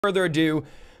Further ado,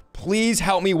 please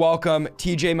help me welcome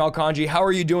TJ Malcangi. How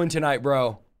are you doing tonight,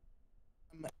 bro?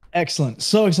 Excellent.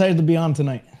 So excited to be on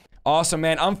tonight. Awesome,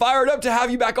 man. I'm fired up to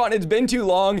have you back on. It's been too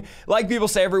long. Like people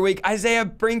say every week, Isaiah,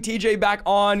 bring TJ back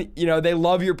on. You know, they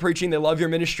love your preaching. They love your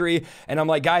ministry. And I'm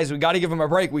like, guys, we got to give them a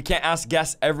break. We can't ask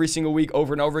guests every single week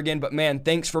over and over again. But man,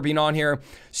 thanks for being on here.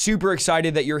 Super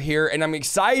excited that you're here. And I'm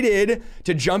excited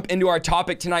to jump into our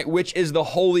topic tonight, which is the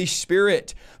Holy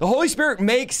Spirit. The Holy Spirit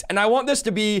makes, and I want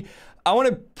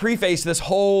to preface this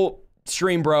whole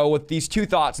stream, bro, with these two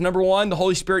thoughts. Number one, the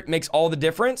Holy Spirit makes all the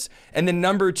difference. And then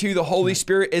number two, the Holy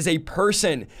Spirit is a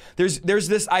person. There's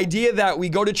this idea that we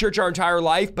go to church our entire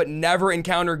life, but never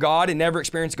encounter God and never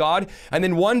experience God. And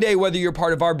then one day, whether you're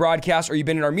part of our broadcast or you've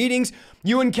been in our meetings,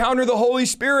 you encounter the Holy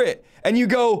Spirit and you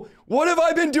go, what have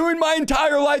I been doing my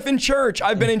entire life in church?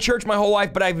 I've been in church my whole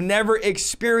life, but I've never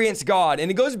experienced God. And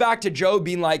it goes back to Job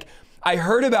being like, I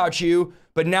heard about you,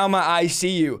 but now my eyes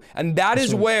see you. And that's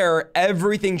is where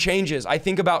everything changes. I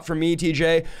think about, for me,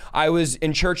 TJ, I was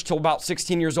in church till about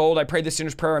 16 years old. I prayed the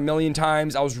sinner's prayer a million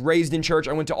times. I was raised in church.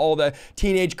 I went to all the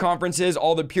teenage conferences,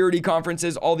 all the purity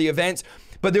conferences, all the events.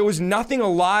 But there was nothing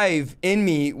alive in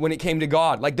me when it came to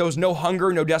God. Like there was no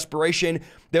hunger, no desperation.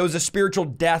 There was a spiritual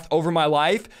death over my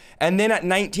life. And then at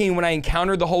 19, when I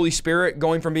encountered the Holy Spirit,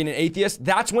 going from being an atheist,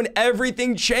 that's when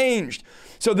everything changed.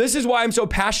 So this is why I'm so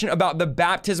passionate about the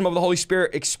baptism of the Holy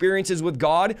Spirit experiences with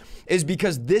God, is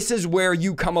because this is where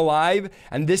you come alive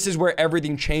and this is where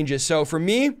everything changes. So for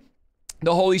me,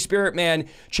 the Holy Spirit, man,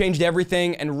 changed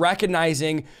everything. And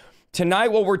recognizing tonight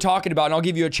what we're talking about, and I'll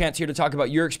give you a chance here to talk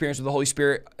about your experience with the Holy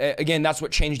Spirit. Again, that's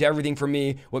what changed everything for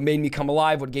me, what made me come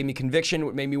alive, what gave me conviction,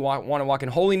 what made me want to walk in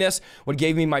holiness, what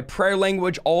gave me my prayer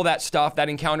language, all that stuff. That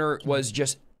encounter was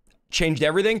just changed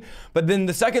everything. But then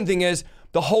the second thing is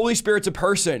the Holy Spirit's a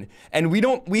person. And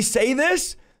we say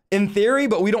this in theory,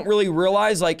 but we don't really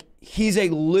realize like he's a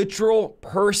literal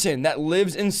person that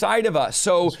lives inside of us.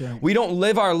 So we don't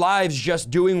live our lives just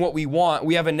doing what we want.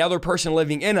 We have another person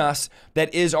living in us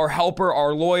that is our helper,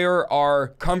 our lawyer, our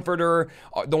comforter,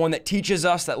 the one that teaches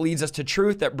us, that leads us to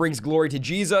truth, that brings glory to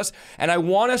Jesus. And I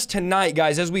want us tonight,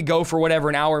 guys, as we go for whatever,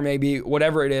 an hour, maybe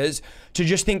whatever it is, to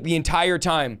just think the entire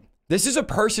time, this is a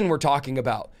person we're talking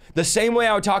about. The same way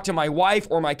I would talk to my wife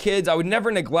or my kids, I would never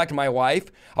neglect my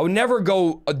wife. I would never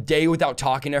go a day without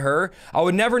talking to her. I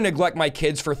would never neglect my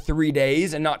kids for 3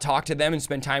 days and not talk to them and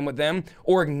spend time with them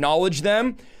or acknowledge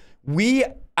them. We,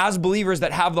 as believers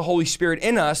that have the Holy Spirit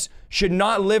in us, should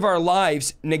not live our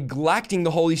lives neglecting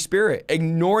the Holy Spirit,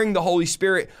 ignoring the Holy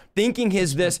Spirit, thinking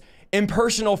he's this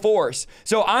impersonal force.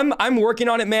 So I'm working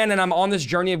on it, man, and I'm on this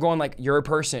journey of going like, you're a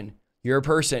person. You're a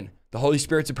person. The Holy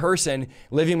Spirit's a person,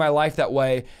 living my life that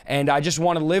way. And I just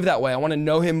want to live that way. I want to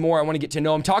know him more. I want to get to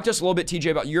know him. Talk to us a little bit,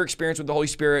 TJ, about your experience with the Holy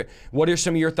Spirit. What are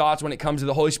some of your thoughts when it comes to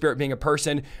the Holy Spirit being a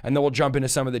person? And then we'll jump into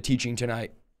some of the teaching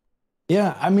tonight.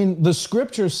 Yeah, I mean, the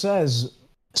scripture says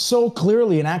so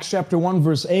clearly in Acts chapter 1,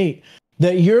 verse 8,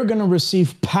 that you're going to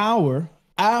receive power.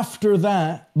 After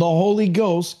that, the Holy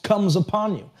Ghost comes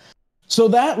upon you. So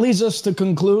that leads us to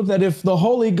conclude that if the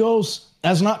Holy Ghost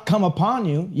has not come upon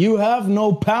you, you have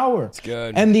no power. That's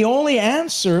good. And the only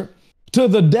answer to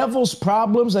the devil's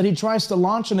problems that he tries to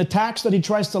launch and attacks that he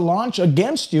tries to launch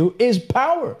against you is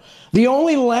power. The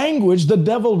only language the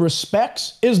devil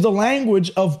respects is the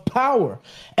language of power.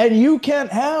 And you can't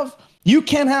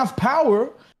have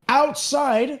power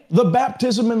outside the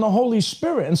baptism in the Holy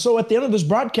Spirit. And so at the end of this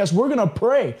broadcast, we're going to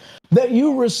pray that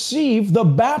you receive the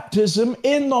baptism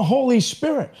in the Holy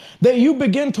Spirit, that you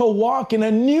begin to walk in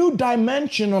a new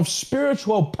dimension of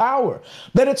spiritual power,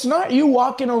 that it's not you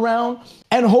walking around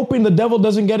and hoping the devil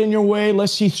doesn't get in your way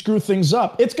lest he screw things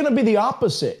up. It's going to be the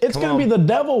opposite. It's going to be the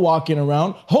devil walking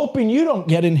around hoping you don't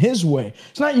get in his way.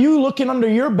 It's not you looking under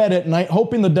your bed at night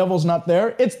hoping the devil's not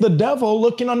there. It's the devil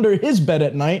looking under his bed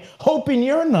at night hoping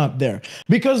you're not there.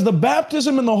 Because the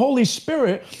baptism in the Holy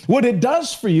Spirit, what it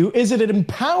does for you is that it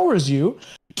empowers you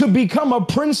to become a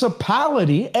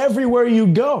principality everywhere you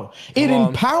go. It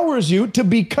empowers you to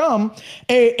become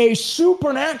a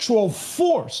supernatural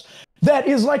force that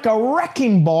is like a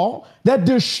wrecking ball that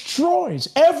destroys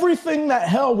everything that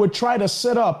hell would try to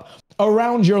set up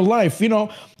around your life. You know,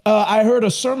 I heard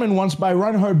a sermon once by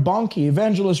Reinhard Bonnke,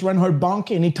 evangelist Reinhard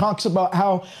Bonnke, and he talks about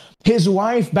how His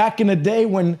wife, back in the day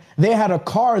when they had a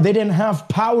car, they didn't have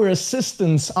power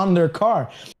assistance on their car.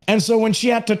 And so when she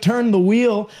had to turn the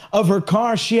wheel of her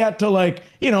car, she had to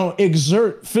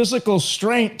exert physical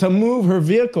strength to move her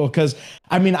vehicle. Because,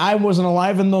 I wasn't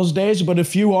alive in those days, but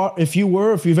if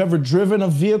you've ever driven a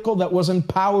vehicle that wasn't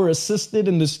power assisted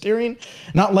in the steering,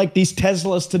 not like these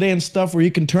Teslas today and stuff where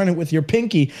you can turn it with your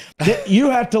pinky, you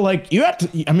had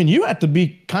to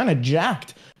be kind of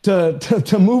jacked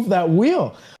to move that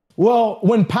wheel. Well,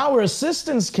 when power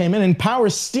assistance came in and power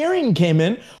steering came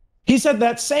in, he said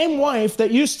that same wife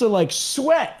that used to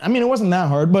sweat, it wasn't that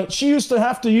hard, but she used to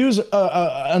have to use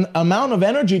an amount of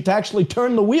energy to actually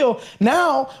turn the wheel.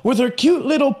 Now, with her cute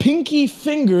little pinky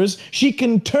fingers, she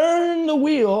can turn the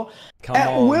wheel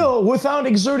at will without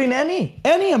exerting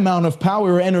any amount of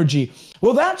power or energy.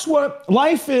 Well, that's what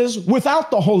life is without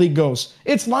the Holy Ghost.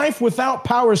 It's life without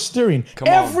power steering.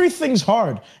 Everything's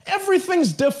hard.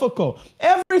 Everything's difficult.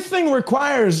 Everything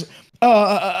requires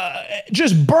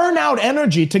just burnout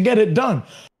energy to get it done.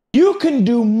 You can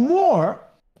do more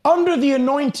under the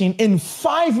anointing in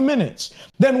 5 minutes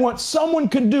than what someone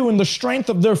could do in the strength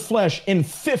of their flesh in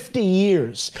 50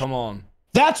 years. Come on.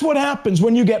 That's what happens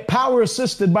when you get power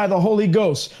assisted by the Holy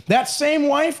Ghost. That same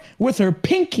wife with her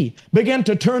pinky began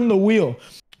to turn the wheel.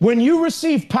 When you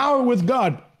receive power with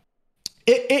God,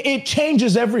 it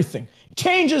changes everything.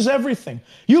 Changes everything.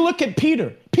 You look at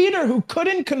Peter, who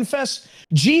couldn't confess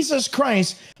Jesus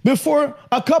Christ before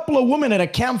a couple of women at a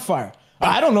campfire.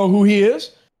 I don't know who he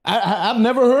is. I've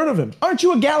never heard of him. Aren't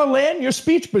you a Galilean? Your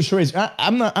speech betrays.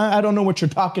 I don't know what you're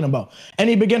talking about. And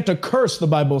he began to curse, the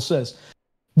Bible says.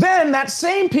 Then that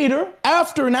same Peter,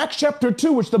 after in Acts chapter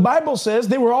 2, which the Bible says,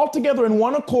 they were all together in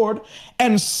one accord,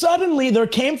 and suddenly there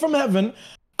came from heaven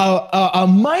a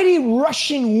mighty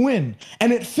rushing wind,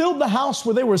 and it filled the house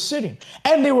where they were sitting.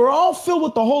 And they were all filled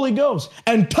with the Holy Ghost,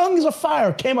 and tongues of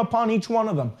fire came upon each one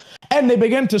of them. And they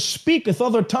began to speak with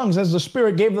other tongues as the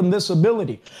Spirit gave them this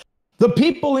ability. The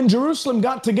people in Jerusalem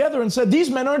got together and said, these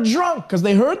men are drunk, because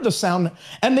they heard the sound,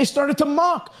 and they started to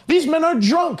mock. These men are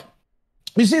drunk.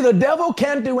 You see, the devil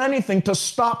can't do anything to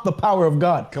stop the power of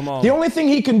God. Come on. The only thing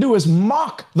he can do is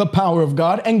mock the power of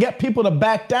God and get people to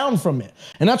back down from it.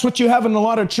 And that's what you have in a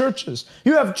lot of churches.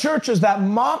 You have churches that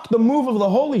mock the move of the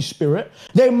Holy Spirit.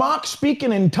 They mock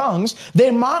speaking in tongues.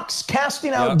 They mock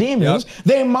casting out demons.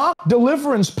 They mock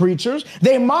deliverance preachers.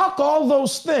 They mock all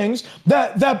those things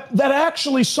that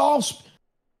actually solves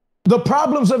the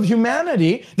problems of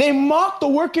humanity. They mock the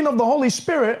working of the Holy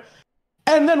Spirit.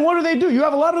 And then what do? You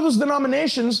have a lot of those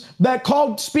denominations that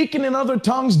called speaking in other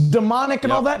tongues demonic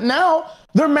and all that. Now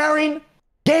they're marrying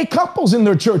gay couples in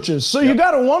their churches. So you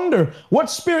got to wonder what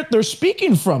spirit they're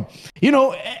speaking from.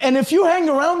 And if you hang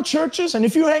around churches and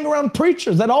if you hang around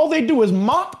preachers that all they do is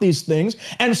mock these things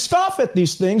and scoff at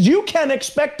these things, you can't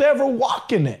expect to ever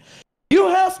walk in it. You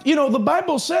have, the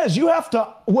Bible says you have to,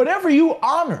 whatever you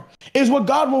honor is what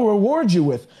God will reward you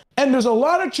with. And there's a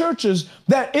lot of churches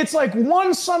that it's like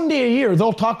one Sunday a year,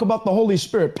 they'll talk about the Holy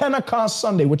Spirit. Pentecost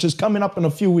Sunday, which is coming up in a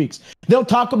few weeks. They'll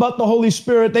talk about the Holy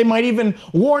Spirit. They might even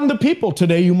warn the people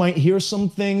today. You might hear some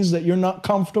things that you're not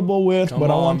comfortable with,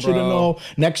 but I want you to know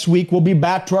next week we'll be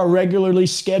back to our regularly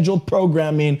scheduled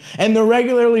programming. And the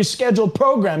regularly scheduled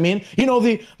programming, the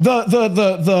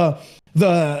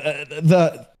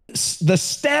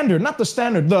standard, not the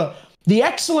standard, the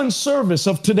excellent service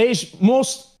of today's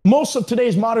most of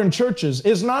today's modern churches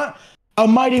is not a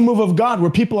mighty move of God where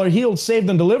people are healed, saved,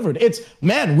 and delivered. It's,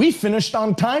 man, we finished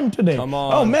on time today. Come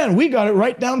on. Oh, man, we got it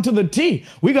right down to the T.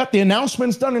 We got the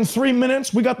announcements done in 3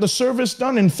 minutes. We got the service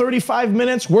done in 35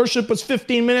 minutes. Worship was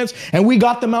 15 minutes, and we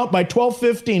got them out by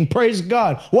 12:15. Praise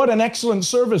God. What an excellent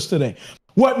service today.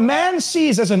 What man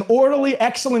sees as an orderly,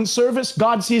 excellent service,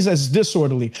 God sees as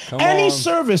disorderly. Any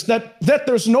service that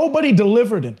there's nobody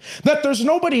delivered in, that there's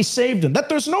nobody saved in, that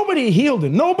there's nobody healed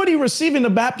in, nobody receiving the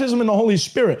baptism in the Holy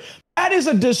Spirit, that is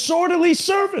a disorderly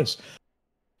service.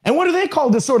 And what do they call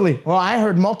disorderly? Well, I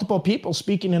heard multiple people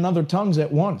speaking in other tongues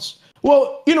at once.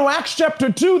 Well, Acts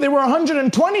chapter 2, there were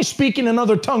 120 speaking in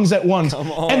other tongues at once.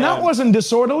 And that wasn't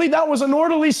disorderly. That was an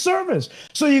orderly service.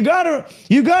 So you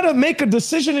gotta make a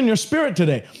decision in your spirit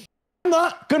today. I'm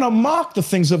not going to mock the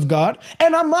things of God,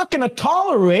 and I'm not going to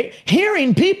tolerate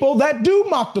hearing people that do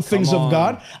mock the things of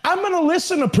God. I'm going to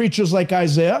listen to preachers like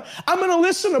Isaiah. I'm going to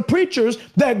listen to preachers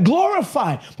that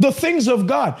glorify the things of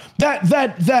God,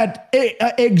 that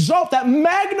exalt, that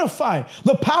magnify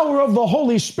the power of the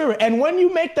Holy Spirit. And when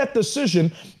you make that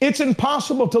decision, it's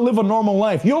impossible to live a normal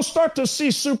life. You'll start to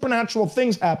see supernatural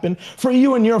things happen for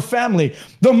you and your family.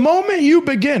 The moment you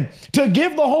begin to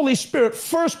give the Holy Spirit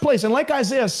first place, and like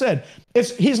Isaiah said,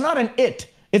 he's not an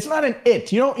it. It's not an it.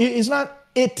 He's not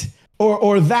it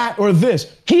or that or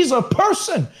this. He's a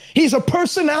person. He's a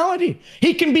personality.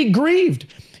 He can be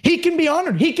grieved. He can be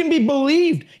honored. He can be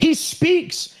believed. He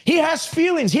speaks. He has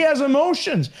feelings. He has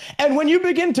emotions. And when you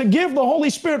begin to give the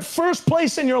Holy Spirit first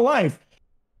place in your life,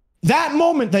 that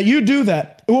moment that you do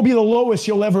that, it will be the lowest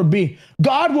you'll ever be.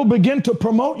 God will begin to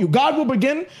promote you. God will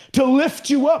begin to lift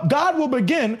you up. God will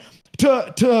begin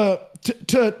to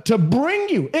bring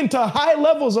you into high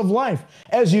levels of life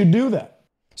as you do that.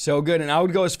 So good. And I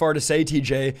would go as far to say,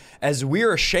 TJ, as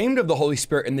we're ashamed of the Holy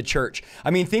Spirit in the church.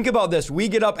 I mean, think about this. We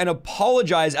get up and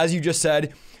apologize, as you just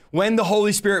said, when the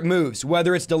Holy Spirit moves,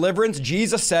 whether it's deliverance.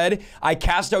 Jesus said, I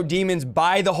cast out demons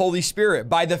by the Holy Spirit,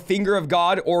 by the finger of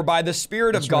God or by the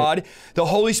Spirit of God. Right. The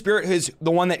Holy Spirit is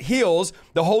the one that heals.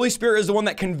 The Holy Spirit is the one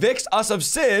that convicts us of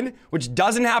sin, which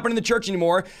doesn't happen in the church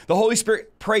anymore. The Holy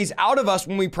Spirit prays out of us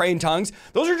when we pray in tongues.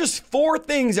 Those are just 4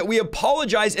 things that we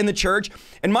apologize in the church.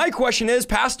 And my question is,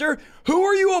 Pastor, who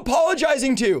are you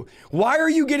apologizing to? Why are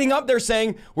you getting up there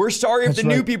saying, we're sorry if the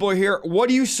new people are here? What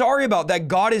are you sorry about? That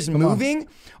God is moving?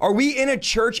 Are we in a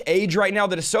church age right now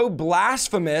that is so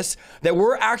blasphemous that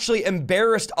we're actually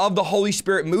embarrassed of the Holy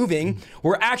Spirit moving?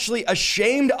 We're actually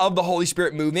ashamed of the Holy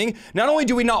Spirit moving. Not only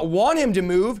do we not want him to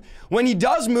move, when he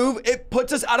does move, it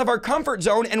puts us out of our comfort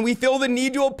zone and we feel the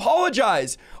need to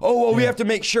apologize. Oh, well, we have to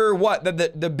make sure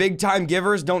that the big time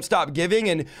givers don't stop giving.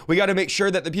 And we got to make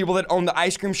sure that the people that own the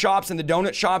ice cream shops and the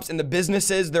donut shops and the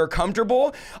businesses, they're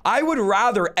comfortable. I would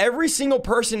rather every single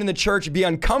person in the church be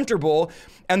uncomfortable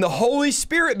and the Holy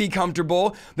Spirit be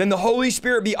comfortable than the Holy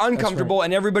Spirit be uncomfortable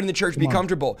and everybody in the church be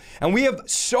comfortable. And we have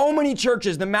so many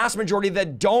churches, the mass majority,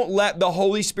 that don't let the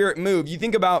Holy Spirit move. You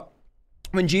think about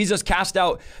when Jesus cast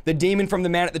out the demon from the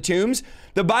man at the tombs,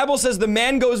 the Bible says the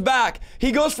man goes back.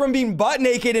 He goes from being butt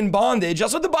naked in bondage.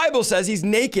 That's what the Bible says. He's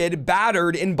naked,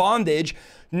 battered, in bondage.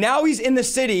 Now he's in the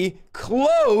city,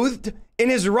 clothed, in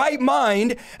his right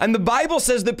mind. And the Bible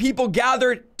says the people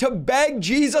gathered to beg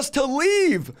Jesus to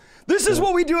leave. This is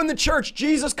what we do in the church.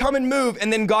 Jesus, come and move.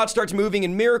 And then God starts moving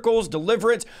in miracles,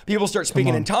 deliverance. People start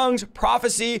speaking in tongues,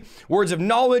 prophecy, words of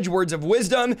knowledge, words of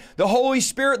wisdom. The Holy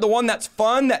Spirit, the one that's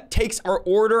fun, that takes our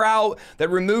order out, that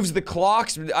removes the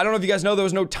clocks. I don't know if you guys know, there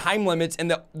was no time limits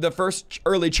in the first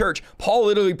early church. Paul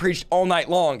literally preached all night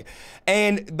long.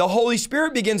 And the Holy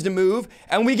Spirit begins to move,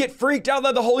 and we get freaked out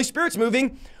that the Holy Spirit's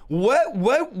moving.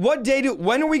 What day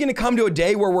when are we going to come to a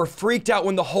day where we're freaked out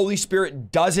when the Holy Spirit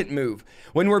doesn't move?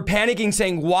 When we're panicking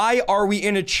saying, why are we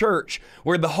in a church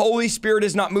where the Holy Spirit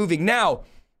is not moving? Now,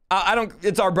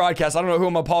 it's our broadcast. I don't know who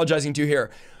I'm apologizing to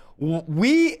here.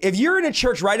 If you're in a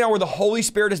church right now where the Holy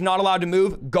Spirit is not allowed to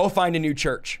move, go find a new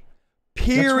church.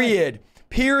 Period.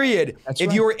 Period.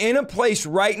 If you're in a place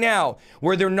right now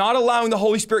where they're not allowing the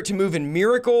Holy Spirit to move in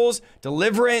miracles,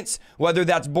 deliverance, whether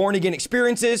that's born again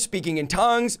experiences, speaking in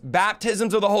tongues,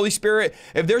 baptisms of the Holy Spirit,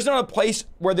 if there's not a place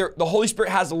where the Holy Spirit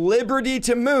has liberty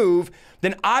to move,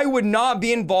 then I would not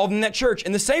be involved in that church.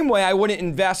 In the same way, I wouldn't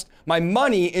invest my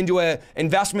money into an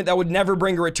investment that would never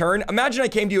bring a return. Imagine I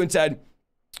came to you and said,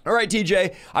 all right,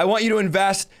 TJ, I want you to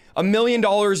invest $1 million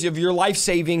of your life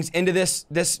savings into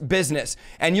this business,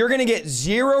 and you're going to get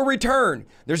 0 return.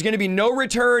 There's going to be no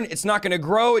return. It's not going to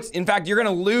grow. In fact, you're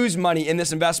going to lose money in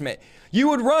this investment. You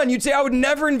would run. You'd say, I would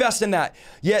never invest in that.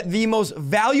 Yet the most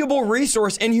valuable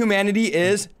resource in humanity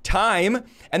is time.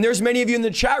 And there's many of you in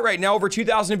the chat right now, over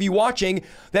 2,000 of you watching,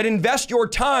 that invest your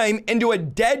time into a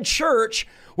dead church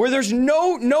where there's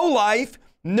no life,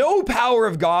 no power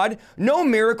of God, no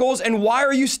miracles. And why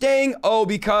are you staying? Oh,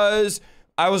 because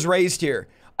I was raised here.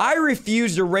 I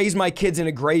refuse to raise my kids in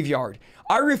a graveyard.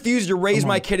 I refuse to raise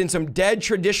my kid in some dead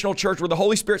traditional church where the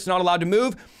Holy Spirit's not allowed to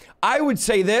move. I would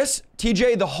say this,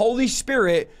 TJ, the Holy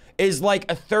Spirit is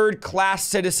like a third-class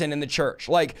citizen in the church.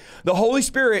 Like the Holy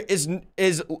Spirit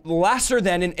is lesser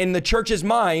than in the church's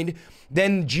mind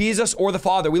than Jesus or the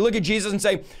Father. We look at Jesus and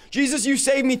say, Jesus, you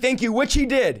saved me, thank you, which he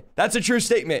did. That's a true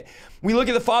statement. We look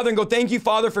at the Father and go, thank you,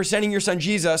 Father, for sending your son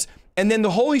Jesus. And then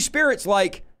the Holy Spirit's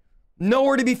like,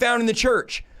 nowhere to be found in the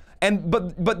church.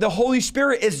 But the Holy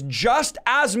Spirit is just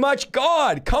as much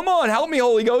God. Come on, help me,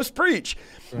 Holy Ghost, preach.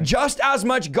 Right. Just as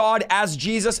much God as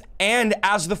Jesus and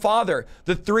as the Father.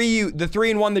 The three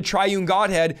in one, the triune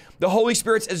Godhead. The Holy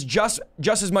Spirit is just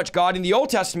as much God. In the Old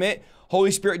Testament,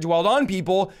 Holy Spirit dwelled on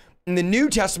people. In the New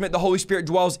Testament, the Holy Spirit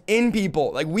dwells in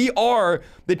people. Like we are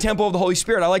the temple of the Holy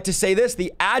Spirit. I like to say this,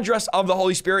 the address of the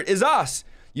Holy Spirit is us.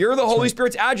 You're the Holy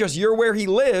Spirit's address. You're where he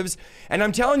lives. And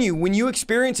I'm telling you, when you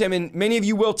experience him, and many of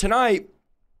you will tonight,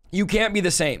 you can't be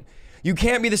the same. You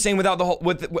can't be the same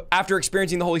after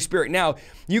experiencing the Holy Spirit. Now,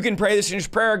 you can pray this sinner's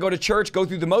prayer, go to church, go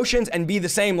through the motions, and be the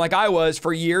same like I was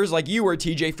for years, like you were,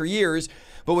 TJ, for years.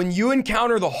 But when you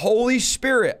encounter the Holy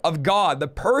Spirit of God, the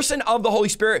person of the Holy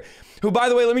Spirit, who, by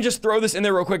the way, let me just throw this in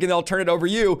there real quick and then I'll turn it over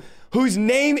to you, whose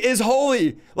name is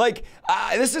holy. Like,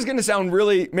 this is going to sound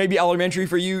really maybe elementary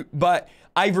for you, but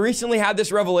I've recently had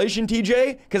this revelation,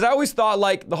 TJ, because I always thought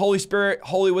like the Holy Spirit,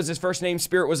 holy was his first name,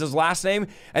 Spirit was his last name.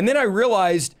 And then I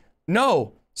realized,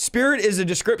 no, Spirit is a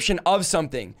description of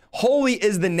something. Holy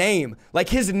is the name. Like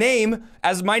his name,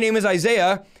 as my name is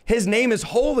Isaiah, his name is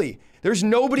holy. There's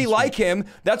nobody like him.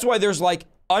 That's why there's like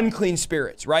unclean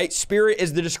spirits, right? Spirit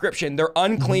is the description. They're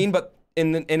unclean, but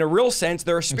in a real sense,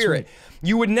 they're a spirit. Right.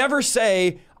 You would never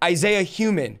say Isaiah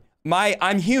human.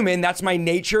 I'm human, that's my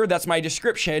nature, that's my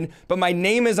description, but my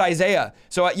name is Isaiah.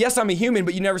 So yes, I'm a human,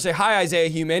 but you never say, hi, Isaiah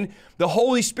human. The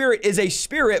Holy Spirit is a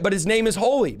spirit, but his name is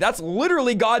holy. That's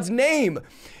literally God's name.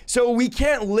 So we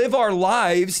can't live our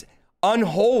lives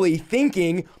unholy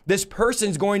thinking this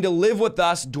person's going to live with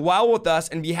us, dwell with us,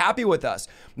 and be happy with us.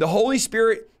 The Holy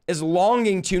Spirit is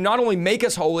longing to not only make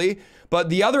us holy, but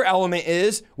the other element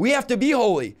is we have to be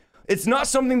holy. It's not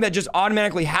something that just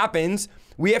automatically happens.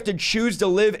 We have to choose to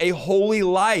live a holy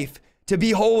life, to be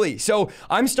holy. So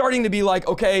I'm starting to be like,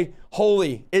 okay,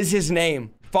 holy is his name.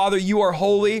 Father, you are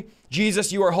holy.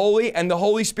 Jesus, you are holy. And the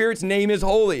Holy Spirit's name is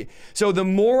holy. So the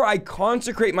more I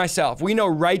consecrate myself, we know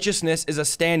righteousness is a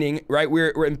standing, right?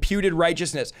 We're imputed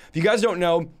righteousness. If you guys don't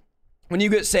know, when you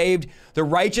get saved, the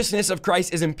righteousness of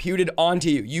Christ is imputed onto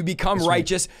you. You become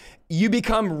righteous. You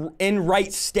become in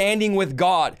right standing with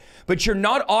God, but you're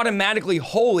not automatically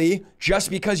holy just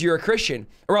because you're a Christian,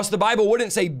 or else the Bible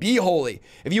wouldn't say be holy.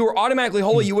 If you were automatically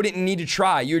holy, you wouldn't need to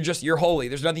try. You're holy.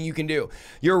 There's nothing you can do.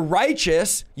 You're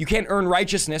righteous. You can't earn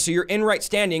righteousness, so you're in right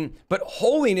standing, but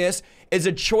holiness is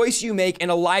a choice you make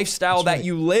and a lifestyle that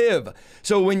you live.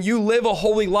 So when you live a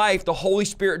holy life, the Holy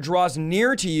Spirit draws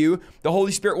near to you. The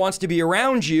Holy Spirit wants to be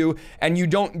around you, and you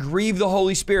don't grieve the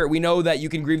Holy Spirit. We know that you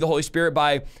can grieve the Holy Spirit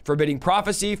by forbidding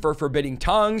prophecy, for forbidding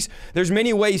tongues. There's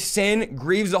many ways sin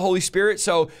grieves the Holy Spirit.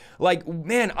 So like,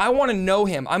 man, I want to know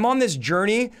him. I'm on this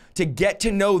journey to get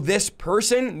to know this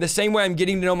person the same way I'm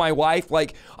getting to know my wife.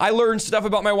 Like I learn stuff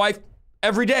about my wife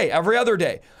every day, every other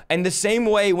day. And the same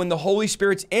way when the Holy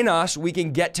Spirit's in us, we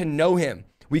can get to know him.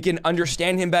 We can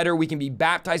understand him better. We can be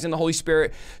baptized in the Holy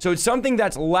Spirit. So it's something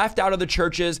that's left out of the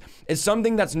churches. It's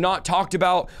something that's not talked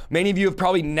about. Many of you have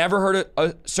probably never heard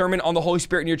a sermon on the Holy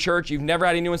Spirit in your church. You've never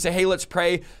had anyone say, hey, let's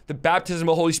pray the baptism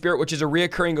of the Holy Spirit, which is a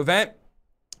reoccurring event.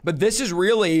 But this is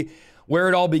really where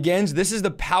it all begins. This is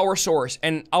the power source.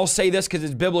 And I'll say this because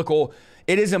it's biblical.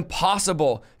 It is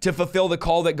impossible to fulfill the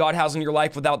call that God has in your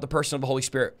life without the person of the Holy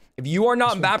Spirit. If you are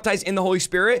not baptized in the Holy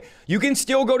Spirit, you can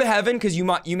still go to heaven because you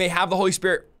may have the Holy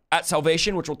Spirit at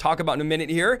salvation, which we'll talk about in a minute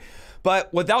here.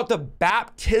 But without the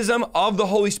baptism of the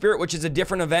Holy Spirit, which is a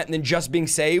different event than just being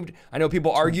saved, I know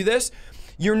people argue this,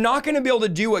 you're not going to be able to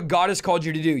do what God has called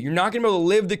you to do. You're not going to be able to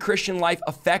live the Christian life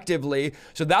effectively.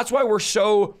 So that's why we're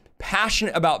so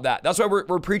passionate about that. That's why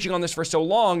we're preaching on this for so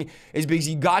long, is because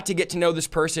you got to get to know this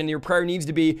person. Your prayer needs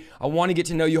to be, I want to get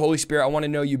to know you, Holy Spirit. I want to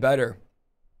know you better.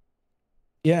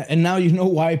 Yeah, and now you know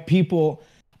why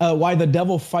why the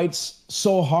devil fights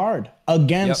so hard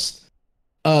against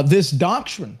this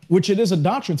doctrine, which it is a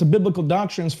doctrine. It's a biblical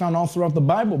doctrine. It's found all throughout the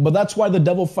Bible, but that's why the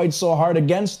devil fights so hard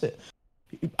against it.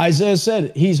 Isaiah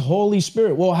said he's Holy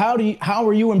Spirit. Well, how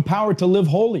are you empowered to live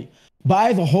holy?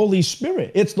 By the Holy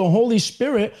Spirit. It's the Holy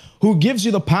Spirit who gives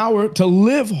you the power to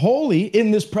live holy in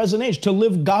this present age, to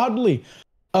live godly.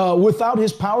 Without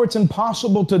his power, it's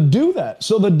impossible to do that.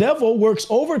 So the devil works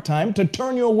overtime to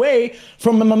turn you away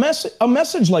from a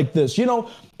message like this. You know,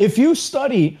 if you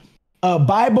study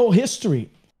Bible history,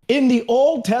 in the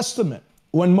Old Testament,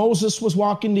 when Moses was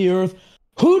walking the earth,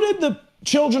 who did the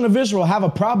children of Israel have a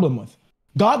problem with?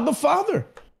 God the Father.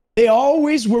 They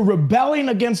always were rebelling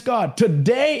against God.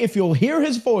 Today, if you'll hear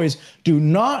his voice, do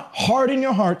not harden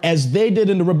your heart as they did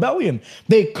in the rebellion.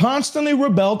 They constantly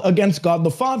rebelled against God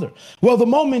the Father. Well, the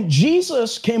moment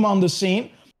Jesus came on the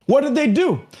scene, what did they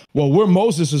do? Well, we're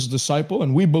Moses' disciple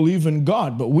and we believe in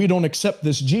God, but we don't accept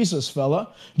this Jesus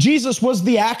fella. Jesus was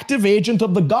the active agent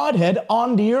of the Godhead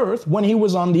on the earth when he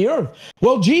was on the earth.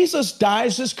 Well, Jesus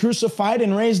dies, is crucified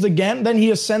and raised again. Then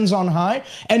he ascends on high.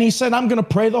 And he said, I'm going to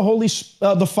pray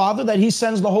the Father that he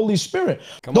sends the Holy Spirit.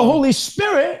 The Holy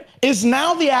Spirit is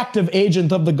now the active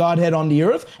agent of the Godhead on the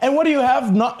earth. And what do you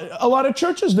have a lot of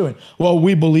churches doing? Well,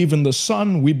 we believe in the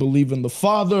Son, we believe in the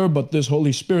Father, but this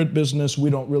Holy Spirit business,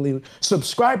 we don't really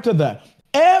subscribe to that.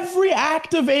 Every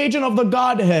active agent of the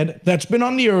Godhead that's been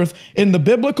on the earth in the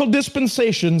biblical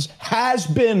dispensations has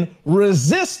been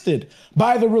resisted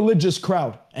by the religious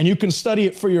crowd. And you can study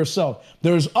it for yourself.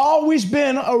 There's always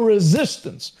been a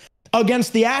resistance.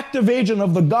 against the active agent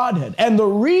of the Godhead. And the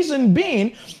reason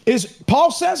being is,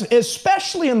 Paul says,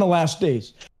 especially in the last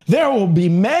days, there will be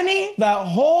many that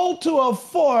hold to a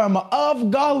form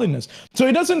of godliness. So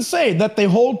he doesn't say that they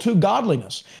hold to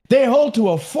godliness. They hold to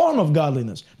a form of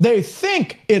godliness. They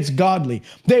think it's godly.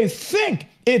 They think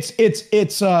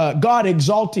it's God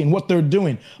exalting what they're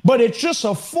doing, but it's just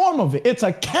a form of it. It's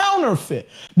a counterfeit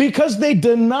because they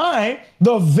deny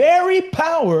the very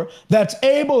power that's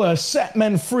able to set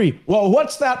men free. Well,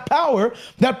 what's that power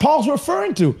that Paul's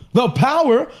referring to? The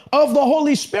power of the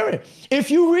Holy Spirit. If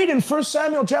you read in 1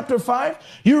 Samuel chapter 5,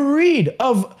 you read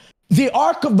of the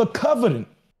Ark of the Covenant.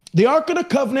 The Ark of the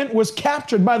Covenant was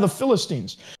captured by the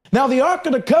Philistines. Now, the Ark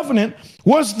of the Covenant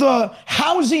was the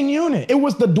housing unit. It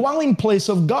was the dwelling place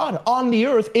of God on the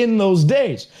earth in those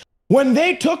days. When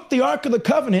they took the Ark of the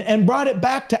Covenant and brought it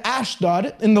back to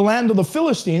Ashdod in the land of the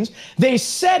Philistines, they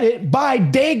set it by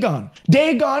Dagon.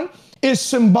 Dagon is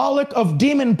symbolic of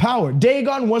demon power.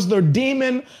 Dagon was their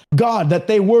demon god that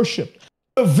they worshiped.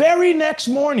 The very next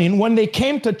morning, when they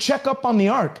came to check up on the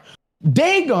ark,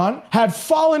 Dagon had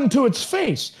fallen to its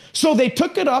face. So they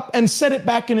took it up and set it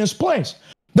back in his place.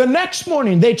 The next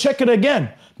morning, they check it again.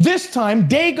 This time,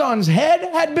 Dagon's head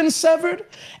had been severed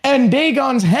and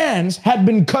Dagon's hands had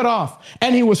been cut off,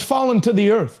 and he was fallen to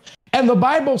the earth. And the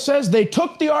Bible says they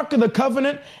took the Ark of the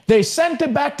Covenant, they sent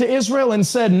it back to Israel and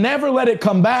said, never let it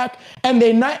come back. And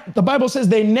the Bible says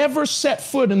they never set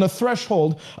foot in the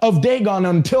threshold of Dagon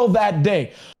until that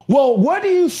day. Well, what do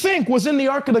you think was in the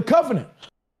Ark of the Covenant?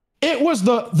 It was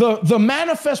the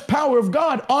manifest power of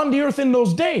God on the earth in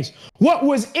those days. What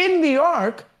was in the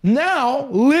ark now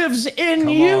lives in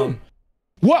you.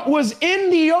 What was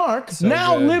in the ark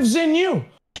now lives in you.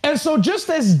 And so just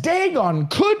as Dagon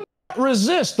could not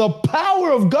resist the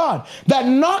power of God that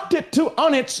knocked it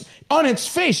on its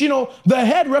face. You know, the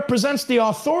head represents the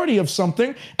authority of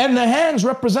something and the hands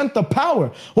represent the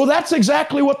power. Well, that's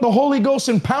exactly what the Holy Ghost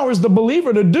empowers the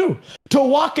believer to do. To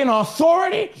walk in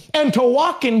authority and to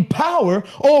walk in power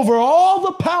over all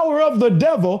the power of the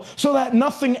devil so that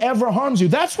nothing ever harms you.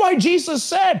 That's why Jesus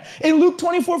said in Luke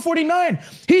 24:49,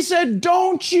 he said,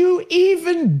 don't you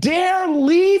even dare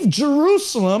leave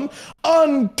Jerusalem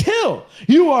until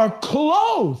you are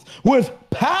clothed with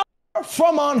power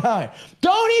from on high.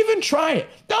 Don't even try it.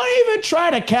 Don't even try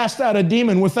to cast out a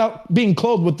demon without being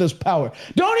clothed with this power.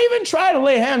 Don't even try to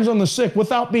lay hands on the sick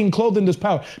without being clothed in this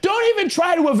power. Don't even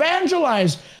try to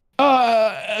evangelize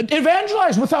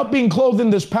without being clothed in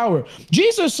this power.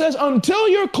 Jesus says, until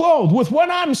you're clothed with what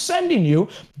I'm sending you,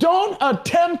 don't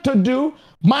attempt to do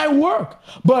my work.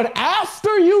 But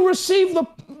after you receive the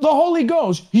Holy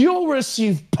Ghost, you'll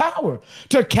receive power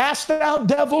to cast out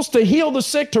devils, to heal the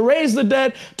sick, to raise the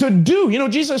dead, to do. You know,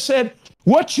 Jesus said,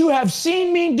 what you have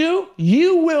seen me do,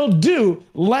 you will do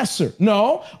lesser.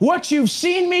 No, what you've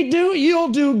seen me do, you'll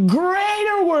do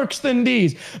greater works than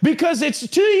these, because it's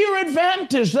to your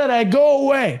advantage that I go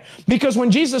away. Because when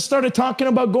Jesus started talking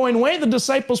about going away, the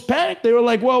disciples panicked. They were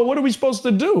like, well, what are we supposed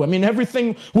to do? I mean,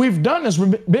 everything we've done has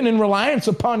been in reliance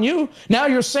upon you. Now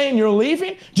you're saying you're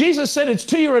leaving? Jesus said it's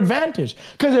to your advantage,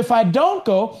 because if I don't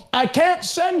go, I can't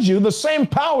send you the same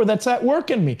power that's at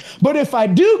work in me. But if I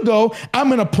do go, I'm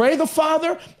going to pray the Father,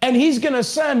 and he's going to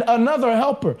send another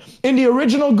helper. In the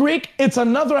original Greek, it's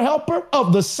another helper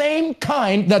of the same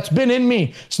kind that's been in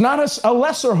me. It's not a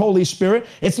lesser Holy Spirit.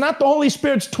 It's not the Holy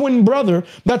Spirit's twin brother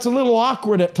that's a little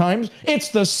awkward at times. It's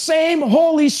the same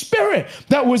Holy Spirit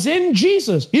that was in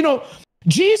Jesus. You know,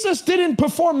 Jesus didn't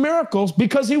perform miracles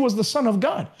because he was the Son of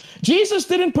God. Jesus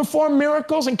didn't perform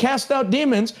miracles and cast out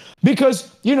demons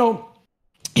because, you know,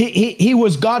 he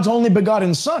was God's only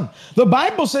begotten Son. The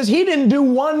Bible says he didn't do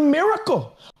one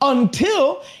miracle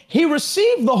until he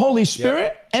received the Holy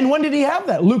Spirit. Yep. And when did he have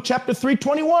that? Luke chapter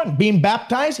 3:21. Being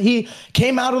baptized, he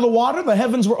came out of the water, the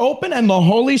heavens were open, and the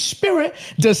Holy Spirit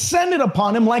descended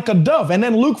upon him like a dove. And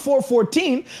then Luke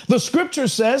 4:14, the scripture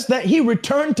says that he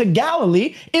returned to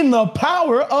Galilee in the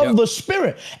power of the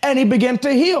Spirit. And he began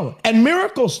to heal, and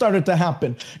miracles started to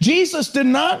happen. Jesus did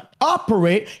not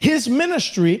operate his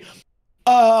ministry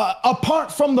apart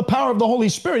from the power of the Holy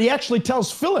Spirit. He actually tells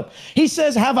Philip, he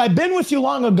says, have I been with you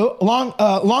long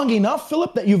enough,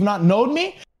 Philip, that you've not known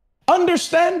me?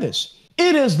 Understand this.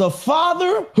 It is the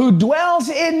Father who dwells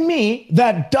in me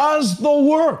that does the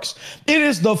works. It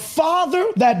is the Father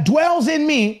that dwells in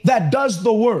me that does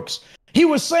the works. He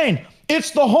was saying,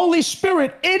 it's the Holy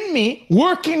Spirit in me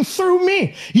working through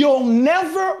me. You'll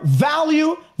never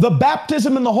value the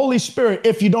baptism in the Holy Spirit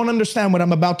if you don't understand what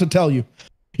I'm about to tell you.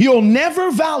 You'll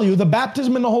never value the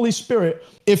baptism in the Holy Spirit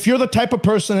if you're the type of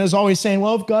person that is always saying,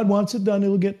 well, if God wants it done,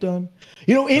 it'll get done.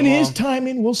 You know, in his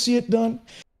timing, we'll see it done.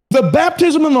 The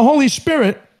baptism in the Holy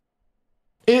Spirit,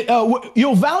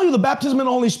 you'll value the baptism in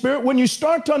the Holy Spirit when you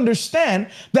start to understand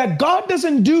that God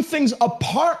doesn't do things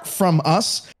apart from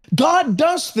us. God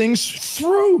does things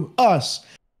through us.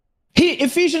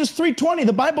 Ephesians 3:20,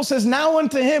 the Bible says, now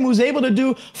unto him who's able to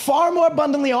do far more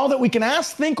abundantly all that we can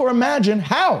ask, think, or imagine.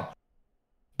 How?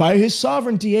 By his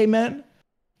sovereignty, amen?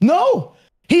 No.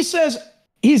 He says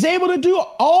he's able to do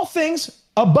all things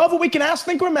above what we can ask,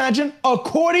 think, or imagine,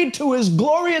 according to his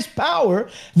glorious power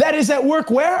that is at work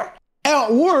where?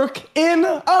 At work in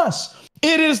us.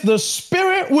 It is the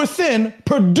Spirit within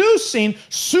producing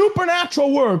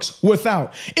supernatural works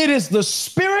without. It is the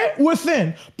Spirit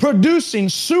within producing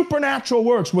supernatural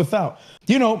works without.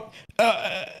 You know,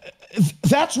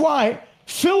 that's why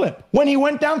Philip, when he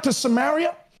went down to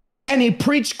Samaria and he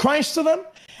preached Christ to them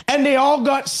and they all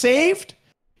got saved,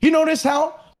 you notice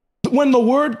how when the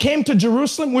word came to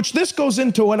Jerusalem, which this goes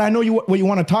into what I know what you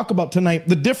want to talk about tonight,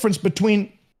 the difference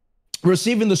between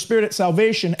receiving the Spirit at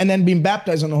salvation and then being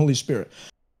baptized in the Holy Spirit.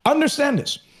 Understand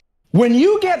this. When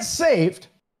you get saved,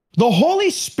 the Holy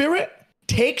Spirit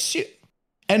takes you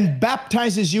and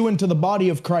baptizes you into the body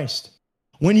of Christ.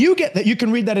 When you get that, you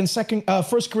can read that in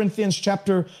 1 Corinthians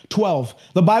chapter 12.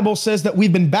 The Bible says that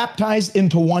we've been baptized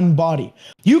into one body.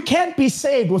 You can't be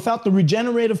saved without the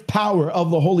regenerative power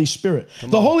of the Holy Spirit.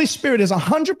 The Holy Spirit is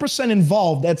 100%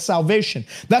 involved at salvation.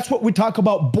 That's what we talk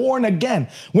about born again.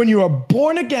 When you are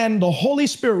born again, the Holy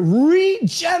Spirit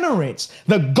regenerates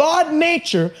the God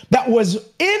nature that was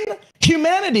in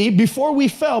humanity before we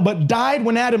fell, but died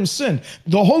when Adam sinned.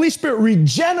 The Holy Spirit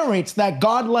regenerates that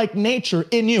God-like nature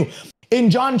in you. In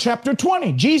John chapter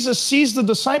 20, Jesus sees the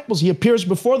disciples. He appears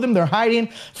before them. They're hiding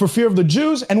for fear of the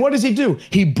Jews. And what does he do?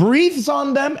 He breathes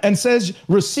on them and says,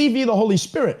 receive ye the Holy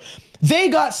Spirit. They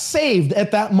got saved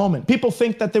at that moment. People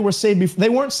think that they were saved before. They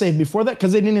weren't saved before that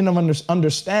because they didn't even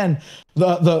understand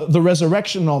the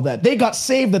resurrection and all that. They got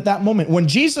saved at that moment. When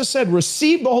Jesus said,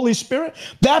 receive the Holy Spirit,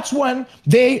 that's when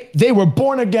they were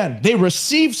born again. They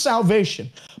received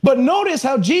salvation. But notice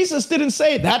how Jesus didn't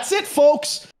say, that's it,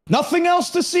 folks. Nothing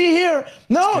else to see here.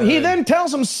 No, he then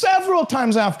tells them several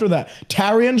times after that,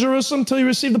 tarry in Jerusalem till you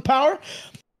receive the power.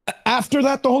 After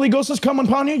that, the Holy Ghost has come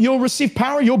upon you. You'll receive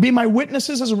power. You'll be my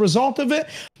witnesses as a result of it.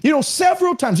 You know,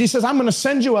 several times he says, I'm going to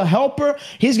send you a helper.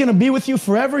 He's going to be with you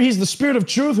forever. He's the Spirit of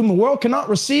truth whom the world cannot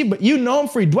receive, but you know him,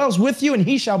 for he dwells with you and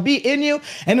he shall be in you.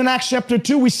 And in Acts chapter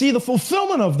 2, we see the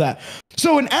fulfillment of that.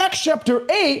 So in Acts chapter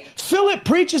 8, Philip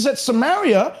preaches at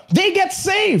Samaria. They get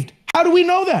saved. How do we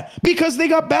know that? Because they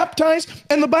got baptized,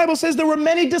 and the Bible says there were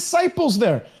many disciples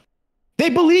there. They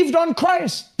believed on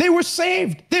Christ. They were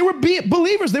saved. They were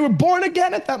believers. They were born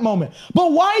again at that moment.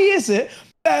 But why is it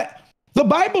that the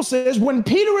Bible says when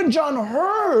Peter and John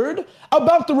heard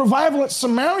about the revival at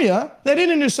Samaria, they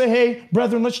didn't just say, hey,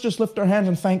 brethren, let's just lift our hands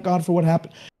and thank God for what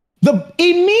happened. The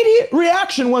immediate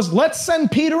reaction was, let's send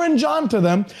Peter and John to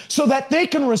them so that they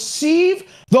can receive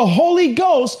the Holy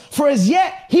Ghost, for as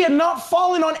yet he had not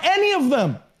fallen on any of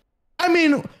them. I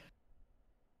mean,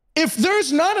 if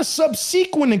there's not a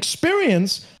subsequent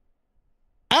experience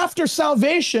after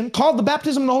salvation called the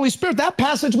baptism of the Holy Spirit, that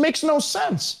passage makes no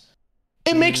sense.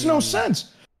 It makes no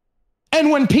sense. And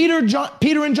when Peter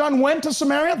and John went to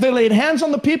Samaria, they laid hands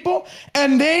on the people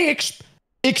and they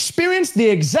experienced the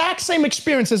exact same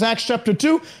experience as Acts chapter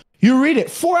 2. You read it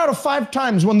 4 out of 5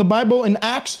 times when the Bible in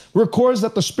Acts records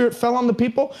that the Spirit fell on the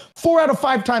people. 4 out of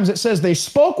 5 times it says they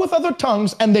spoke with other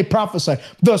tongues and they prophesied.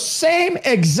 The same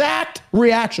exact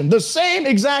reaction, the same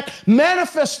exact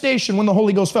manifestation when the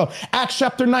Holy Ghost fell. Acts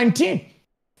chapter 19.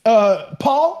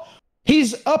 Paul,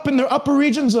 he's up in the upper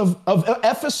regions of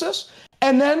Ephesus,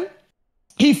 and then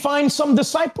he finds some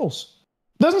disciples.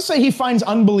 It doesn't say he finds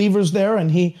unbelievers there,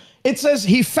 it says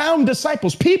he found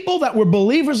disciples, people that were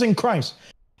believers in Christ.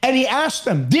 And he asked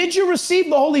them, did you receive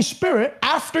the Holy Spirit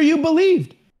after you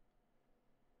believed?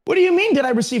 What do you mean, did I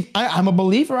receive? I'm a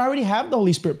believer. I already have the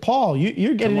Holy Spirit. Paul,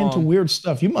 you're getting into weird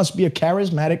stuff. You must be a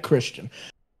charismatic Christian.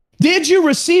 Did you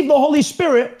receive the Holy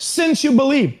Spirit since you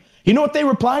believed? You know what they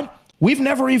replied? We've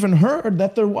never even heard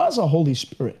that there was a Holy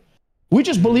Spirit. We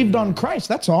just believed on Christ.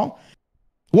 That's all.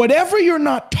 Whatever you're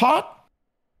not taught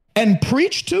and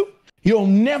preached to, you'll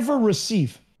never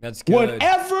receive. That's good.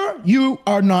 Whatever you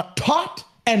are not taught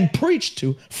and preached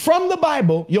to from the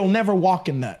Bible, you'll never walk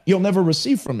in that. You'll never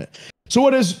receive from it. So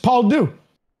what does Paul do?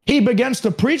 He begins to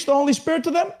preach the Holy Spirit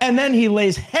to them, and then he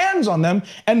lays hands on them,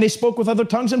 and they spoke with other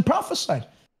tongues and prophesied.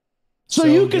 So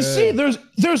you can see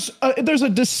there's a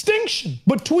distinction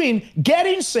between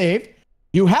getting saved.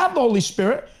 You have the Holy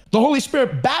Spirit. The Holy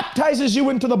Spirit baptizes you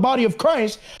into the body of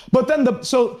Christ, but then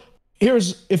so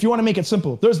here's, if you want to make it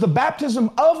simple, there's the baptism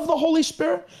of the Holy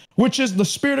Spirit, which is the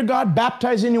Spirit of God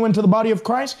baptizing you into the body of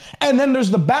Christ. And then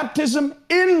there's the baptism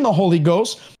in the Holy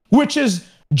Ghost, which is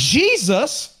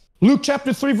Jesus. Luke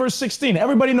chapter 3, verse 16.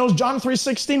 Everybody knows John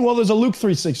 3:16. Well, there's a Luke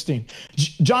 3:16.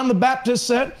 John the Baptist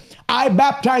said, I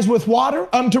baptize with water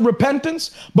unto repentance,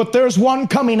 but there's one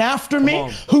coming after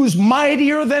me who's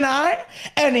mightier than I,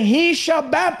 and he shall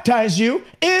baptize you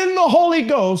in the Holy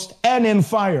Ghost and in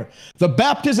fire. The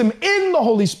baptism in the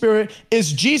Holy Spirit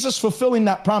is Jesus fulfilling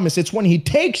that promise. It's when he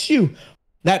takes you,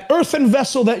 that earthen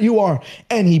vessel that you are,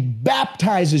 and he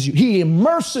baptizes you. He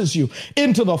immerses you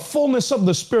into the fullness of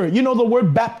the Spirit. You know, the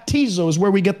word baptizo is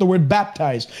where we get the word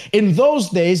baptize. In those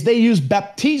days, they used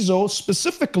baptizo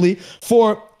specifically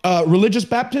for religious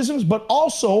baptisms, but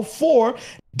also for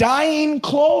dyeing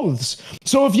clothes.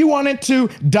 So if you wanted to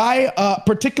dye a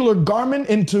particular garment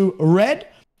into red,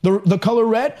 the color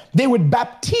red, they would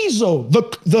baptizo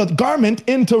the garment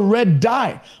into red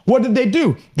dye. What did they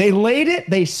do? They laid it,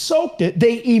 they soaked it,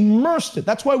 they immersed it.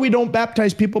 That's why we don't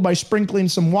baptize people by sprinkling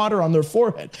some water on their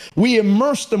forehead. We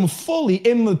immerse them fully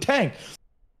in the tank.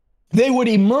 They would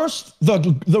immerse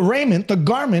the raiment, the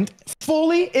garment,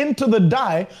 fully into the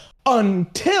dye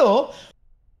until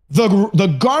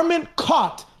the garment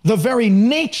caught the very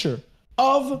nature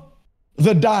of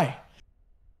the dye.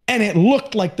 And it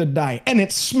looked like the dye, and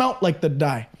it smelt like the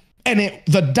dye. And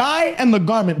the dye and the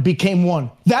garment became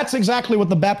one. That's exactly what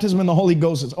the baptism in the Holy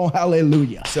Ghost is. Oh,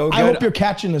 hallelujah. So good. I hope you're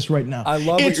catching this right now. I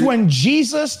love it. It's when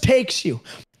Jesus takes you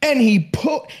and he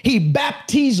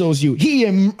baptizos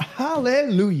you.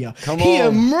 Hallelujah. He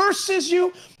immerses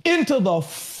you into the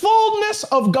fullness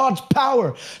of God's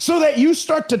power so that you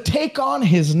start to take on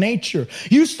his nature.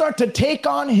 You start to take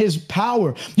on his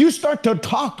power. You start to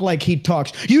talk like he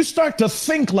talks. You start to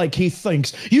think like he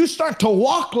thinks. You start to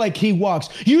walk like he walks.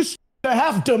 You start to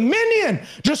have dominion,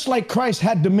 just like Christ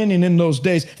had dominion in those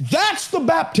days. That's the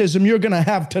baptism you're going to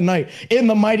have tonight in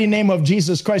the mighty name of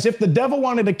Jesus Christ. If the devil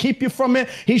wanted to keep you from it,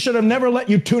 he should have never let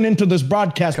you tune into this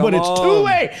broadcast. But it's too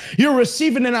late. You're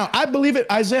receiving it now. I believe it.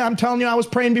 Isaiah, I'm telling you, I was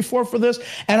praying before for this,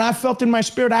 and I felt in my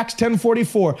spirit, Acts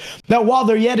 10:44, that while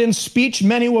they're yet in speech,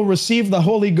 many will receive the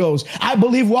Holy Ghost. I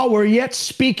believe while we're yet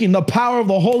speaking, the power of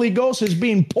the Holy Ghost is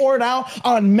being poured out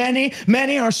on many.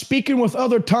 Many are speaking with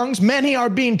other tongues. Many are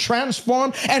being transformed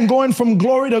and going from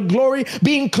glory to glory,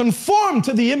 being conformed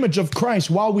to the image of Christ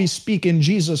while we speak in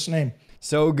Jesus' name.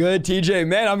 So good, TJ.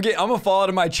 Man, I'm gonna fall out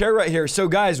of my chair right here. So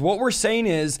guys, what we're saying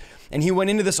is, and he went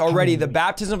into this already, the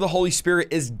baptism of the Holy Spirit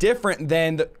is different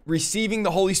than receiving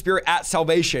the Holy Spirit at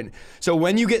salvation. So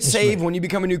when you get saved, when you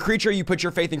become a new creature, you put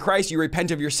your faith in Christ, you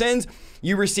repent of your sins,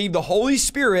 you receive the Holy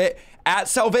Spirit at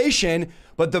salvation,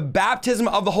 but the baptism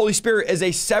of the Holy Spirit is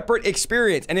a separate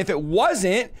experience. And if it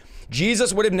wasn't,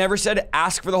 Jesus would have never said,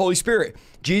 ask for the Holy Spirit.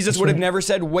 Jesus would have never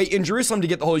said, wait in Jerusalem to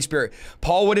get the Holy Spirit.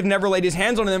 Paul would have never laid his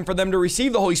hands on them for them to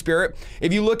receive the Holy Spirit.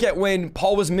 If you look at when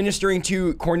Paul was ministering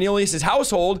to Cornelius'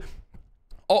 household,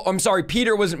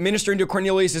 Peter was ministering to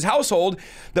Cornelius' household,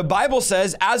 the Bible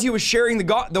says, as he was sharing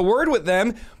the word with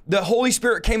them, the Holy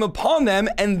Spirit came upon them,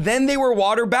 and then they were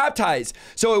water baptized.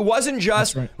 So it wasn't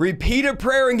just repeat a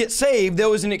prayer and get saved. There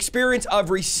was an experience of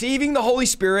receiving the Holy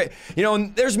Spirit. You know,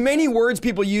 and there's many words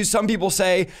people use. Some people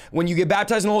say when you get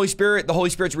baptized in the Holy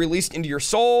Spirit's released into your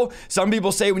soul. Some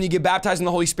people say when you get baptized in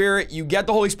the Holy Spirit, you get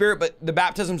the Holy Spirit, but the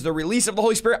baptism's the release of the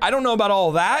Holy Spirit. I don't know about all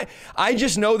of that. I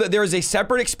just know that there is a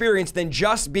separate experience than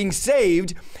just being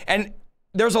saved. And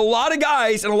there's a lot of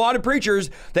guys and a lot of preachers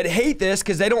that hate this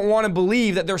because they don't want to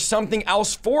believe that there's something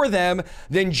else for them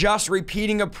than just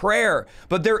repeating a prayer.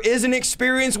 But there is an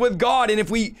experience with God. And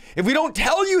if we don't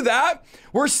tell you that,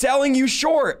 we're selling you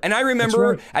short. And I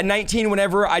remember at 19,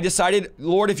 whenever I decided,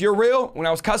 Lord, if you're real, when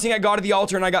I was cussing at God at the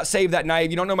altar and I got saved that night,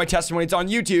 if you don't know my testimony, it's on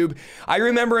YouTube. I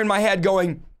remember in my head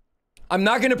going, I'm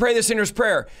not going to pray the sinner's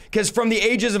prayer, because from the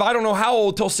ages of I don't know how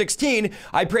old till 16,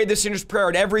 I prayed the sinner's prayer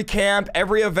at every camp,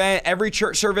 every event, every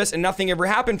church service, and nothing ever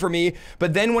happened for me.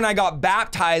 But then when I got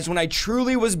baptized, when I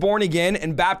truly was born again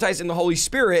and baptized in the Holy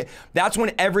Spirit, that's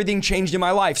when everything changed in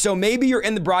my life. So maybe you're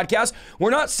in the broadcast.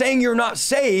 We're not saying you're not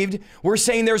saved. We're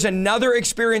saying there's another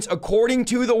experience according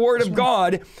to the Word of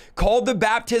God called the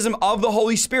baptism of the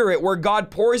Holy Spirit, where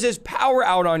God pours his power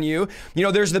out on you. You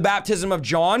know, there's the baptism of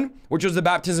John, which was the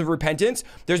baptism of repentance.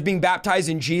 There's being baptized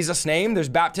in Jesus' name. There's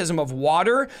baptism of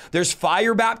water. There's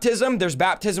fire baptism. There's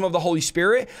baptism of the Holy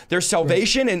Spirit. There's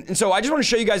salvation. And so I just want to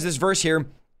show you guys this verse here,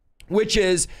 which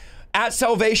is, at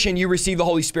salvation, you receive the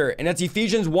Holy Spirit. And that's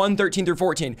Ephesians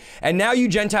 1:13-14. And now you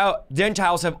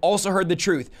Gentiles have also heard the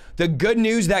truth, the good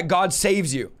news that God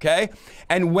saves you, okay?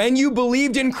 And when you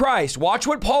believed in Christ, watch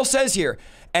what Paul says here.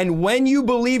 And when you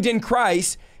believed in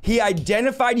Christ, He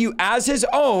identified you as his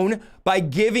own by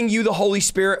giving you the Holy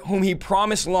Spirit, whom he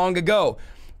promised long ago.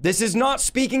 This is not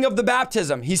speaking of the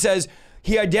baptism. He says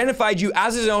he identified you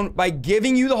as his own by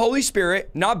giving you the Holy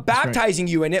Spirit, not baptizing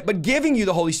you in it, but giving you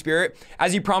the Holy Spirit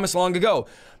as he promised long ago.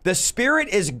 The Spirit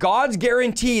is God's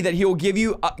guarantee that he will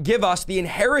give us the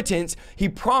inheritance he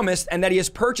promised, and that he has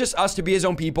purchased us to be his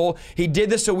own people. He did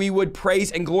this so we would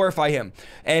praise and glorify him.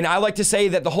 And I like to say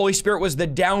that the Holy Spirit was the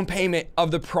down payment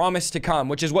of the promise to come,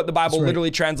 which is what the Bible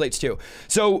literally translates to.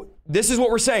 So this is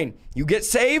what we're saying. You get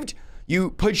saved,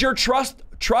 you put your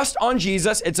trust on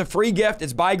Jesus. It's a free gift.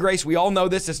 It's by grace. We all know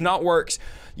this. It's not works.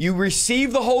 You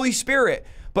receive the Holy Spirit,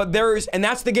 but and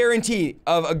that's the guarantee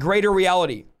of a greater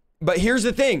reality. But here's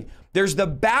the thing. There's the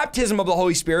baptism of the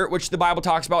Holy Spirit, which the Bible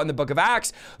talks about in the book of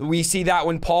Acts. We see that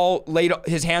when Paul laid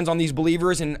his hands on these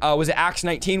believers, and was it Acts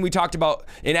 19 we talked about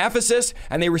in Ephesus,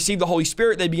 and they received the Holy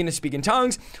Spirit. They began to speak in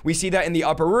tongues. We see that in the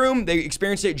upper room. They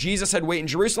experienced it. Jesus said, wait in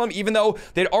Jerusalem. Even though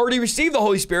they'd already received the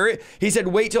Holy Spirit, he said,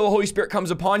 wait till the Holy Spirit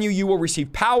comes upon you. You will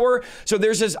receive power. So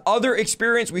there's this other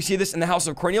experience. We see this in the house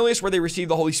of Cornelius where they received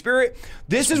the Holy Spirit.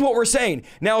 This is what we're saying.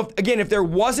 Now, again, if there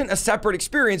wasn't a separate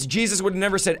experience, Jesus would have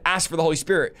never said, ask for the Holy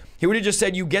Spirit. He would have just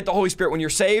said, you get the Holy Spirit when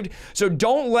you're saved. So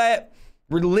don't let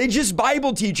religious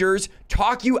Bible teachers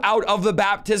talk you out of the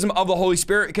baptism of the Holy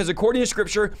Spirit, because according to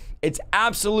Scripture, it's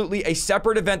absolutely a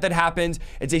separate event that happens.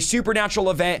 It's a supernatural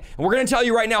event. And we're going to tell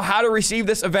you right now how to receive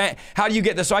this event. How do you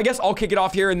get this? So I guess I'll kick it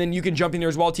off here, and then you can jump in there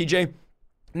as well, TJ.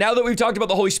 Now that we've talked about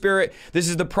the Holy Spirit, this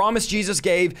is the promise Jesus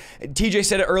gave. TJ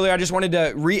said it earlier. I just wanted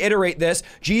to reiterate this.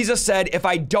 Jesus said, if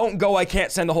I don't go, I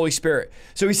can't send the Holy Spirit.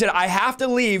 So he said, I have to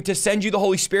leave to send you the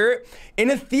Holy Spirit in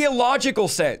a theological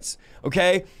sense,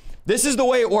 okay? This is the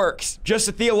way it works, just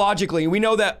theologically. We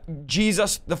know that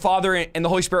Jesus, the Father, and the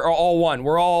Holy Spirit are all one.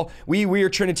 We are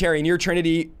Trinitarian. You're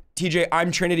Trinity. TJ,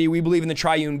 I'm Trinity. We believe in the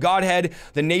triune Godhead.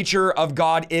 The nature of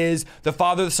God is the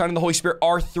Father, the Son, and the Holy Spirit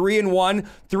are three in one,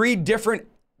 three different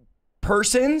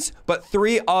persons, but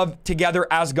three of together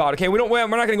as God. Okay, we're not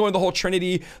going to go into the whole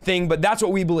Trinity thing, but that's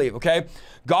what we believe. Okay,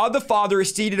 God the Father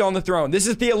is seated on the throne. This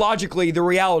is theologically the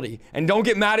reality, and don't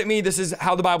get mad at me. This is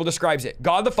how the Bible describes it.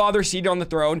 God the Father is seated on the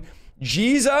throne.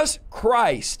 Jesus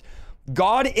Christ,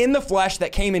 God in the flesh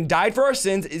that came and died for our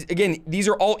sins. Again, these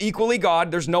are all equally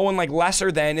God. There's no one like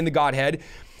lesser than in the Godhead.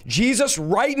 Jesus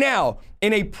right now,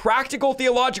 in a practical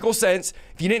theological sense,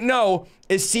 if you didn't know,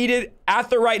 is seated at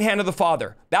the right hand of the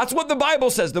Father. That's what the Bible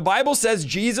says. The Bible says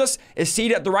Jesus is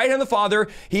seated at the right hand of the Father.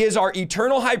 He is our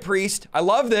eternal high priest. I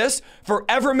love this,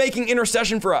 forever making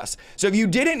intercession for us. So if you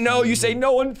didn't know, you say,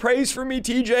 no one prays for me,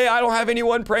 TJ. I don't have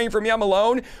anyone praying for me. I'm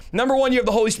alone. Number one, you have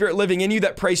the Holy Spirit living in you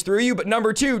that prays through you. But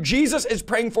number two, Jesus is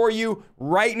praying for you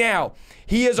right now.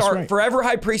 He is our forever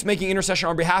high priest making intercession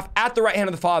on behalf at the right hand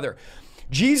of the Father.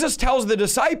 Jesus tells the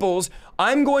disciples,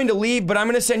 I'm going to leave, but I'm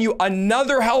going to send you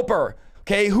another helper.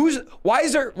 Okay, why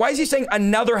is he saying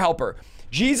another helper?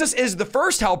 Jesus is the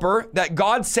first helper that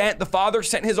God sent. The Father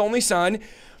sent his only Son.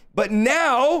 But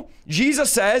now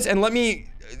Jesus says, and let me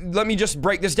just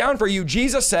break this down for you.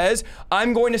 Jesus says,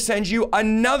 I'm going to send you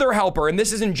another helper. And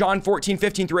this is in John 14,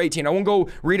 15 through 18. I won't go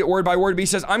read it word by word, but he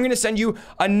says, I'm going to send you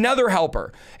another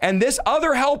helper. And this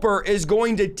other helper is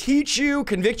going to teach you,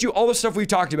 convict you, all the stuff we've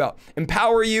talked about,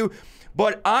 empower you.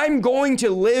 But I'm going to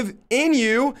live in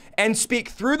you and speak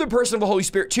through the person of the Holy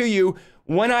Spirit to you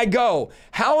when I go.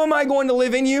 How am I going to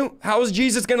live in you? How is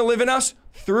Jesus going to live in us?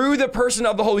 Through the person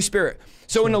of the Holy Spirit.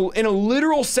 So in a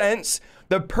literal sense,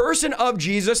 the person of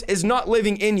Jesus is not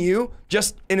living in you,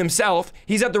 just in himself.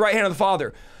 He's at the right hand of the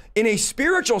Father. In a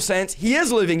spiritual sense, he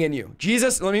is living in you.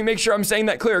 Jesus, let me make sure I'm saying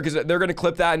that clear, because they're going to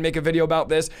clip that and make a video about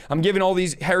this. I'm giving all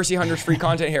these heresy hunters free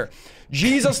content here.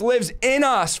 Jesus lives in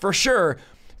us for sure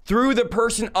through the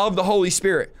person of the Holy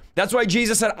Spirit. That's why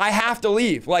Jesus said, I have to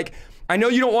leave. Like, I know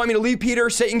you don't want me to leave, Peter.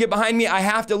 Satan, get behind me. I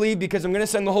have to leave because I'm going to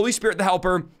send the Holy Spirit, the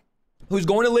helper, who's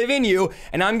going to live in you,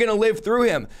 and I'm going to live through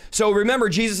him. So remember,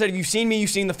 Jesus said, if you've seen me, you've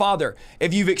seen the Father.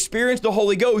 If you've experienced the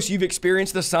Holy Ghost, you've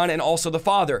experienced the Son and also the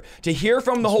Father. To hear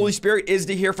from the Holy Spirit is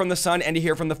to hear from the Son and to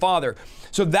hear from the Father.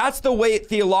 So that's the way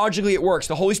theologically it works.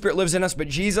 The Holy Spirit lives in us, but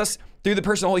Jesus through the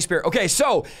person of the Holy Spirit. Okay,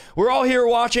 so we're all here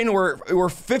watching. We're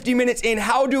 50 minutes in.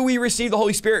 How do we receive the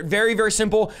Holy Spirit? Very, very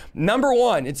simple. Number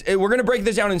one, we're going to break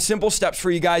this down in simple steps for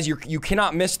you guys. You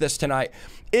cannot miss this tonight.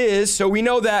 So we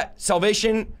know that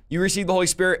salvation, you receive the Holy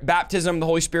Spirit. Baptism, the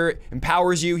Holy Spirit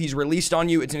empowers you. He's released on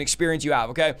you. It's an experience you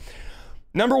have, okay?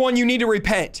 Number one, you need to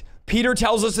repent. Peter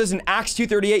tells us this in Acts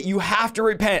 2:38. You have to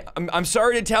repent. I'm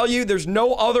sorry to tell you, there's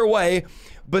no other way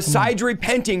besides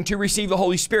repenting to receive the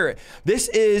Holy Spirit. This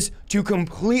is to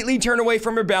completely turn away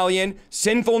from rebellion,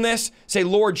 sinfulness, say,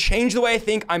 Lord, change the way I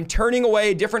think. I'm turning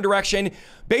away a different direction.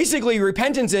 Basically,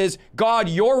 repentance is, God,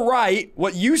 you're right.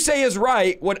 What you say is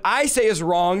right. What I say is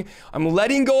wrong. I'm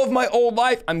letting go of my old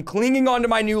life. I'm clinging on to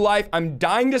my new life. I'm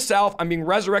dying to self. I'm being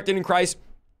resurrected in Christ.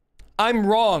 I'm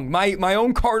wrong. My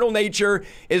own carnal nature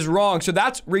is wrong. So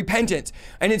that's repentance.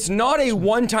 And it's not a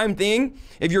one-time thing.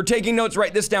 If you're taking notes,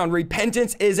 write this down.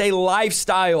 Repentance is a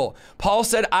lifestyle. Paul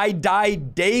said, I die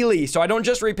daily. So I don't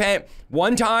just repent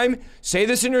one time, say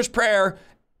the sinner's prayer,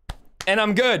 and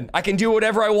I'm good. I can do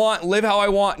whatever I want, live how I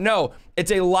want. No,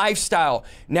 it's a lifestyle.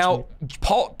 Now,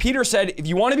 Peter said, if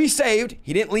you want to be saved,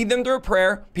 he didn't lead them through a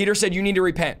prayer. Peter said, you need to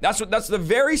repent. That's the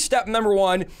very step number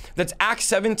one. That's Acts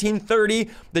 17:30.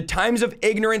 The times of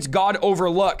ignorance God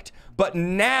overlooked. But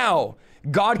now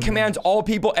God commands all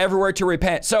people everywhere to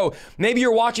repent. So maybe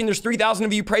you're watching, there's 3,000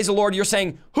 of you, praise the Lord. You're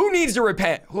saying, who needs to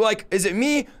repent? Is it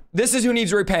me? This is who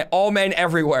needs to repent. All men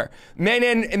everywhere. Men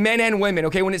and women.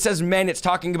 Okay, when it says men, it's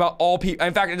talking about all people.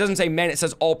 In fact, it doesn't say men, it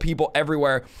says all people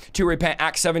everywhere to repent.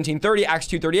 Acts 17:30, Acts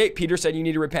 2:38, Peter said you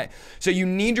need to repent. So you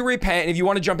need to repent. And if you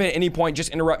want to jump in at any point, just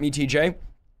interrupt me, TJ.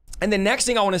 And the next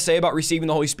thing I want to say about receiving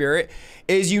the Holy Spirit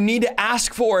is you need to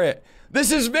ask for it.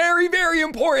 This is very, very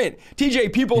important.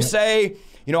 TJ, people say,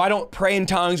 I don't pray in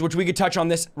tongues, which we could touch on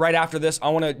this right after this. I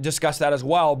want to discuss that as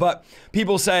well. But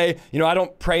people say, I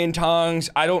don't pray in tongues.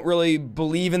 I don't really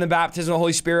believe in the baptism of the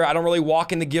Holy Spirit. I don't really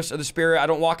walk in the gifts of the Spirit. I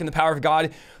don't walk in the power of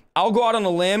God. I'll go out on a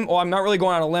limb. Well, I'm not really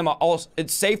going on a limb.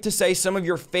 It's safe to say some of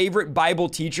your favorite Bible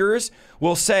teachers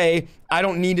will say, I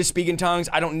don't need to speak in tongues.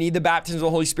 I don't need the baptism of the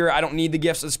Holy Spirit. I don't need the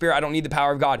gifts of the Spirit. I don't need the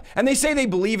power of God. And they say they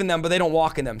believe in them, but they don't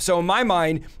walk in them. So in my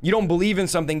mind, you don't believe in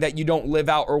something that you don't live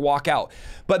out or walk out.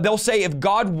 But they'll say, if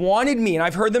God wanted me, and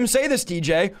I've heard them say this,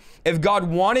 DJ, if God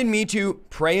wanted me to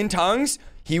pray in tongues,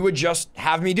 he would just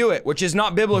have me do it, which is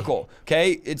not biblical,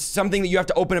 okay? It's something that you have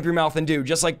to open up your mouth and do,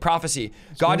 just like prophecy.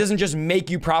 God doesn't just make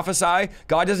you prophesy.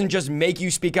 God doesn't just make you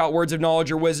speak out words of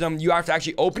knowledge or wisdom. You have to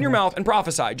actually open your mouth and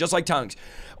prophesy, just like tongues.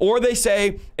 Or they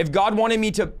say, if God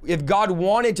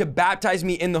wanted to baptize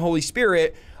me in the Holy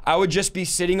Spirit, I would just be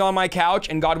sitting on my couch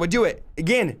and God would do it.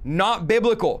 Again, not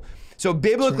biblical. So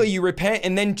biblically, you repent,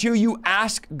 and then two, you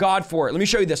ask God for it. Let me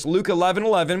show you this, Luke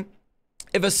 11:11.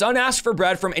 If a son asks for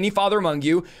bread from any father among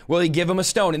you, will he give him a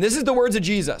stone? And this is the words of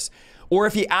Jesus. Or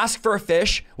if he asks for a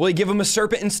fish, will he give him a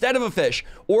serpent instead of a fish?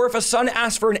 Or if a son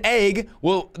asks for an egg,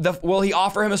 will he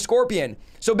offer him a scorpion?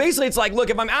 So basically it's like, look,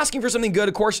 if I'm asking for something good,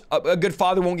 of course, a good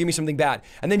father won't give me something bad.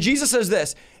 And then Jesus says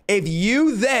this, if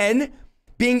you then,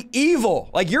 being evil,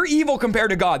 like you're evil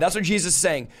compared to God, that's what Jesus is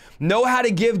saying, know how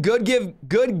to give good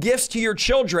gifts to your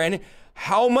children,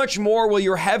 how much more will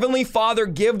your heavenly Father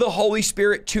give the Holy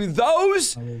Spirit to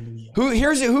those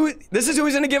this is who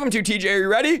he's going to give them to, TJ. Are you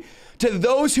ready? To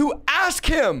those who ask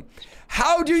him.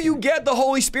 How do you get the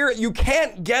Holy Spirit? You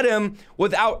can't get him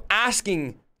without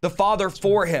asking the Father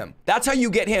for him. That's how you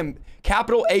get him.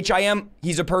 Capital H-I-M,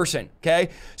 he's a person, okay?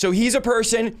 So he's a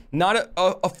person, not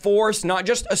a force, not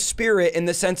just a spirit in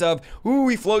the sense of, ooh,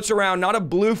 he floats around, not a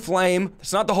blue flame.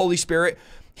 It's not the Holy Spirit.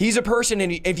 He's a person,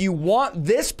 and if you want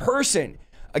this person,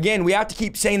 again, we have to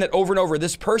keep saying that over and over,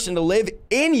 this person to live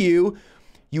in you,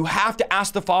 you have to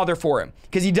ask the Father for him,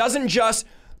 because he doesn't just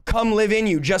come live in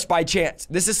you just by chance.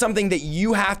 This is something that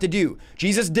you have to do.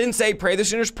 Jesus didn't say, pray the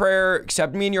sinner's prayer,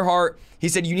 accept me in your heart. He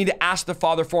said, you need to ask the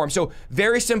Father for him. So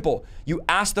very simple. You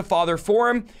ask the Father for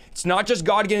him. It's not just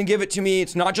God going to give it to me.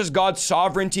 It's not just God's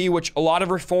sovereignty, which a lot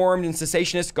of Reformed and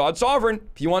cessationists, God's sovereign.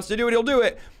 If he wants to do it, he'll do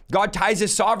it. God ties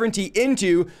his sovereignty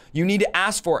into, you need to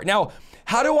ask for it. Now,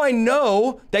 how do I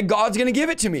know that God's going to give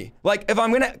it to me? Like if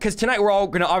I'm going to, because tonight we're all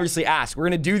going to obviously ask. We're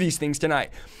going to do these things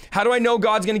tonight. How do I know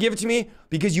God's going to give it to me?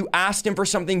 Because you asked him for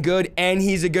something good and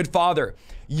he's a good father.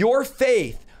 Your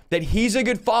faith that he's a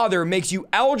good father makes you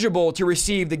eligible to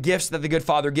receive the gifts that the good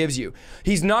father gives you.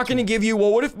 He's not going to give you,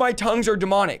 well, what if my tongues are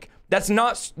demonic? That's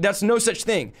no such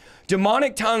thing.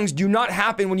 Demonic tongues do not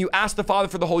happen when you ask the Father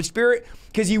for the Holy Spirit,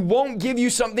 because he won't give you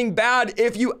something bad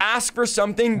if you ask for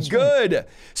something good. Right.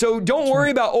 So don't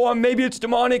worry about, oh, maybe it's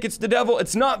demonic, it's the devil.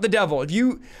 It's not the devil.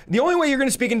 The only way you're going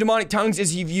to speak in demonic tongues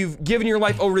is if you've given your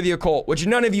life over to the occult, which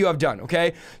none of you have done,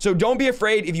 okay? So don't be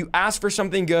afraid. If you ask for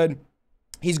something good,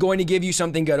 he's going to give you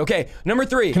something good. Okay, number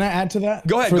 3. Can I add to that?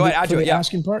 Go ahead, add to it. Yeah.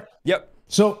 Asking part? Yep.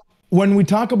 So when we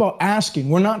talk about asking,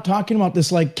 we're not talking about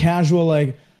this like casual,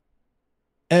 like,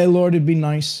 hey, Lord, it'd be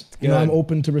nice. I'm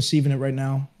open to receiving it right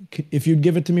now. If you'd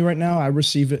give it to me right now, I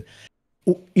receive it.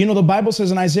 The Bible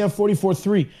says in Isaiah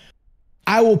 44:3,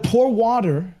 I will pour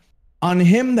water on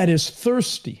him that is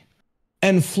thirsty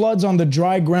and floods on the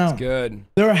dry ground. Good.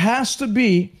 There has to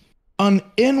be an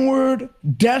inward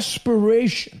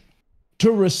desperation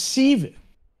to receive it.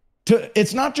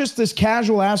 It's not just this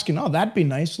casual asking, oh, that'd be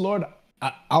nice, Lord,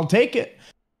 I'll take it.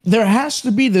 There has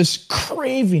to be this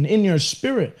craving in your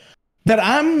spirit that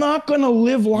I'm not going to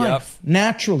live life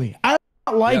naturally. I'm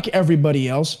not like everybody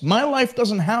else. My life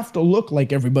doesn't have to look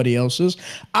like everybody else's.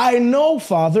 I know,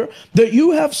 Father, that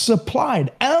you have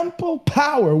supplied ample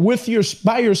power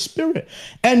by your Spirit,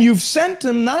 and you've sent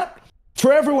him not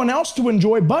for everyone else to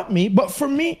enjoy but me, but for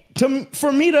me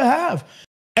to have.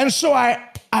 And so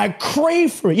I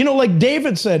crave for it. You know, like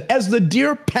David said, as the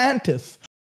deer panteth,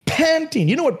 panting.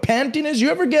 You know what panting is? You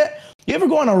ever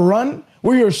go on a run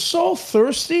where you're so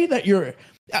thirsty that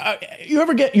I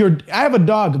have a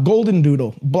dog, golden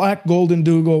doodle, black golden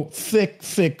doodle,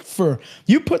 thick fur.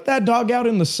 You put that dog out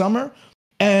in the summer,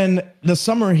 and the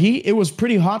summer heat, it was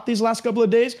pretty hot these last couple of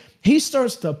days. He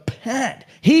starts to pant.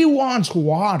 He wants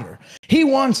water. He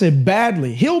wants it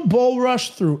badly. He'll bull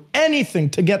rush through anything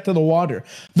to get to the water.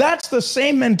 That's the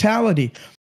same mentality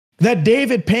that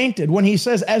David painted when he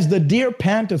says, as the deer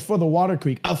panteth for the water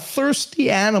creek, a thirsty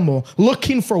animal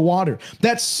looking for water.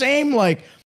 That same like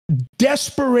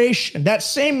desperation, that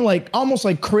same like almost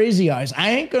like crazy eyes.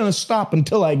 I ain't going to stop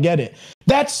until I get it.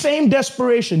 That same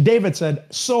desperation, David said,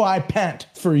 so I pant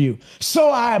for you. So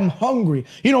I am hungry.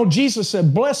 You know, Jesus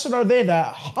said, blessed are they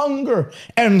that hunger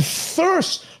and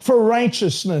thirst for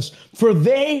righteousness, for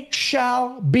they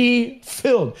shall be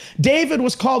filled. David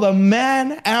was called a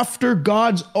man after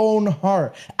God's own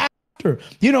heart. After,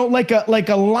 you know, like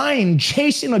a lion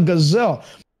chasing a gazelle,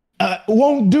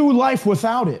 won't do life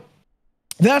without it.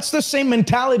 That's the same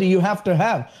mentality you have to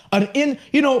have.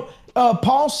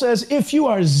 Paul says, if you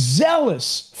are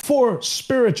zealous for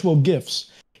spiritual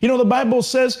gifts, you know, the Bible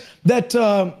says that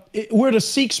we're to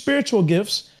seek spiritual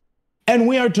gifts, and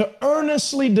we are to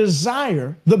earnestly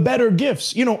desire the better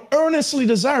gifts. You know, earnestly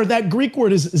desire, that Greek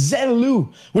word is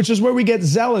zelu, which is where we get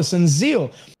zealous and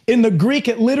zeal. In the Greek,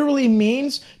 it literally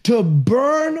means to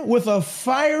burn with a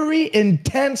fiery,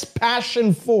 intense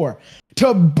passion for,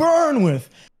 to burn with,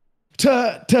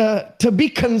 to be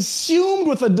consumed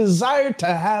with a desire to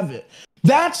have it.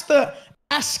 That's the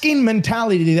asking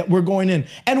mentality that we're going in.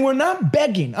 And we're not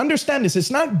begging. Understand this. It's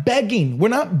not begging. We're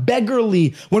not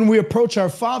beggarly when we approach our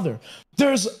Father.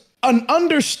 There's an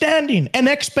understanding and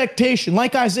expectation,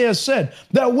 like Isaiah said,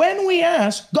 that when we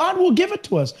ask, God will give it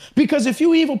to us. Because if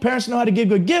you evil parents know how to give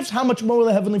good gifts, how much more will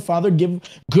the Heavenly Father give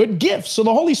good gifts? So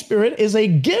the Holy Spirit is a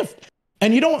gift.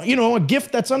 And a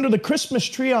gift that's under the Christmas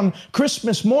tree on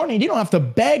Christmas morning, you don't have to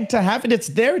beg to have it. It's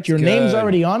there. Your name's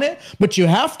already on it. But you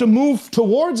have to move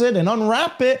towards it and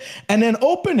unwrap it and then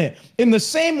open it. In the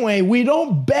same way, we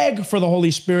don't beg for the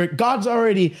Holy Spirit. God's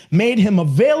already made him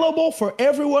available for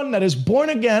everyone that is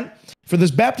born again for this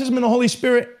baptism in the Holy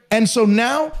Spirit. And so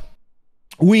now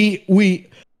the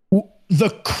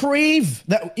crave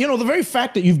that, you know, the very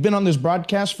fact that you've been on this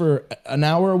broadcast for an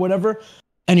hour or whatever,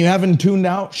 and you haven't tuned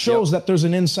out, shows that there's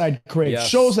an inside crave,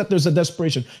 shows that there's a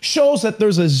desperation, shows that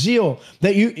there's a zeal,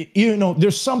 that you know,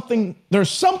 there's something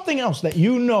else that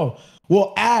you know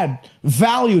will add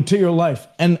value to your life.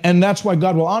 And that's why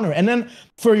God will honor it. And then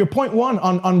for your point one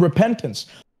on repentance,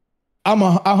 I'm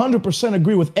 100%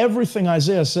 agree with everything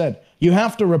Isaiah said. You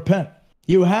have to repent.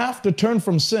 You have to turn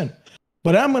from sin.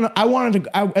 But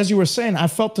as you were saying, I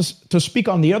felt to speak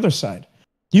on the other side.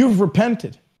 You've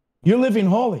repented. You're living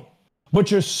holy. But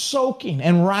you're soaking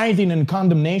and writhing in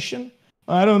condemnation.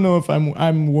 I don't know if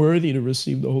I'm worthy to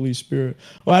receive the Holy Spirit.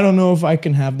 Well, I don't know if I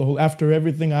can have the Holy, after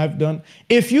everything I've done.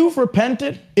 If you've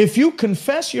repented, if you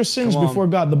confess your sins before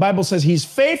God, the Bible says he's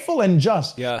faithful and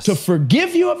just to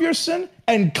forgive you of your sin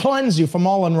and cleanse you from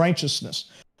all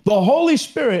unrighteousness. The Holy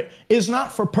Spirit is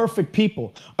not for perfect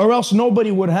people, or else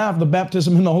nobody would have the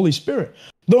baptism in the Holy Spirit.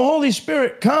 The Holy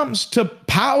Spirit comes to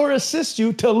power assist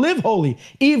you to live holy,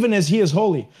 even as he is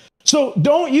holy. So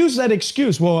don't use that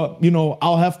excuse. Well, you know,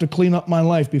 I'll have to clean up my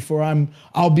life before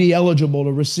I'll be eligible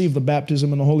to receive the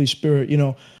baptism in the Holy Spirit. You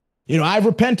know, I've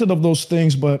repented of those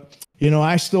things, but you know,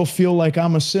 I still feel like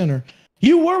I'm a sinner.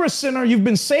 You were a sinner. You've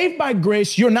been saved by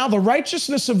grace. You're now the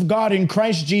righteousness of God in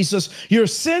Christ Jesus. Your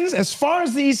sins, as far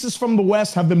as the east is from the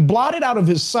west, have been blotted out of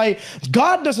his sight.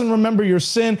 God doesn't remember your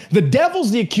sin. The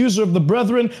devil's the accuser of the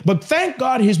brethren, but thank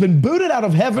God he's been booted out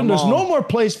of heaven. There's no more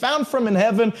place found for him in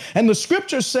heaven. And the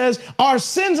scripture says our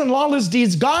sins and lawless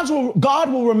deeds, God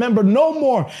will remember no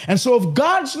more. And so if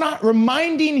God's not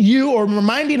reminding you or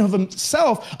reminding of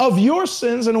himself of your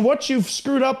sins and what you've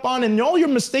screwed up on and all your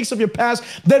mistakes of your past,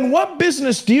 then what business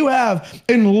business do you have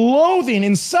in loathing,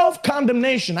 in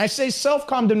self-condemnation? I say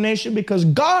self-condemnation because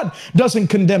God doesn't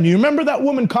condemn you. Remember that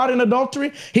woman caught in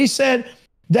adultery? He said,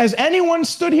 has anyone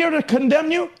stood here to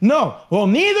condemn you? No. Well,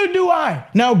 neither do I.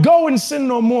 Now go and sin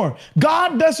no more.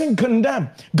 God doesn't condemn.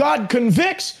 God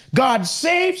convicts. God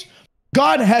saves.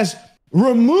 God has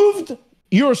removed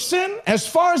your sin as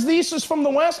far as the east is from the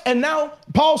west. And now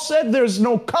Paul said there's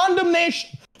no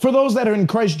condemnation for those that are in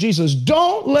Christ Jesus.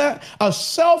 Don't let a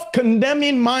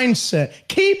self-condemning mindset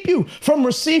keep you from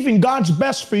receiving God's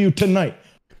best for you tonight.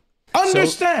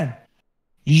 Understand.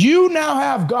 You now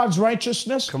have God's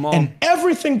righteousness, and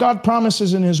everything God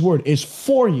promises in his word is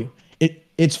for you.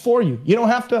 It's for you. You don't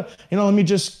have to, let me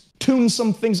just tune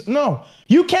some things. No,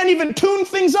 you can't even tune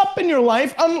things up in your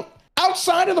life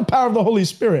outside of the power of the Holy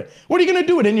Spirit. What are you going to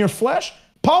do it in your flesh?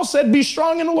 Paul said, be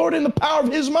strong in the Lord in the power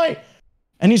of his might.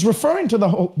 And he's referring to the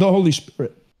Holy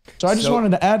Spirit. So I just wanted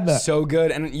to add that. So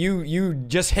good. And you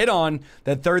just hit on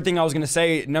the third thing I was going to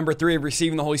say. Number 3 of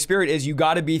receiving the Holy Spirit is you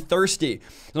got to be thirsty.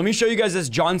 Let me show you guys this.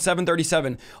 John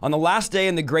 7:37. On the last day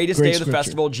and the greatest day of the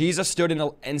festival, Jesus stood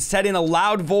and said in a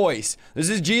loud voice, this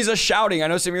is Jesus shouting. I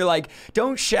know some of you are like,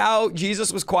 don't shout.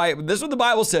 Jesus was quiet. But this is what the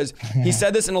Bible says. He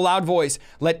said this in a loud voice.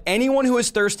 Let anyone who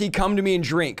is thirsty come to me and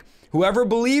drink. Whoever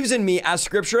believes in me, as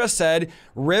scripture has said,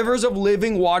 rivers of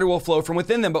living water will flow from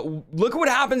within them. But look at what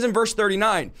happens in verse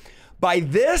 39. By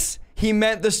this, he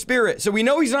meant the Spirit. So we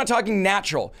know he's not talking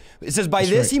natural. It says, by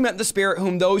this, he meant the Spirit,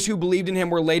 whom those who believed in him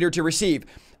were later to receive.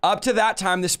 Up to that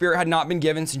time, the Spirit had not been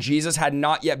given since Jesus had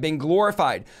not yet been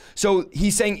glorified. So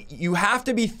he's saying you have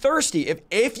to be thirsty.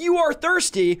 If you are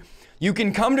thirsty, you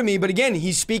can come to me. But again,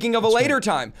 he's speaking of a later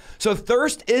time. So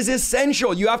thirst is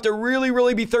essential. You have to really,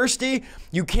 really be thirsty.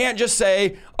 You can't just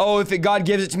say, oh, if God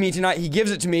gives it to me tonight, he gives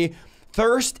it to me.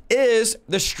 Thirst is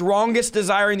the strongest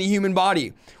desire in the human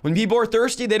body. When people are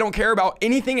thirsty, they don't care about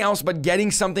anything else but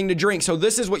getting something to drink. So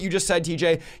this is what you just said,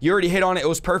 TJ. You already hit on it. It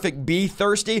was perfect. Be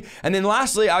thirsty. And then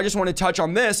lastly, I just want to touch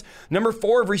on this. Number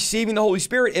 4 of receiving the Holy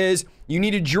Spirit is you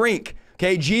need to drink.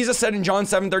 Okay, Jesus said in John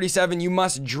 7:37, you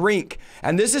must drink.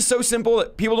 And this is so simple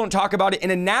that people don't talk about it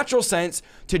in a natural sense.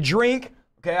 To drink,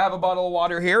 okay, I have a bottle of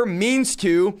water here, means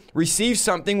to receive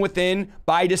something within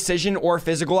by decision or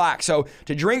physical act. So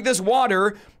to drink this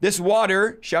water,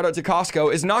 shout out to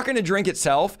Costco, is not going to drink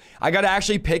itself. I got to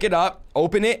actually pick it up,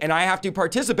 open it, and I have to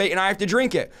participate and I have to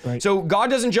drink it. Right. So God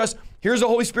doesn't just, here's the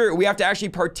Holy Spirit. We have to actually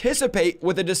participate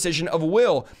with a decision of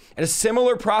will. And a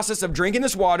similar process of drinking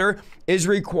this water is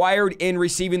required in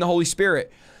receiving the Holy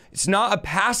Spirit. It's not a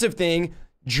passive thing.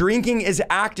 Drinking is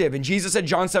active. And Jesus said,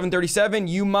 John 7:37,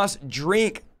 you must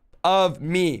drink of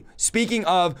me. Speaking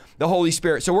of the Holy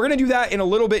Spirit. So we're going to do that in a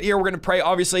little bit here. We're going to pray,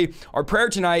 obviously, our prayer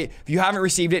tonight, if you haven't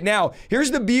received it. Now,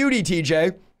 here's the beauty,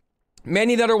 TJ.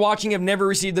 Many that are watching have never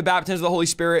received the baptism of the Holy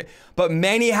Spirit, but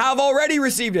many have already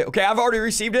received it. Okay, I've already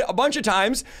received it a bunch of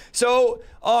times. So,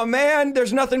 oh man,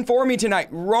 there's nothing for me tonight.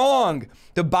 Wrong.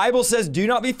 The Bible says, do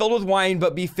not be filled with wine,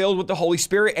 but be filled with the Holy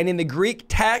Spirit. And in the Greek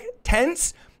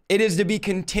tense, it is to be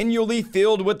continually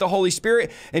filled with the Holy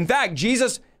Spirit. In fact,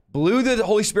 Jesus blew the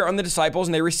Holy Spirit on the disciples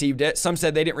and they received it. Some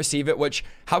said they didn't receive it, which,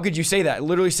 how could you say that? It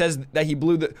literally says that he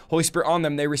blew the Holy Spirit on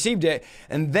them. They received it.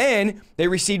 And then they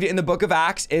received it in the book of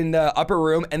Acts in the upper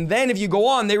room. And then if you go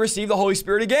on, they receive the Holy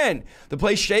Spirit again. The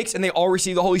place shakes and they all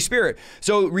receive the Holy Spirit.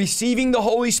 So receiving the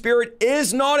Holy Spirit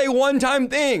is not a one-time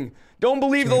thing. Don't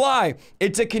believe the lie.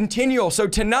 It's a continual. So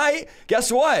tonight, guess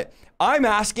what? I'm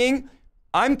asking,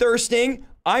 I'm thirsting,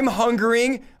 I'm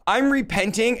hungering, I'm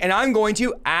repenting, and I'm going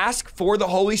to ask for the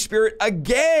Holy Spirit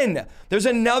again. There's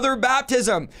another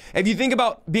baptism. If you think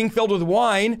about being filled with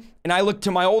wine, and I look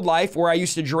to my old life where I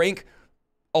used to drink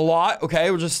a lot, okay,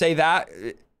 we'll just say that.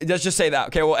 Let's just say that,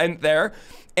 okay, we'll end there.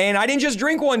 And I didn't just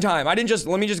drink one time. Let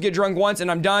me just get drunk once and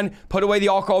I'm done, put away the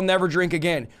alcohol, never drink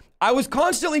again. I was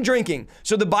constantly drinking.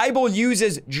 So the Bible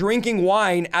uses drinking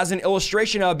wine as an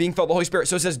illustration of being filled with the Holy Spirit.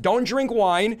 So it says, don't drink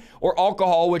wine or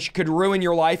alcohol, which could ruin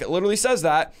your life. It literally says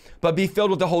that, but be filled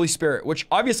with the Holy Spirit, which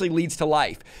obviously leads to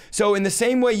life. So in the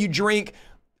same way you drink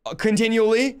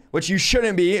continually, which you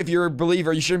shouldn't be, if you're a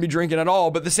believer, you shouldn't be drinking at all,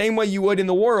 but the same way you would in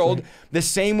the world, the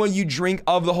same way you drink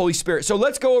of the Holy Spirit. So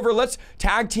let's go over, let's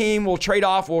tag team, we'll trade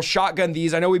off, we'll shotgun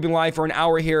these. I know we've been live for an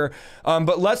hour here,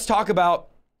 but let's talk about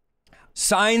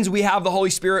signs we have the Holy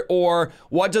Spirit, or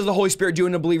what does the Holy Spirit do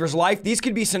in a believer's life? These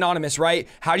could be synonymous, right?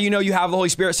 How do you know you have the Holy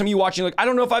Spirit? Some of you watching, like, I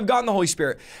don't know if I've gotten the Holy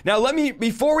Spirit. Now,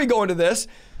 before we go into this,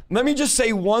 let me just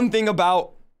say one thing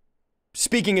about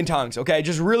speaking in tongues, okay?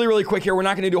 Just really, really quick here. We're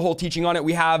not going to do a whole teaching on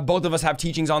it. Both of us have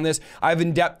teachings on this. I have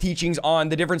in-depth teachings on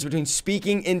the difference between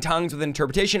speaking in tongues with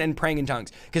interpretation and praying in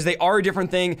tongues, because they are a different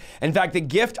thing. In fact, the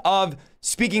gift of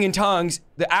speaking in tongues,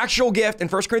 the actual gift in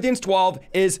 1 Corinthians 12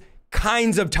 is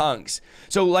kinds of tongues.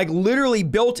 So like literally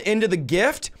built into the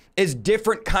gift is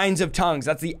different kinds of tongues.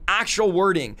 That's the actual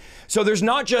wording. So there's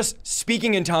not just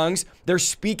speaking in tongues, there's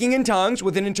speaking in tongues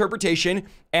with an interpretation,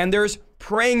 and there's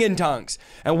praying in tongues.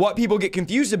 And what people get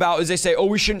confused about is they say, oh,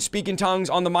 we shouldn't speak in tongues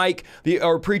on the mic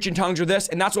or preach in tongues or this.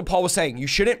 And that's what Paul was saying. You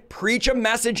shouldn't preach a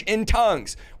message in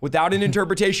tongues without an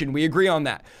interpretation. We agree on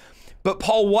that. But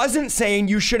Paul wasn't saying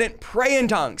you shouldn't pray in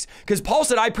tongues, because Paul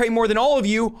said, I pray more than all of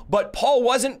you, but Paul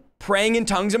wasn't praying in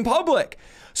tongues in public.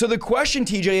 So the question,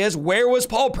 TJ, is where was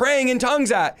Paul praying in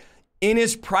tongues at? In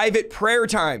his private prayer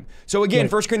time. So again,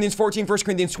 1 Corinthians 14, 1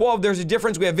 Corinthians 12, there's a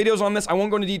difference. We have videos on this. I won't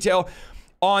go into detail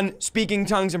on speaking in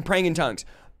tongues and praying in tongues.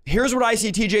 Here's what I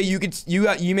see,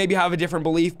 TJ. You maybe have a different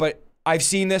belief, but I've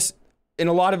seen this in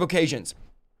a lot of occasions.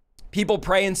 People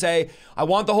pray and say, I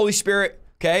want the Holy Spirit,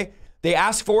 okay? They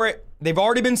ask for it. They've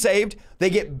already been saved. They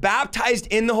get baptized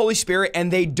in the Holy Spirit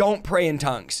and they don't pray in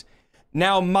tongues.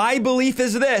 Now, my belief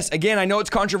is this. Again, I know it's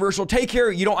controversial. Take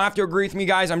care. You don't have to agree with me,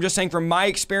 guys. I'm just saying from my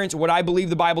experience, what I believe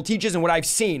the Bible teaches and what I've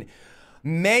seen.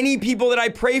 Many people that I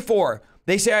pray for,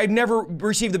 they say, I've never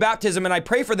received the baptism, and I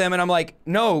pray for them, and I'm like,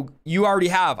 no, you already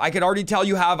have. I could already tell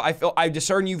you have. I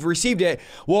discern you've received it.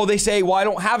 Well, they say, well, I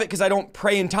don't have it because I don't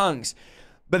pray in tongues.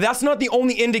 But that's not the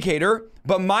only indicator.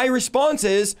 But my response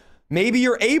is, maybe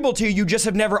you're able to, you just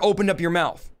have never opened up your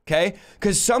mouth. Okay?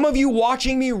 Because some of you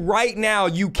watching me right now,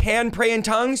 you can pray in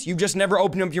tongues. You've just never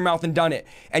opened up your mouth and done it.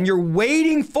 And you're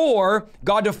waiting for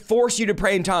God to force you to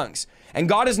pray in tongues. And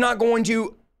God is not going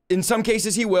to, in some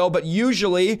cases he will, but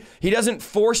usually he doesn't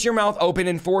force your mouth open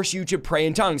and force you to pray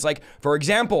in tongues. Like, for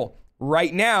example,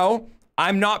 right now,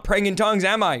 I'm not praying in tongues,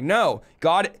 am I? No.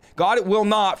 God will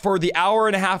not, for the hour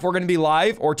and a half we're going to be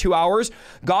live, or 2 hours,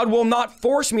 God will not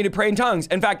force me to pray in tongues.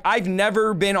 In fact, I've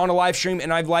never been on a live stream,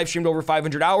 and I've live streamed over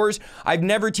 500 hours. I've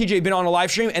never, TJ, been on a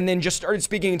live stream and then just started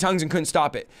speaking in tongues and couldn't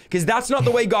stop it. Because that's not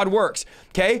the way God works.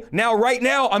 Okay? Now, right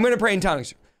now, I'm going to pray in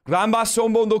tongues. Okay?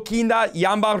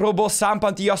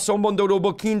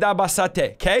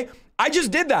 I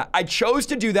just did that. I chose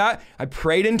to do that. I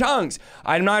prayed in tongues.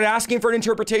 I'm not asking for an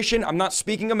interpretation. I'm not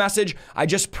speaking a message. I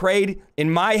just prayed in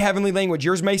my heavenly language.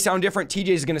 Yours may sound different. TJ's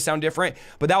is going to sound different,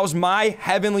 but that was my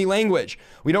heavenly language.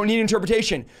 We don't need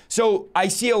interpretation. So I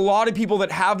see a lot of people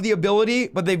that have the ability,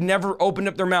 but they've never opened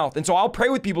up their mouth. And so I'll pray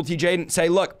with people, TJ, and say,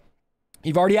 look,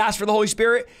 you've already asked for the Holy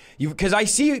Spirit. Because I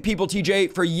see people,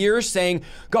 TJ, for years saying,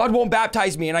 God won't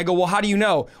baptize me. And I go, well, how do you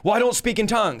know? Well, I don't speak in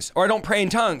tongues, or I don't pray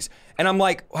in tongues. And I'm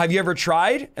like, have you ever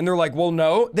tried? And they're like, well,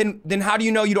 no. Then how do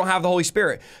you know you don't have the Holy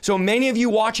Spirit? So many of you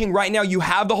watching right now, you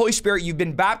have the Holy Spirit. You've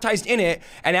been baptized in it.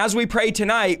 And as we pray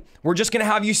tonight, we're just going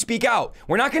to have you speak out.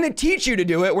 We're not going to teach you to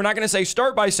do it. We're not going to say,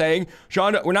 start by saying,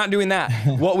 Sean, we're not doing that.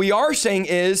 What we are saying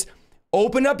is,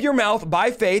 open up your mouth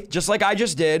by faith, just like I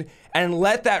just did, and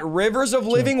let that rivers of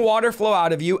living water flow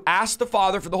out of you. Ask the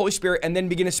Father for the Holy Spirit and then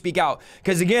begin to speak out.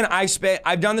 Because again,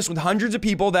 I've done this with hundreds of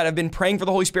people that have been praying for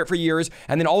the Holy Spirit for years.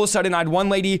 And then all of a sudden, I had one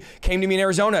lady came to me in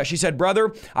Arizona. She said,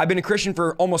 brother, I've been a Christian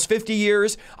for almost 50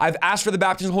 years. I've asked for the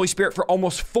baptism of the Holy Spirit for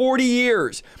almost 40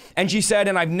 years. And she said,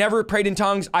 and I've never prayed in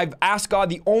tongues. I've asked God,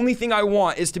 the only thing I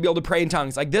want is to be able to pray in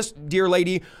tongues. Like this dear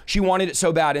lady, she wanted it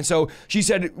so bad. And so she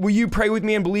said, will you pray with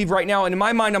me and believe right now? And in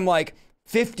my mind, I'm like,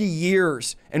 50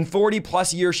 years and 40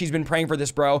 plus years she's been praying for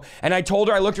this, bro. And I told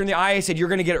her, I looked her in the eye, I said, you're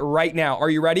going to get it right now. Are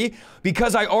you ready?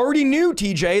 Because I already knew,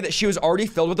 TJ, that she was already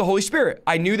filled with the Holy Spirit.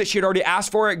 I knew that she had already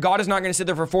asked for it. God is not going to sit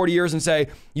there for 40 years and say,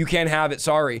 you can't have it,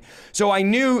 sorry. So I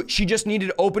knew she just needed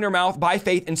to open her mouth by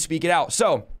faith and speak it out.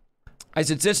 So I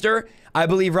said, sister, I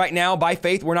believe right now by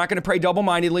faith, we're not going to pray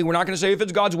double-mindedly. We're not going to say if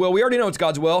it's God's will. We already know it's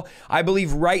God's will. I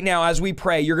believe right now as we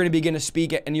pray, you're going to begin to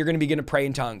speak it and you're going to begin to pray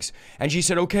in tongues. And she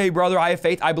said, okay, brother, I have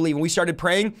faith. I believe. And we started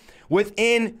praying.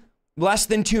 Within less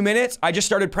than 2 minutes, I just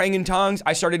started praying in tongues.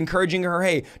 I started encouraging her,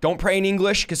 hey, don't pray in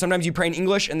English, because sometimes you pray in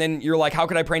English and then you're like, how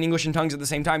could I pray in English and tongues at the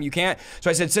same time? You can't. So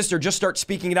I said, sister, just start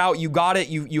speaking it out. You got it.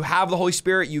 You have the Holy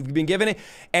Spirit. You've been given it.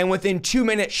 And within 2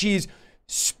 minutes, she's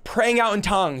praying out in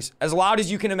tongues, as loud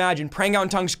as you can imagine, praying out in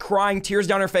tongues, crying, tears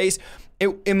down her face.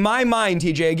 In my mind,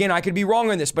 TJ, again, I could be wrong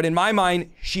on this, but in my mind,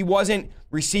 she wasn't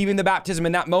receiving the baptism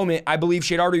in that moment. I believe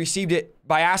she had already received it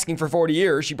by asking for 40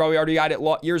 years. She probably already got it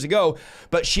years ago,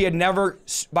 but she had never,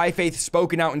 by faith,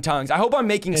 spoken out in tongues. I hope I'm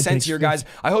making sense here, guys.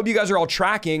 I hope you guys are all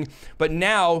tracking, but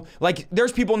now, like,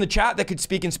 there's people in the chat that could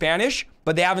speak in Spanish,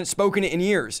 but they haven't spoken it in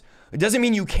years. It doesn't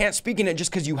mean you can't speak in it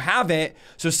just because you haven't.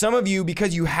 So some of you,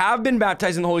 because you have been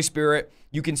baptized in the Holy Spirit,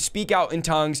 you can speak out in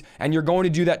tongues, and you're going to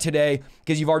do that today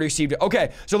because you've already received it.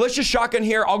 Okay, so let's just shotgun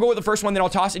here. I'll go with the first one, then I'll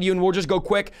toss it to you, and we'll just go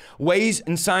quick. Ways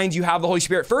and signs you have the Holy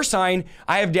Spirit. First sign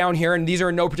I have down here, and these are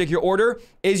in no particular order,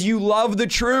 is you love the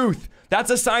truth. That's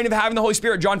a sign of having the Holy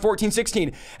Spirit. John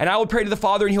 14:16. And I will pray to the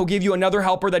Father, and he'll give you another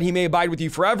helper that he may abide with you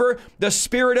forever, the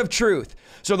Spirit of truth.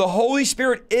 So the Holy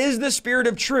Spirit is the Spirit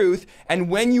of truth. And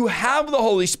when you have the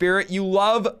Holy Spirit, you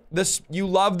love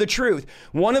the truth.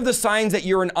 One of the signs that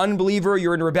you're an unbeliever,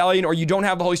 you're in rebellion, or you don't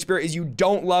have the Holy Spirit is you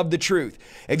don't love the truth.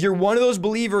 If you're one of those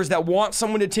believers that want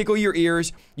someone to tickle your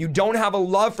ears, you don't have a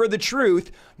love for the truth,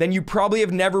 then you probably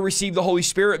have never received the Holy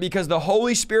Spirit, because the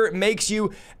Holy Spirit makes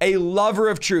you a lover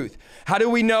of truth. How do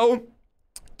we know?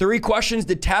 3 questions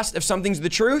to test if something's the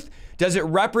truth. Does it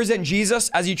represent Jesus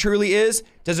as he truly is?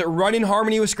 Does it run in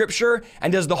harmony with Scripture?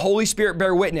 And does the Holy Spirit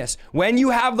bear witness? When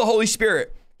you have the Holy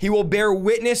Spirit, he will bear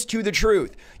witness to the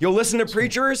truth. You'll listen to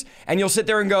preachers and you'll sit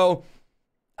there and go,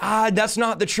 that's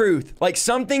not the truth. Like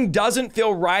something doesn't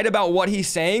feel right about what he's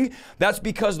saying. That's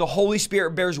because the Holy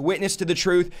Spirit bears witness to the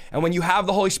truth. And when you have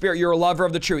the Holy Spirit, you're a lover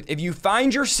of the truth. If you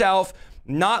find yourself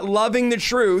not loving the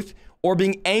truth or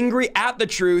being angry at the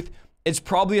truth, it's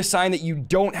probably a sign that you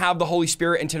don't have the Holy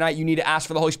Spirit, and tonight you need to ask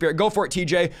for the Holy Spirit. Go for it,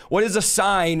 TJ. What is a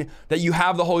sign that you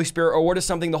have the Holy Spirit, or what is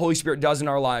something the Holy Spirit does in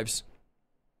our lives?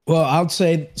 Well, I would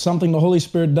say something the Holy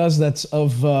Spirit does that's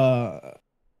of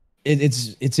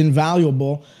it's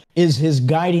invaluable is his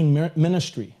guiding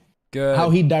ministry. Good.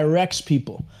 How he directs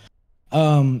people.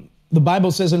 The Bible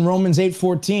says in Romans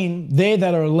 8:14, they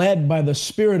that are led by the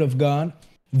Spirit of God,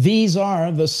 these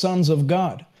are the sons of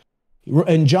God.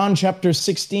 In John chapter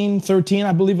 16:13,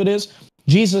 I believe it is,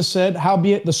 Jesus said,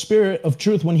 howbeit the Spirit of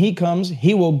truth, when he comes,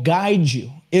 he will guide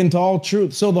you into all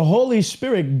truth. So the Holy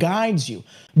Spirit guides you.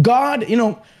 God,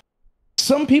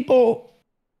 some people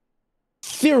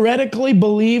theoretically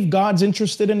believe God's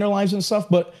interested in their lives and stuff,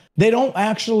 but they don't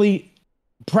actually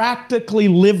practically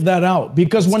live that out,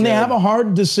 because when they have a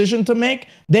hard decision to make,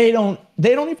 they don't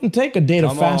even take a day to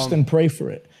fast and pray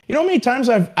for it. You know how many times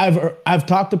I've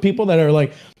talked to people that are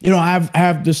like, I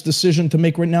have this decision to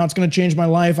make right now. It's going to change my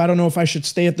life. I don't know if I should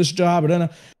stay at this job. And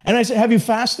I say, have you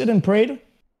fasted and prayed?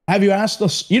 Have you asked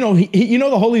us? The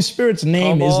Holy Spirit's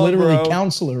name is literally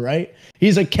counselor, right?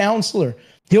 He's a counselor.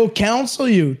 He'll counsel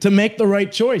you to make the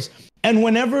right choice. And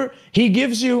whenever he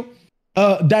gives you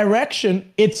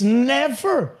direction, it's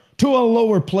never to a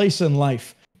lower place in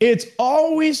life. It's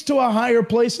always to a higher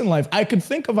place in life. I could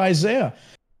think of Isaiah.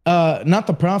 Not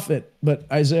the prophet,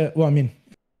 but Isaiah. Well, I mean,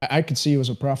 I could see he was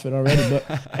a prophet already,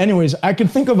 but anyways, I could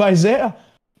think of Isaiah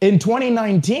in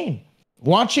 2019.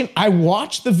 I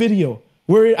watched the video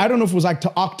where, I don't know if it was like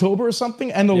to October or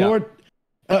something, and the Lord,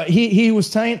 he was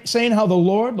saying how the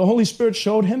Holy Spirit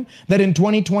showed him that in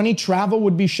 2020 travel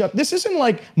would be shut. This isn't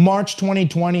like March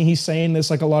 2020. He's saying this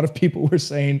like a lot of people were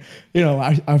saying,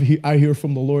 I hear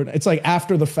from the Lord. It's like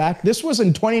after the fact. This was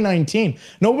in 2019.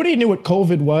 Nobody knew what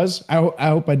COVID was. I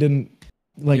hope I didn't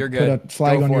put a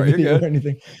flag on your video or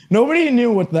anything. Nobody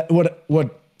knew what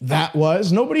that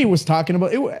was. Nobody was talking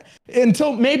about it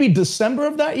until maybe December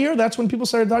of that year. That's when people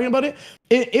started talking about it.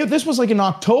 This was like in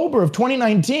October of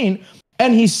 2019.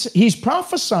 And he's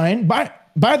prophesying by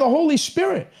the Holy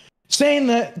Spirit, saying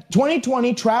that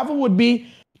 2020 travel would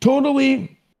be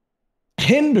totally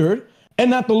hindered,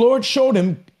 and that the Lord showed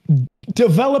him,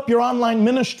 develop your online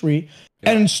ministry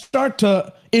and start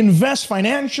to invest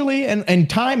financially and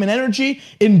time and energy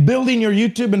in building your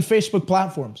YouTube and Facebook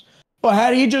platforms. Well,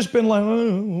 had he just been like, I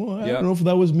don't know if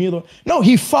that was me though. No,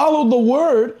 he followed the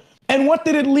word. And what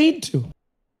did it lead to?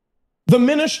 The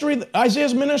ministry,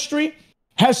 Isaiah's ministry,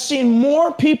 has seen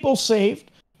more people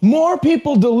saved, more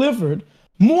people delivered,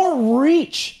 more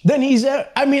reach than he's ever.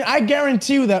 I mean, I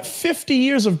guarantee you that 50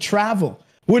 years of travel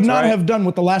would not have done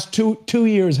what the last two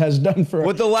years has done for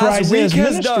what the last week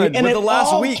has done. And what the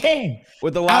last week came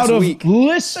with the last out of week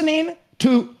listening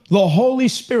to the Holy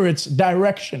Spirit's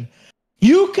direction.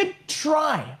 You could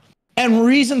try and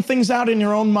reason things out in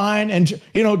your own mind and,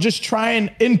 just try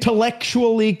and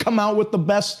intellectually come out with the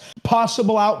best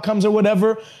possible outcomes or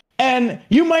whatever. And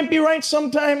you might be right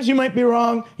sometimes, you might be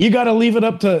wrong. You got to leave it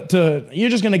up to you're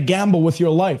just going to gamble with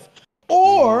your life.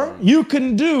 Or you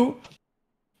can do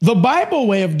the Bible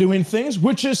way of doing things,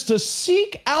 which is to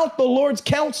seek out the Lord's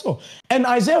counsel. And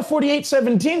Isaiah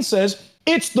 48:17 says,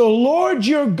 it's the Lord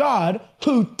your God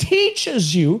who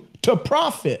teaches you to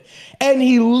profit, and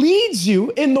he leads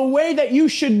you in the way that you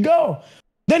should go.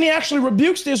 Then he actually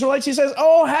rebukes the Israelites. He says,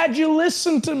 oh, had you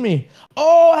listened to me?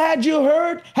 Oh, had you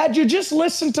heard? Had you just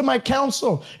listened to my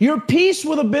counsel? Your peace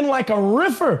would have been like a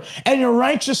river and your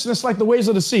righteousness like the waves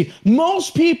of the sea.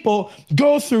 Most people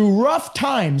go through rough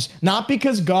times, not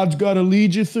because God's got to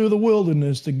lead you through the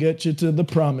wilderness to get you to the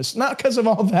promise. Not because of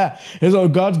all that. It's, oh,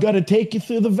 God's got to take you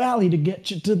through the valley to get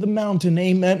you to the mountain.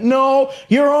 Amen. No,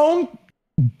 your own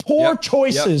poor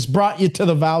choices brought you to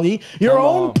the valley. Your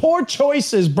own poor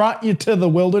choices brought you to the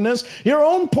wilderness. Your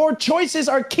own poor choices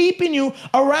are keeping you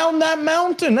around that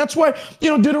mountain. That's why,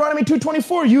 Deuteronomy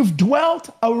 2:24, you've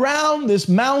dwelt around this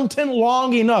mountain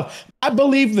long enough. I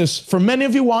believe this. For many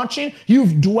of you watching,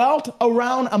 you've dwelt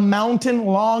around a mountain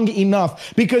long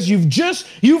enough because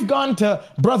you've gone to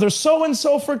brother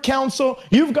so-and-so for counsel.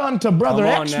 You've gone to brother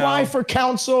XY for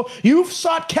counsel. You've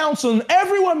sought counsel in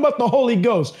everyone but the Holy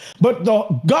Ghost. But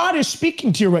God is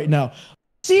speaking to you right now.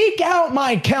 Seek out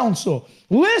my counsel.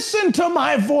 Listen to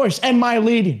my voice and my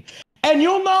leading. And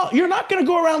you're not going to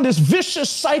go around this vicious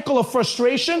cycle of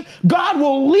frustration. God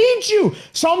will lead you.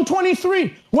 Psalm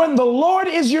 23, when the Lord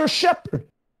is your shepherd.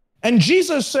 And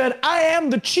Jesus said, I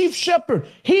am the chief shepherd.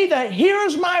 He that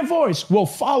hears my voice will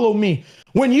follow me.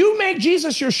 When you make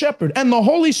Jesus your shepherd and the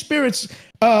Holy Spirit's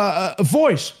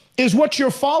voice is what you're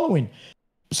following,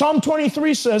 Psalm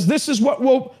 23 says this is what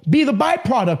will be the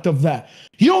byproduct of that.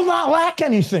 You'll not lack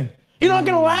anything. You're not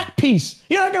going to lack peace.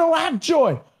 You're not going to lack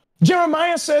joy.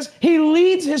 Jeremiah says he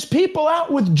leads his people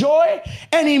out with joy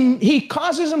and he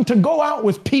causes them to go out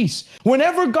with peace.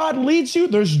 Whenever God leads you,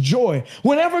 there's joy.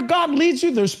 Whenever God leads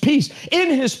you, there's peace. In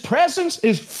his presence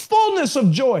is fullness of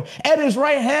joy. At his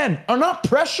right hand are not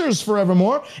pressures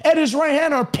forevermore. At his right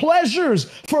hand are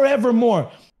pleasures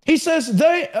forevermore. He says,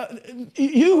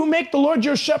 you who make the Lord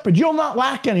your shepherd, you'll not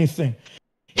lack anything.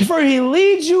 For he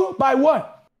leads you by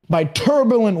what? By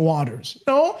turbulent waters.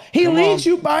 No, he leads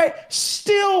you by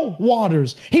still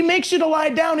waters. He makes you to lie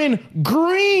down in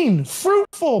green,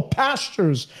 fruitful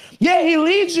pastures. Yeah, he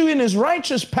leads you in his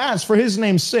righteous paths for his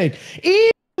name's sake.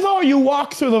 Even though you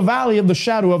walk through the valley of the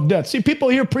shadow of death. See, people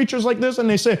hear preachers like this and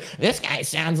they say, this guy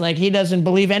sounds like he doesn't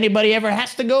believe anybody ever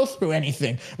has to go through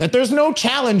anything, that there's no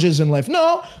challenges in life.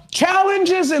 No,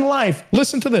 challenges in life,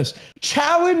 listen to this,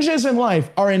 challenges in life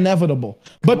are inevitable,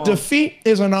 but defeat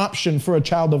is an option for a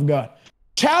child of God.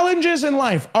 Challenges in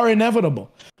life are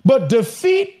inevitable, but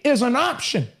defeat is an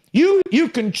option. You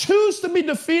can choose to be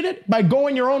defeated by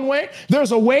going your own way.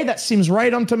 There's a way that seems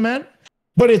right unto men,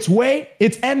 but its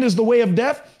end is the way of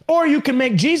death. Or you can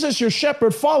make Jesus your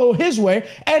shepherd, follow his way.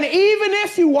 And even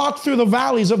if you walk through the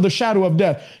valleys of the shadow of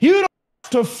death, you don't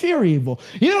have to fear evil.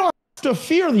 You don't have to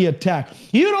fear the attack.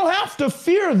 You don't have to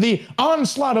fear the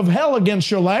onslaught of hell against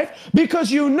your life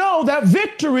because you know that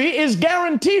victory is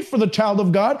guaranteed for the child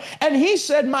of God. And he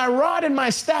said, my rod and my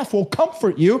staff will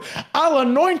comfort you. I'll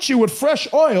anoint you with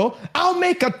fresh oil. I'll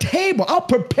make a table. I'll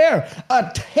prepare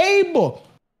a table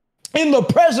in the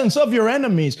presence of your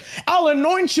enemies. I'll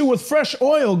anoint you with fresh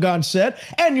oil, God said,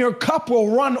 and your cup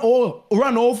will run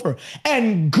over.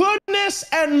 And goodness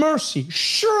and mercy,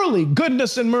 surely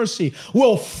goodness and mercy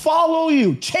will follow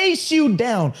you, chase you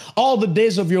down all the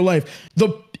days of your life.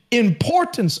 The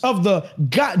importance of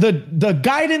the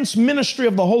guidance ministry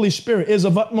of the Holy Spirit is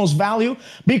of utmost value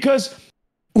because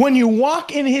when you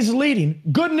walk in his leading,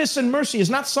 goodness and mercy is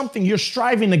not something you're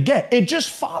striving to get. It just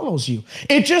follows you.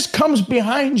 It just comes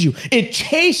behind you. It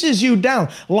chases you down.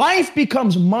 Life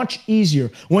becomes much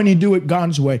easier when you do it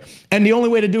God's way. And the only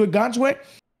way to do it God's way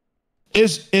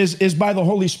is by the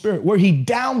Holy Spirit, where he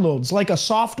downloads, like a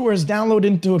software is downloaded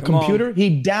into a computer,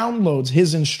 he downloads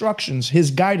his instructions, his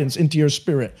guidance into your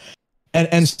spirit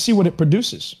and see what it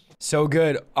produces. So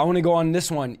good. I want to go on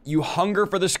this one. You hunger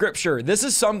for the scripture. This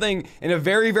is something in a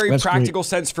very, very practical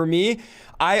sense for me.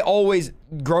 I always,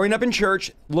 growing up in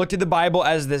church, looked at the Bible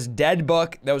as this dead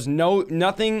book. There was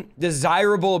nothing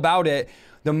desirable about it.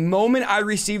 The moment I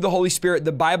received the Holy Spirit,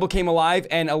 the Bible came alive,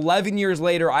 and 11 years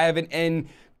later, I have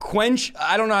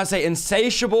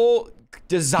insatiable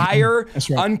desire,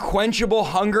 unquenchable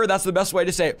hunger. That's the best way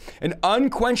to say it. An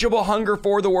unquenchable hunger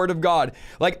for the word of God.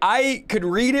 Like I could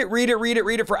read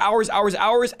it for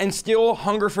hours, and still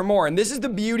hunger for more. And this is the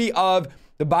beauty of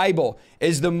the Bible,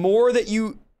 is the more that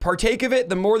you partake of it,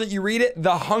 the more that you read it,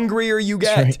 the hungrier you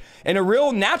get. In a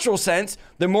real natural sense,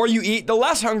 the more you eat, the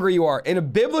less hungry you are. In a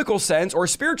biblical sense or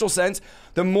spiritual sense,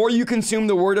 the more you consume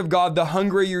the word of God, the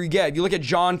hungrier you get. If you look at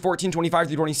John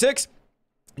 14:25-26,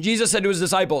 Jesus said to his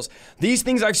disciples, "These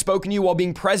things I've spoken to you while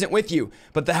being present with you.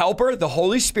 But the Helper, the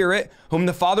Holy Spirit, whom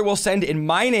the Father will send in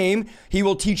my name, he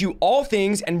will teach you all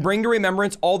things and bring to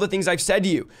remembrance all the things I've said to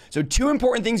you." So two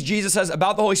important things Jesus says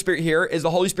about the Holy Spirit here is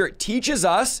the Holy Spirit teaches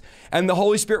us and the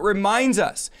Holy Spirit reminds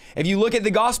us. If you look at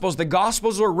the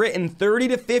Gospels were written 30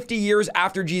 to 50 years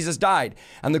after Jesus died.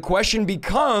 And the question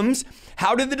becomes,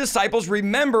 how did the disciples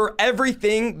remember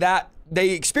everything that they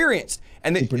experienced?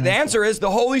 And the answer is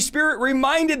the Holy Spirit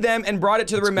reminded them and brought it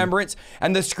to the remembrance.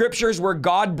 And the scriptures were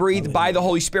God breathed by the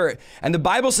Holy Spirit. And the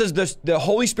Bible says the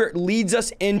Holy Spirit leads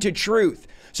us into truth.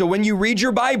 So when you read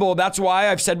your Bible, that's why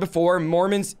I've said before,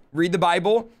 Mormons read the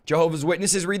Bible, Jehovah's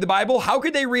Witnesses read the Bible. How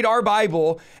could they read our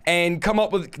Bible and come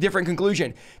up with a different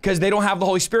conclusion? Because they don't have the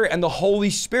Holy Spirit, and the Holy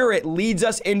Spirit leads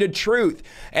us into truth.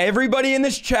 Everybody in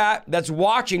this chat that's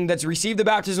watching, that's received the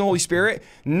baptism of the Holy Spirit,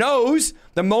 knows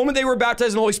the moment they were baptized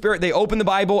in the Holy Spirit, they opened the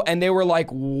Bible and they were like,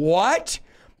 what?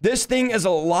 This thing is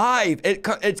alive.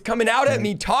 It's coming out at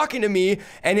me, talking to me,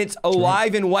 and it's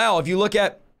alive and well. If you look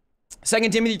at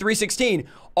 2 Timothy 3:16,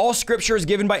 all scripture is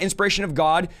given by inspiration of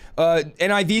God.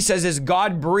 NIV says is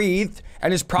God breathed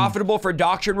and is profitable for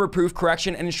doctrine, reproof,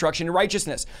 correction, and instruction in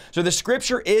righteousness. So the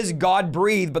scripture is God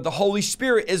breathed, but the Holy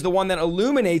Spirit is the one that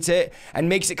illuminates it and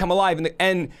makes it come alive.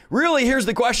 And really, here's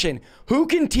the question. Who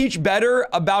can teach better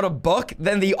about a book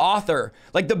than the author?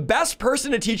 Like the best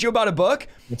person to teach you about a book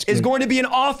is going to be an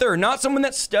author, not someone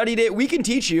that studied it. We can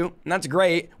teach you, and that's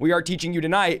great. We are teaching you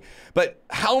tonight, but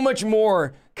how much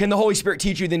more can the Holy Spirit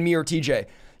teach you than me or TJ?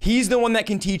 He's the one that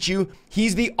can teach you.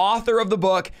 He's the author of the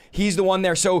book. He's the one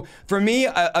there. So for me,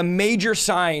 a major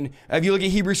sign, if you look at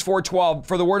Hebrews 4:12,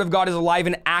 for the word of God is alive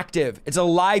and active. It's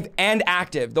alive and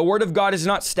active. The word of God is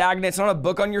not stagnant. It's not a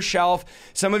book on your shelf.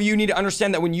 Some of you need to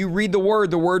understand that when you read the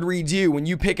word reads you. When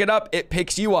you pick it up, it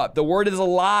picks you up. The word is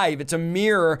alive. It's a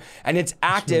mirror and it's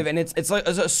active. And it's like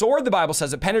a sword, the Bible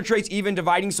says. It penetrates even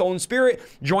dividing soul and spirit,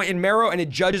 joint and marrow, and it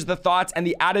judges the thoughts and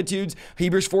the attitudes,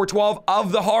 Hebrews 4:12,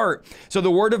 of the heart. So the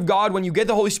word of God, when you get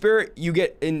the Holy Spirit, you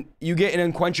get an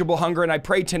unquenchable hunger. And I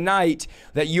pray tonight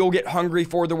that you'll get hungry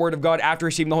for the word of God after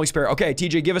receiving the Holy Spirit. Okay,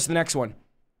 TJ, give us the next one.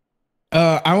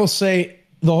 I will say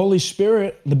the Holy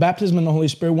Spirit, the baptism in the Holy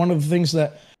Spirit, one of the things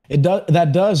that it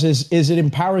does is it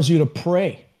empowers you to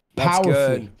pray powerfully. That's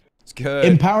good. It's good.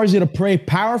 Empowers you to pray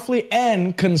powerfully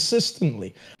and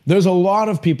consistently. There's a lot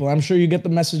of people, I'm sure you get the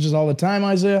messages all the time,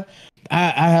 Isaiah.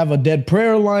 I have a dead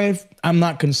prayer life. I'm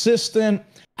not consistent.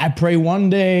 I pray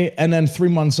one day and then 3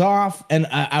 months off, and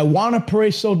I want to pray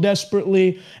so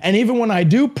desperately. And even when I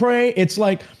do pray, it's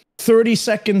like 30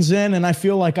 seconds in and I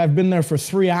feel like I've been there for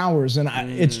 3 hours, and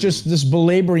it's just this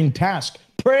belaboring task.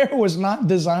 Prayer was not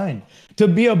designed to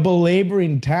be a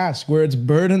belaboring task where it's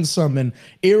burdensome and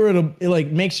irritable, it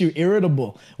like makes you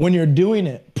irritable when you're doing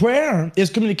it. Prayer is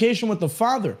communication with the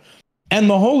Father, and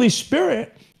the Holy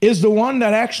Spirit is the one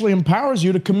that actually empowers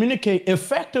you to communicate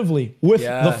effectively with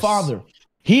the Father.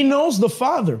 He knows the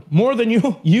Father more than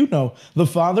you know the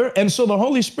Father. And so the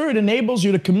Holy Spirit enables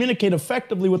you to communicate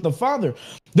effectively with the Father.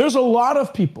 There's a lot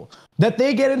of people that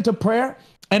they get into prayer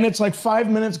and it's like 5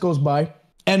 minutes goes by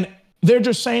and they're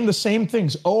just saying the same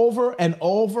things over and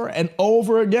over and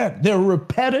over again. They're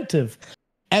repetitive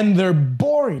and they're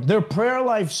boring. Their prayer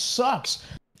life sucks.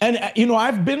 And, you know,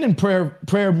 I've been in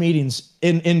prayer meetings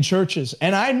in churches,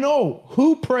 and I know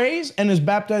who prays and is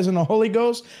baptized in the Holy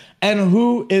Ghost and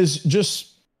who is just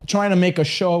trying to make a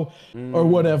show or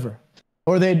whatever.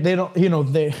 Or they don't, you know,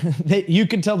 they you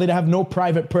can tell they have no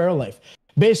private prayer life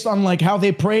based on like how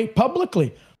they pray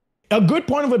publicly. A good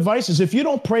point of advice is if you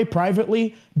don't pray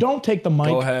privately, don't take the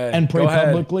mic and pray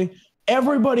publicly.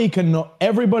 Everybody can know,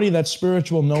 everybody that's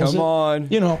spiritual knows it. Come on.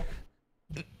 You know,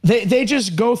 they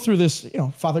just go through this, you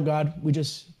know, Father God, we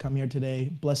just come here today,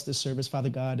 bless this service, Father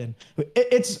God. And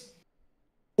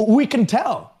we can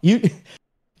tell.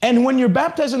 And when you're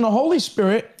baptized in the Holy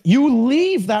Spirit, you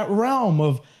leave that realm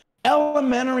of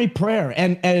elementary prayer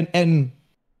and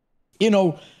you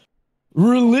know,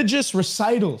 religious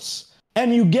recitals.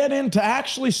 And you get into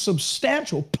actually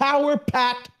substantial,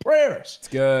 power-packed prayers. That's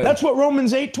good. That's what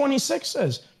Romans 8:26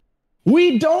 says.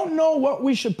 We don't know what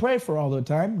we should pray for all the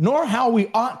time, nor how we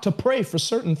ought to pray for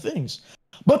certain things.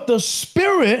 But the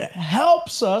Spirit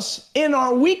helps us in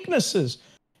our weaknesses.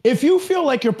 If you feel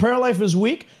like your prayer life is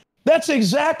weak, that's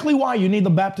exactly why you need the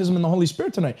baptism in the Holy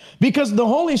Spirit tonight. Because the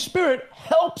Holy Spirit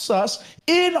helps us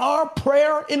in our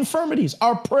prayer infirmities,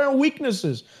 our prayer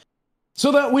weaknesses, so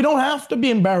that we don't have to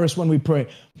be embarrassed when we pray.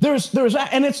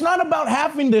 And it's not about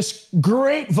having this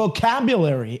great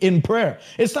vocabulary in prayer.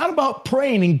 It's not about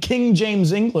praying in King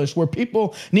James English where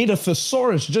people need a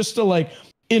thesaurus just to like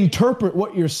interpret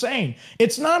what you're saying.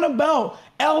 It's not about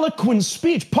eloquent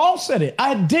speech. Paul said it.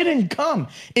 I didn't come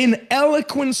in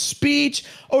eloquent speech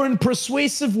or in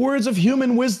persuasive words of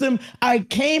human wisdom. I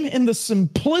came in the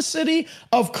simplicity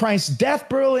of Christ's death,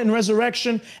 burial, and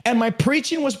resurrection. And my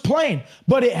preaching was plain,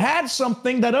 but it had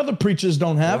something that other preachers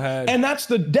don't have. And that's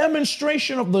the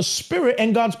demonstration of the Spirit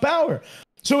and God's power.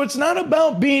 So it's not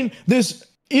about being this,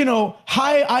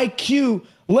 high IQ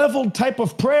level type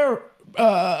of prayer.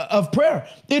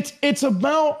 It's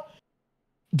about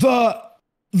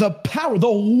the power,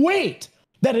 the weight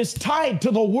that is tied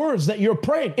to the words that you're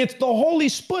praying. It's the Holy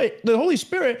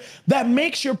Spirit that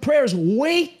makes your prayers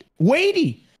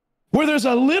weighty. Where there's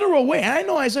a literal weight. I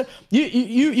know, Isaiah,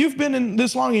 you've been in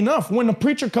this long enough. When a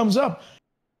preacher comes up,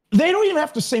 they don't even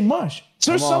have to say much.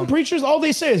 So there's some preachers, all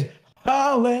they say is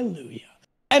hallelujah,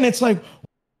 and it's like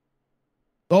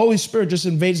the Holy Spirit just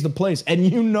invades the place, and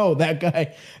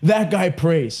that guy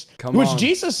prays. Which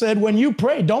Jesus said, when you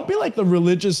pray, don't be like the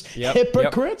religious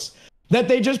hypocrites that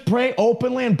they just pray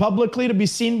openly and publicly to be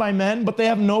seen by men, but they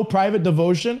have no private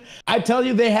devotion. I tell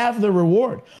you, they have the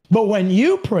reward. But when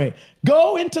you pray,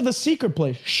 go into the secret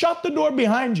place, shut the door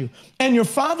behind you, and your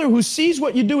Father who sees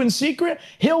what you do in secret,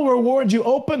 he'll reward you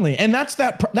openly. And that's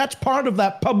part of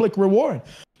that public reward.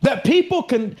 That people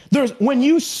can, when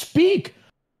you speak,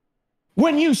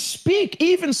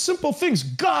 even simple things,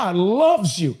 God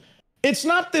loves you. It's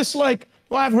not this like,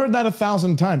 well, I've heard that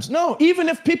 1,000 times. No, even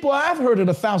if people have heard it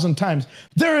 1,000 times,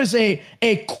 there is a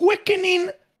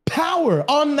quickening power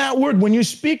on that word when you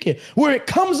speak it, where it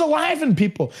comes alive in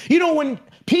people. When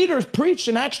Peter preached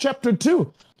in Acts chapter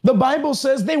 2, the Bible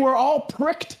says they were all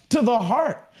pricked to the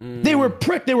heart. They were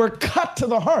pricked, they were cut to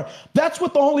the heart. That's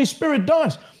what the Holy Spirit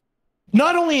does.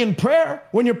 Not only in prayer,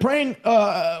 when you're praying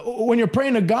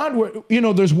to God, where,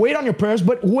 there's weight on your prayers,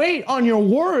 but weight on your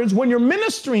words when you're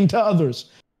ministering to others.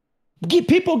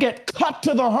 People get cut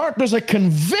to the heart. There's a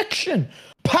conviction,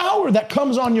 power that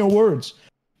comes on your words.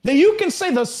 That you can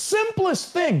say the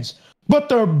simplest things, but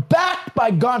they're backed by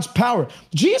God's power.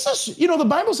 Jesus, the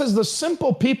Bible says the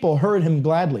simple people heard him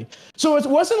gladly. So it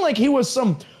wasn't like he was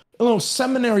some little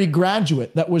seminary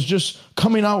graduate that was just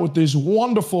coming out with these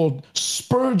wonderful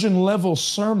Spurgeon-level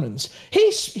sermons.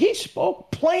 He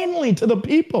spoke plainly to the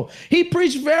people. He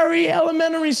preached very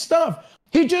elementary stuff.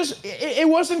 It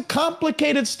wasn't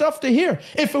complicated stuff to hear.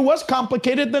 If it was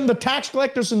complicated, then the tax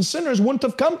collectors and sinners wouldn't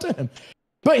have come to him.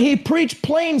 But he preached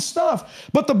plain stuff.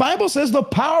 But the Bible says the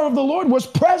power of the Lord was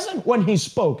present when he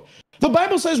spoke. The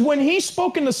Bible says when he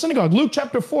spoke in the synagogue, Luke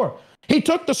chapter 4, he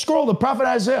took the scroll, the prophet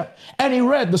Isaiah, and he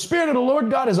read, "The Spirit of the Lord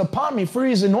God is upon me, for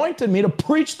he's anointed me to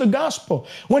preach the gospel."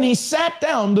 When he sat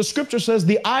down, the scripture says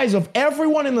the eyes of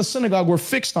everyone in the synagogue were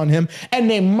fixed on him, and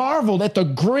they marveled at the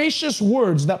gracious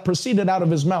words that proceeded out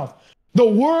of his mouth. The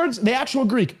words, the actual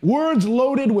Greek, words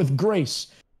loaded with grace.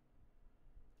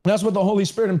 That's what the Holy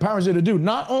Spirit empowers you to do.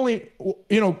 Not only,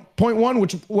 point one,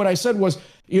 which what I said was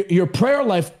your prayer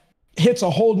life hits a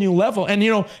whole new level. And,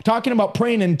 talking about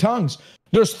praying in tongues,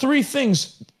 there's three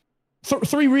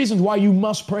reasons why you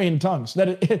must pray in tongues,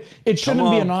 that it shouldn't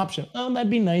be an option. Oh, that'd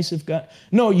be nice if God.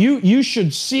 No, you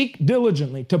should seek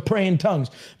diligently to pray in tongues.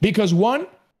 Because one,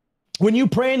 when you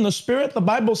pray in the Spirit, the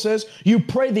Bible says you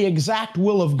pray the exact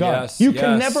will of God. You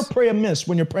can never pray amiss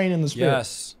when you're praying in the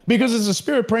Spirit. Because it's the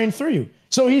Spirit praying through you.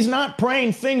 So he's not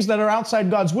praying things that are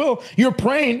outside God's will. You're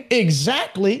praying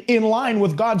exactly in line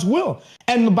with God's will.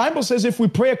 And the Bible says if we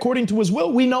pray according to his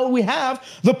will, we know we have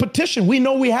the petition. We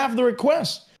know we have the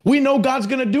request. We know God's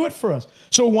going to do it for us.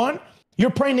 So one, you're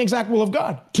praying the exact will of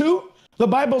God. Two, the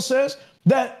Bible says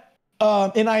that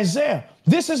in Isaiah,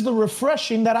 this is the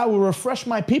refreshing that I will refresh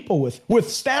my people with.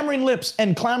 With stammering lips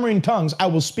and clamoring tongues, I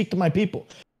will speak to my people.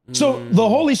 So the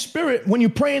Holy Spirit, when you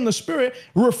pray in the Spirit,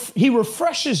 he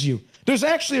refreshes you. There's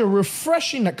actually a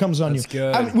refreshing that comes on you.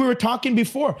 Good. We were talking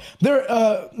before. There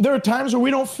are times where we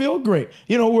don't feel great.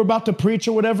 We're about to preach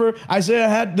or whatever. Isaiah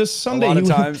had this Sunday. A lot of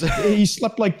times. He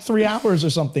slept like 3 hours or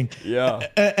something. Yeah.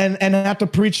 And had to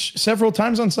preach several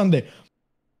times on Sunday.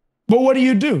 But what do?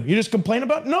 You just complain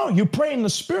about it? No, you pray in the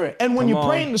Spirit. And when you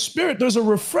pray in the Spirit, there's a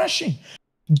refreshing.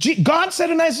 God said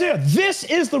in Isaiah, this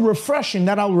is the refreshing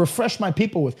that I'll refresh my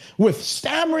people with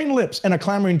stammering lips and a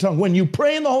clamoring tongue. When you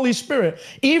pray in the Holy Spirit,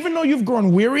 even though you've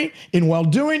grown weary in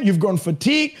well-doing, you've grown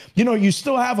fatigued, you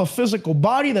still have a physical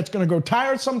body that's going to grow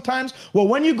tired sometimes. Well,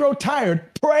 when you grow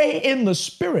tired, Pray in the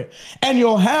Spirit, and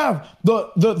you'll have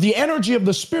the energy of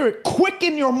the Spirit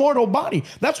quicken your mortal body.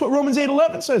 That's what Romans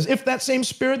 8:11 says. If that same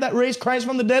Spirit that raised Christ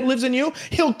from the dead lives in you,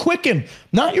 he'll quicken,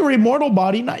 not your immortal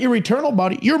body, not your eternal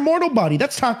body, your mortal body.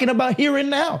 That's talking about here and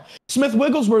now. Smith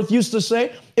Wigglesworth used to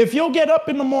say, if you'll get up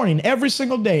in the morning every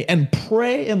single day and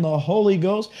pray in the Holy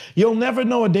Ghost, you'll never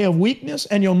know a day of weakness,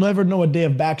 and you'll never know a day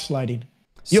of backsliding.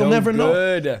 You'll never know.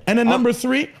 And then number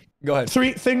three, go ahead.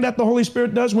 Three thing that the Holy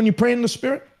Spirit does when you pray in the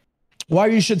Spirit, why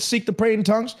you should seek to pray in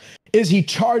tongues, is he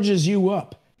charges you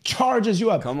up. Charges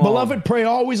you up. Beloved, pray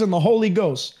always in the Holy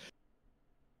Ghost,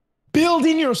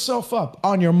 building yourself up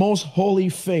on your most holy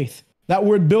faith. That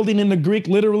word building in the Greek,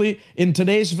 literally in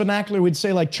today's vernacular, we'd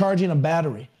say like charging a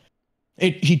battery.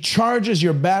 He charges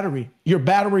your battery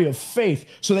of faith,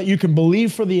 so that you can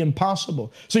believe for the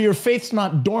impossible. So your faith's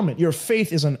not dormant. Your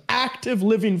faith is an active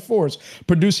living force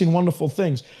producing wonderful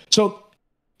things. So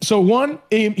one,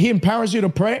 he empowers you to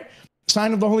pray,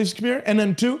 sign of the Holy Spirit. And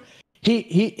then two,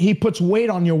 he puts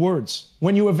weight on your words.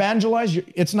 When you evangelize,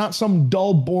 it's not some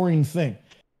dull, boring thing.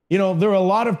 You know, there are a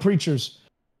lot of preachers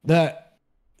that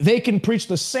they can preach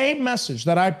the same message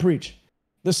that I preach.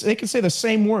 They can say the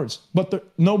same words,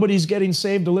 but nobody's getting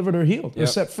saved, delivered, or healed, or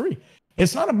set free.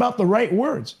 It's not about the right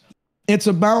words. It's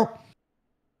about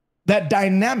that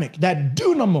dynamic, that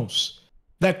dunamos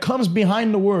that comes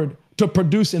behind the word to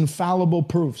produce infallible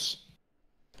proofs.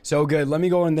 So good. Let me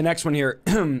go on the next one here.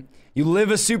 You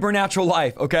live a supernatural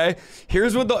life, okay?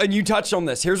 Here's what and you touched on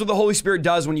this. Here's what the Holy Spirit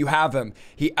does when you have him.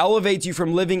 He elevates you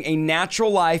from living a natural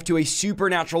life to a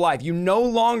supernatural life. You no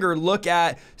longer look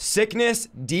at sickness,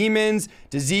 demons,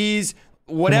 disease,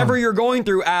 whatever you're going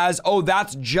through as, oh,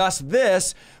 that's just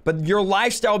this. But your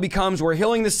lifestyle becomes, we're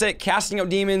healing the sick, casting out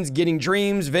demons, getting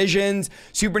dreams, visions,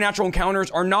 supernatural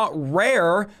encounters are not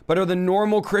rare, but are the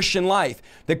normal Christian life.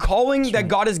 The calling that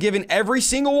God has given every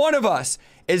single one of us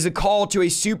is a call to a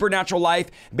supernatural life.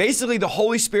 Basically, the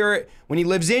Holy Spirit, when he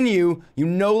lives in you, you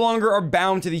no longer are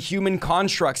bound to the human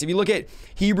constructs. If you look at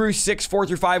Hebrews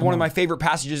 6:4-5, one of my favorite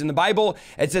passages in the Bible,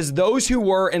 it says, those who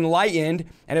were enlightened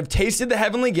and have tasted the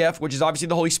heavenly gift, which is obviously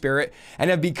the Holy Spirit, and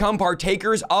have become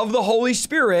partakers of the Holy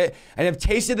Spirit, and have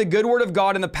tasted the good word of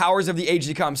God and the powers of the age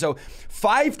to come. So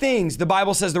 5 things the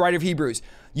Bible says, the writer of Hebrews.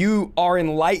 You are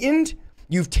enlightened,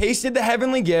 you've tasted the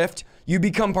heavenly gift, you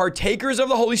become partakers of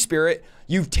the Holy Spirit,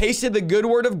 you've tasted the good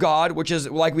word of God, which is,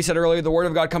 like we said earlier, the word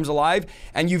of God comes alive,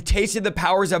 and you've tasted the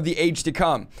powers of the age to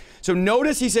come. So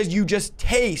notice he says you just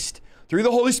taste. Through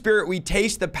the Holy Spirit, we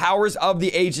taste the powers of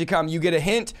the age to come. You get a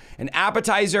hint, an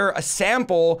appetizer, a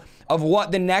sample of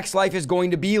what the next life is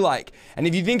going to be like. And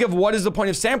if you think of what is the point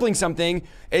of sampling something,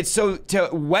 it's so to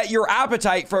whet your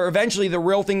appetite for eventually the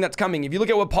real thing that's coming. If you look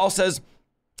at what Paul says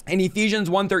in Ephesians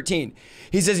 1:13,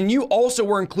 he says, and you also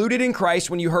were included in Christ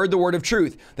when you heard the word of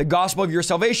truth, the gospel of your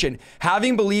salvation.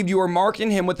 Having believed, you were marked in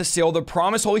him with the seal, the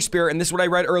promised Holy Spirit. And this is what I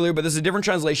read earlier, but this is a different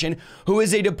translation, who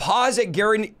is a deposit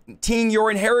guaranteeing your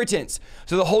inheritance.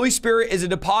 So the Holy Spirit is a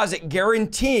deposit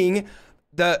guaranteeing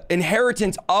the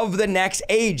inheritance of the next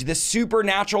age, the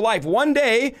supernatural life. One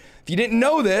day, if you didn't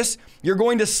know this, you're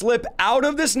going to slip out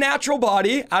of this natural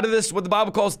body, out of this, what the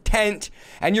Bible calls tent,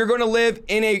 and you're going to live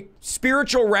in a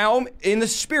spiritual realm in the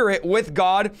spirit with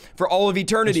God for all of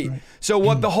eternity. Right. So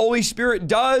what the Holy Spirit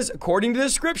does, according to the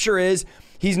scripture, is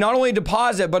he's not only a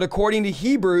deposit, but according to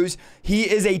Hebrews, he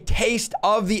is a taste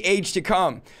of the age to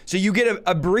come. So you get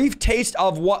a brief taste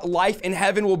of what life in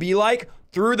heaven will be like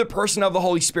through the person of the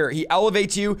Holy Spirit. He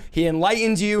elevates you, he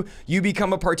enlightens you, you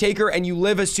become a partaker, and you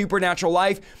live a supernatural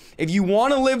life. If you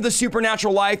want to live the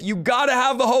supernatural life, you got to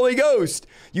have the Holy Ghost.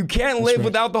 You can't live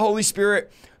without the Holy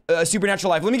Spirit, supernatural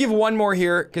life. Let me give one more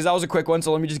here, because that was a quick one,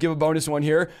 so let me just give a bonus one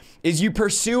here, is you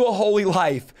pursue a holy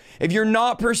life. If you're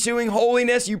not pursuing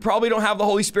holiness, you probably don't have the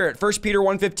Holy Spirit. 1 Peter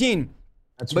 1:15.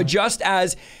 But just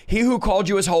as he who called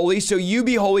you is holy, so you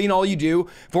be holy in all you do,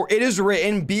 for it is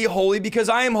written, be holy because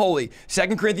I am holy.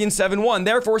 2 Corinthians 7:1.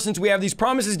 Therefore, since we have these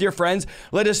promises, dear friends,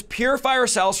 let us purify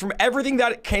ourselves from everything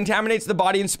that contaminates the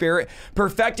body and spirit,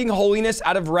 perfecting holiness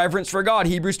out of reverence for God.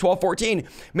 Hebrews 12:14.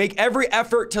 Make every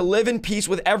effort to live in peace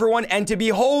with everyone and to be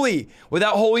holy.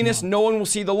 Without holiness, no one will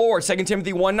see the Lord. 2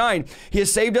 Timothy 1:9. He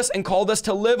has saved us and called us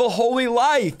to live a holy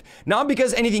life, not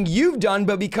because anything you've done,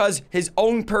 but because his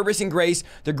own purpose and grace.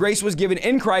 The grace was given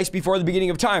in Christ before the beginning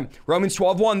of time. Romans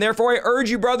 12:1. Therefore, I urge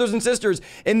you, brothers and sisters,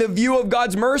 in the view of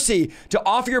God's mercy, to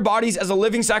offer your bodies as a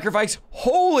living sacrifice,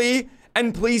 holy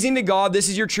and pleasing to God. This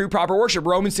is your true proper worship.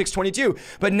 Romans 6:22.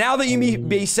 But now that you may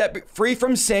be set free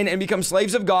from sin and become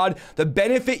slaves of God, the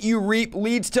benefit you reap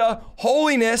leads to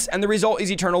holiness, and the result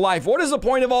is eternal life. What is the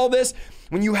point of all this?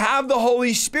 When you have the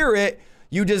Holy Spirit,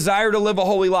 you desire to live a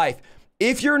holy life.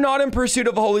 if you're not in pursuit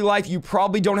of a holy life, you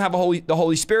probably don't have the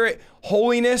Holy Spirit.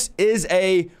 Holiness is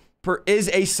a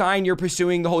sign you're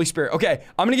pursuing the Holy Spirit. Okay,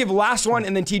 I'm gonna give a last one,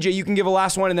 and then TJ, you can give a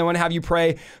last one, and then I want to have you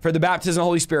pray for the baptism of the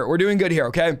Holy Spirit. We're doing good here,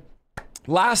 okay?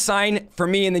 Last sign for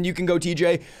me, and then you can go,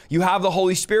 TJ. You have the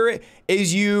Holy Spirit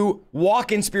is you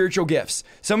walk in spiritual gifts.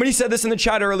 Somebody said this in the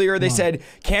chat earlier. They said,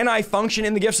 can I function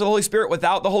in the gifts of the Holy Spirit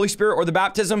without the Holy Spirit or the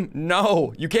baptism?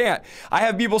 No, you can't. I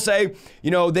have people say,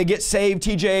 they get saved,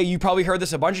 TJ, you probably heard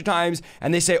this a bunch of times,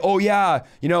 and they say, oh yeah,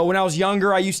 when I was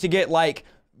younger, I used to get like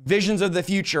visions of the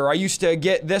future. I used to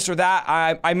get this or that.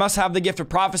 I must have the gift of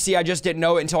prophecy. I just didn't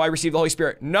know it until I received the Holy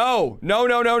Spirit. No.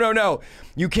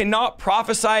 You cannot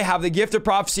prophesy, have the gift of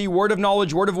prophecy, word of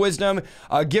knowledge, word of wisdom,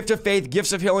 gift of faith,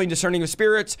 gifts of healing, discerning of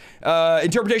spirits,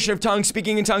 interpretation of tongues,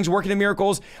 speaking in tongues, working in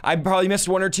miracles. I probably missed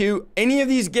one or two. Any of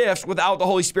these gifts without the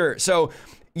Holy Spirit. So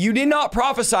you did not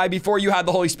prophesy before you had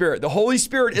the Holy Spirit. The Holy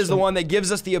Spirit is the one that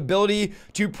gives us the ability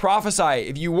to prophesy.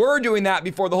 If you were doing that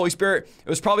before the Holy Spirit, it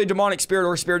was probably a demonic spirit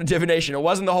or a spirit of divination. It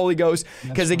wasn't the Holy Ghost.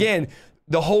 Because again,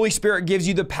 the Holy Spirit gives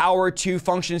you the power to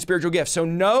function in spiritual gifts. So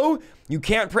no, you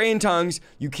can't pray in tongues,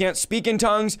 you can't speak in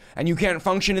tongues, and you can't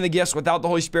function in the gifts without the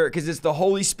Holy Spirit, because it's the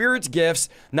Holy Spirit's gifts,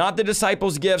 not the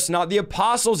disciples' gifts, not the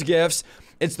apostles' gifts.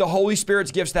 It's the Holy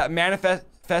Spirit's gifts that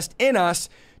manifest in us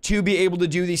to be able to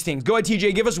do these things. Go ahead,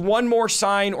 TJ, give us one more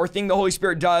sign or thing the Holy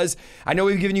Spirit does. I know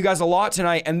we've given you guys a lot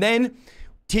tonight, and then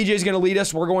TJ is going to lead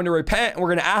us. We're going to repent, and we're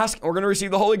going to ask, and we're going to receive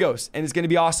the Holy Ghost, and it's going to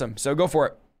be awesome. So go for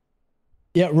it.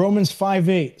 Yeah, Romans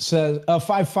 5:8 says,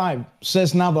 5:5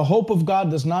 says, now the hope of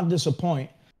God does not disappoint,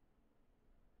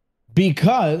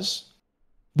 because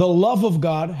the love of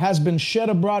God has been shed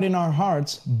abroad in our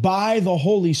hearts by the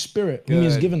Holy Spirit whom He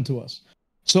has given to us.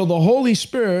 So the Holy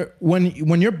Spirit, when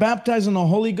you're baptized in the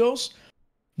Holy Ghost,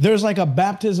 there's like a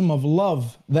baptism of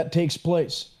love that takes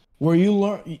place where you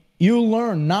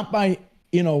learn not by,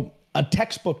 a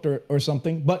textbook or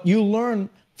something, but you learn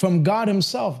from God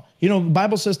Himself. The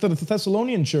Bible says to the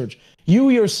Thessalonian church, you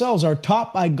yourselves are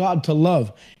taught by God to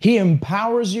love. He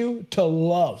empowers you to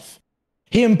love.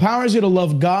 He empowers you to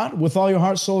love God with all your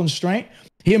heart, soul, and strength.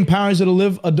 He empowers you to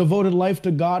live a devoted life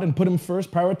to God and put Him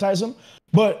first, prioritize Him.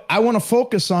 But I want to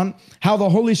focus on how the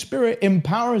Holy Spirit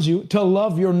empowers you to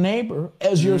love your neighbor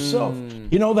as yourself.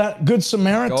 That Good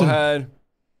Samaritan. Go ahead.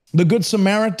 The Good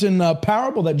Samaritan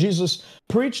parable that Jesus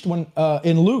preached when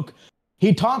in Luke.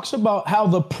 He talks about how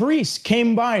the priest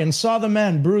came by and saw the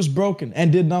man bruised, broken,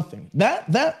 and did nothing.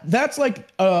 That's like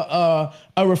a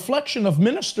reflection of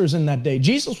ministers in that day.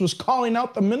 Jesus was calling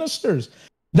out the ministers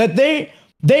that they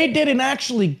didn't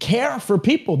actually care for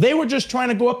people. They were just trying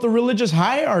to go up the religious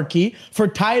hierarchy for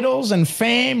titles and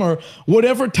fame or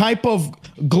whatever type of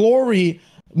glory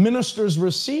ministers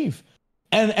receive.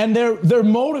 And their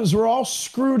motives were all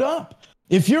screwed up.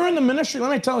 If you're in the ministry, let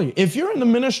me tell you, if you're in the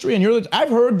ministry and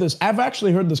I've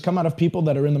actually heard this come out of people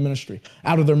that are in the ministry,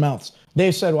 out of their mouths.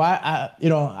 They said, well,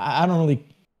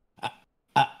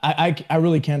 I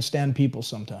really can't stand people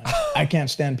sometimes. I can't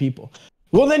stand people.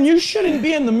 Well, then you shouldn't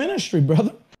be in the ministry,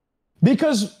 brother,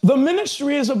 because the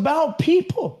ministry is about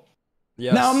people.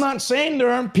 Yes. Now, I'm not saying there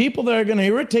aren't people that are going to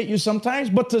irritate you sometimes,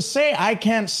 but to say I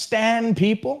can't stand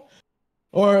people,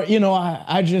 or,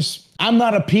 I'm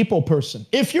not a people person.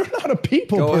 If you're not a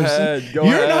people person,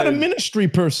 you're not a ministry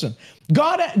person.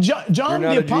 John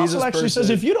the Apostle actually says,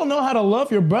 if you don't know how to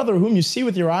love your brother whom you see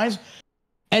with your eyes,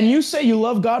 and you say you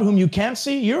love God whom you can't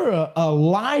see, you're a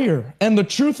liar, and the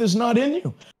truth is not in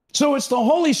you. So it's the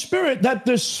Holy Spirit that,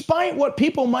 despite what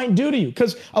people might do to you,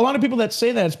 because a lot of people that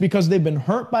say that, it's because they've been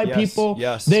hurt by people.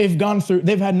 Yes. They've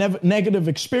had negative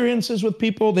experiences with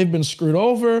people. They've been screwed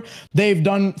over. They've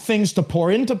done things to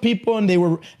pour into people, and they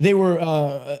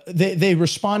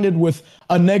responded with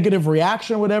a negative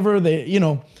reaction or whatever.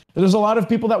 There's a lot of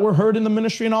people that were hurt in the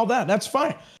ministry and all that. That's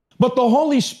fine. But the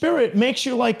Holy Spirit makes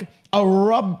you like a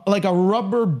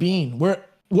rubber bean, where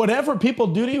whatever people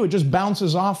do to you, it just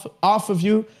bounces off of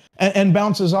you. And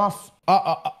bounces off,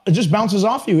 it just bounces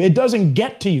off you. It doesn't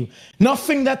get to you.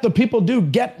 Nothing that the people do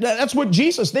that's what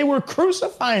Jesus, they were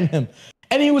crucifying Him.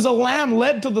 And He was a lamb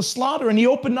led to the slaughter, and He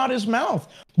opened not His mouth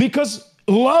because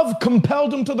love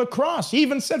compelled Him to the cross. He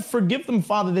even said, forgive them,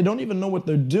 Father. They don't even know what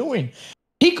they're doing.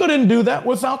 He couldn't do that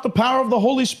without the power of the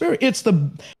Holy Spirit. It's the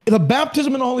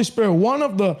baptism in the Holy Spirit, one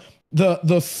of the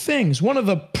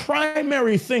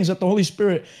primary things that the Holy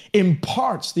Spirit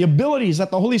imparts, the abilities that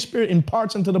the Holy Spirit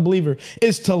imparts into the believer,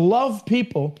 is to love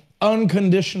people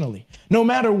unconditionally. No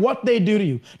matter what they do to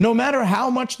you, no matter how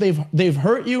much they've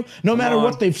hurt you, no matter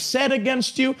what they've said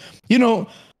against you.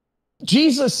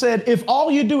 Jesus said, if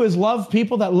all you do is love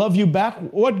people that love you back,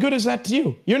 what good is that to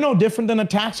you? You're no different than a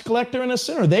tax collector and a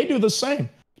sinner. They do the same.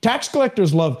 Tax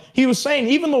collectors love. He was saying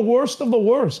even the worst of the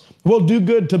worst will do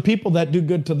good to people that do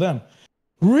good to them.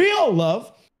 Real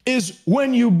love is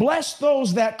when you bless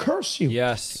those that curse you.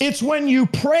 Yes. It's when you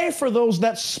pray for those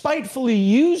that spitefully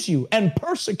use you and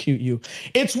persecute you.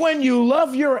 It's when you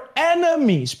love your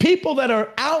enemies, people that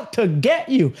are out to get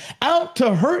you, out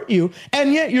to hurt you,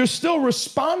 and yet you're still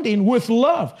responding with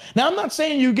love. Now, I'm not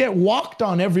saying you get walked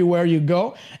on everywhere you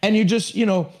go and you just,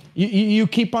 you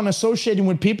keep on associating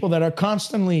with people that are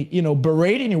constantly,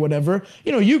 berating you, whatever.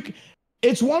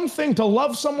 It's one thing to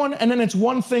love someone, and then it's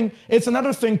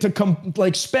another thing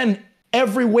to spend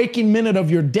every waking minute of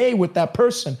your day with that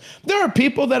person. There are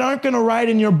people that aren't going to ride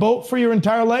in your boat for your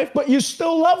entire life, but you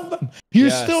still love them. You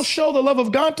still show the love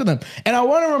of God to them. And I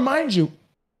want to remind you,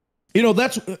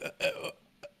 that's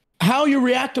how you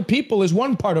react to people is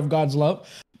one part of God's love,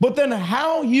 but then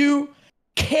how you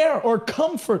care or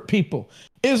comfort people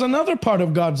is another part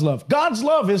of God's love. God's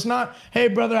love is not, hey,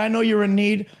 brother, I know you're in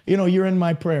need. You're in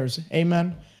my prayers.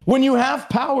 Amen. When you have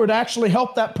power to actually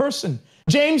help that person.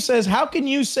 James says, how can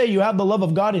you say you have the love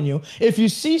of God in you if you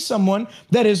see someone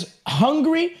that is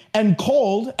hungry and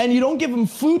cold and you don't give them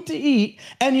food to eat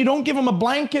and you don't give them a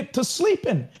blanket to sleep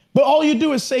in? But all you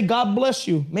do is say, God bless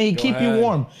you. May he keep you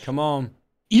warm. Come on.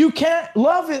 You can't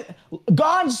love it.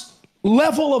 God's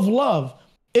level of love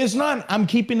is not, I'm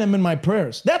keeping them in my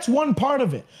prayers. That's one part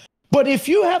of it. But if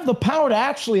you have the power to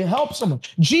actually help someone,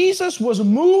 Jesus was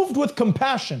moved with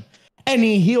compassion and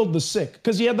he healed the sick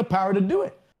because he had the power to do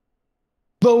it.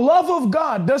 The love of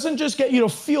God doesn't just get you to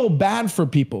feel bad for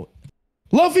people.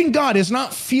 Loving God is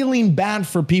not feeling bad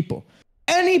for people.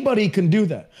 Anybody can do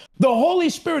that. The Holy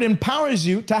Spirit empowers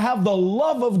you to have the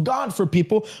love of God for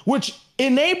people, which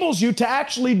enables you to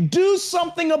actually do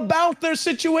something about their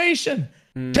situation.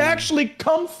 To actually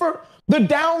comfort the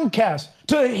downcast,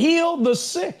 to heal the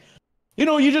sick.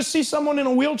 You just see someone in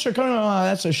a wheelchair coming,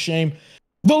 that's a shame.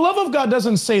 The love of God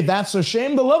doesn't say that's a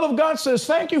shame. The love of God says,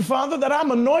 thank you, Father, that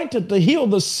I'm anointed to heal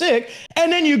the sick.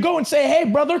 And then you go and say, hey,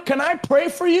 brother, can I pray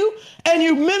for you? And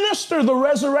you minister the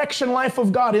resurrection life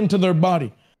of God into their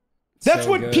body. That's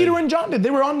what good. Peter and John did. They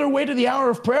were on their way to the hour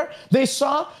of prayer. They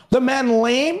saw the man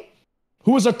lame,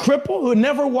 who was a cripple, who had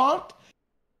never walked.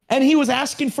 And he was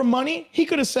asking for money. He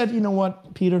could have said, you know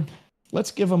what, Peter,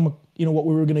 let's give him, what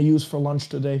we were going to use for lunch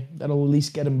today. That'll at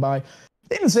least get him by.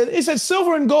 They didn't say, he said,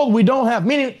 silver and gold we don't have.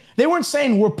 Meaning they weren't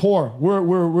saying we're poor.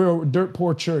 We're a dirt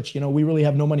poor church. We really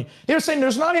have no money. They were saying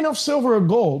there's not enough silver or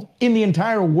gold in the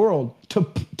entire world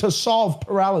to solve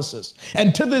paralysis.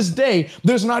 And to this day,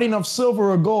 there's not enough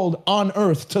silver or gold on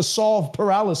earth to solve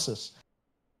paralysis.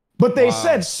 But they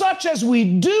said, such as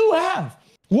we do have.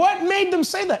 What made them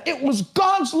say that? It was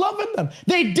God's love in them.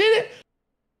 They did it.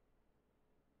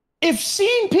 If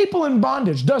seeing people in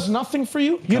bondage does nothing for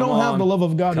you, you don't have the love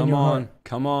of God in your heart.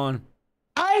 Come on.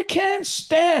 I can't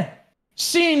stand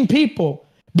seeing people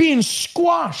being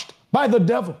squashed by the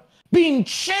devil, being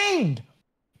chained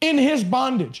in his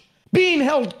bondage, being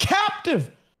held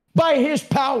captive by his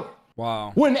power.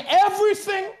 Wow. When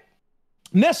everything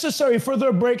necessary for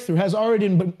their breakthrough has already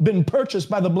been purchased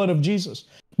by the blood of Jesus.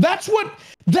 That's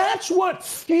what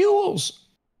fuels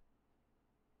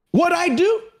what I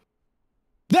do.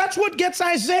 That's what gets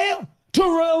Isaiah to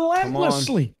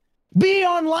relentlessly be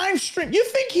on live stream. You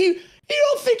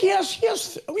don't think he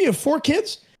has 4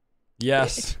 kids?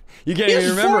 Yes. You can't even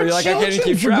remember. You're like, I can't even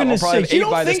keep track. I'll probably have 8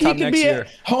 by this time next year. You don't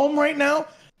think he could be at home right now?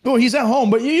 Well, he's at home,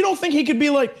 but you don't think he could be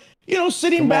like,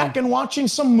 sitting back and watching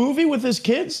some movie with his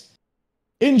kids?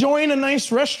 Enjoying a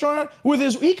nice restaurant with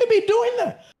he could be doing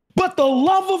that. But the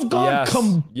love of God,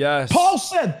 Paul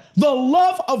said, the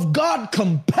love of God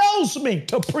compels me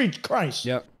to preach Christ.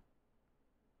 Yep.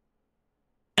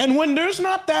 And when there's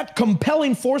not that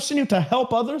compelling force in you to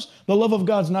help others, the love of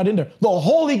God's not in there. The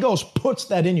Holy Ghost puts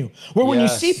that in you. Where when you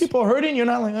see people hurting, you're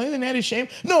not like, isn't that a shame?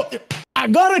 No, I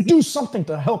got to do something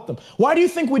to help them. Why do you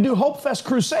think we do Hope Fest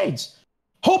crusades?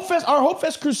 Our Hope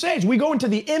Fest crusades, we go into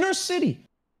the inner city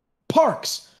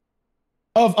parks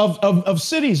of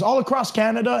cities all across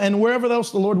Canada and wherever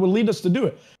else the Lord will lead us to do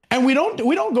it. And we don't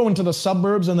go into the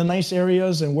suburbs and the nice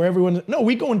areas and where everyone. No,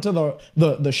 we go into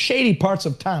the shady parts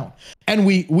of town, and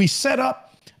we set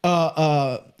up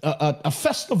a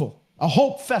festival, a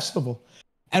hope festival,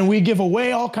 and we give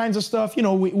away all kinds of stuff.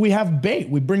 We have bait.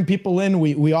 We bring people in.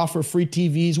 We offer free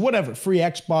TVs, whatever, free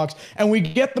Xbox, and we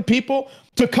get the people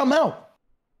to come out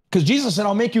because Jesus said,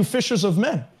 "I'll make you fishers of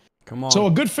men." Come on. So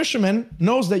a good fisherman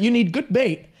knows that you need good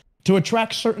bait to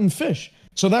attract certain fish.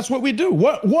 So that's what we do.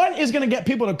 What is going to get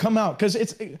people to come out? Because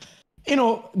it's,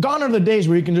 gone are the days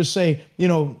where you can just say,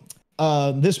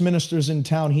 this minister's in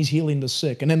town, he's healing the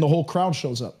sick, and then the whole crowd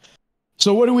shows up.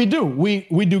 So what do? We do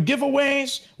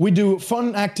giveaways. We do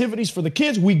fun activities for the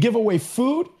kids. We give away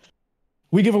food.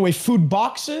 We give away food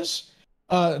boxes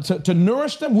to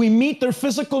nourish them. We meet their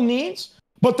physical needs.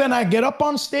 But then I get up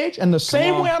on stage, and the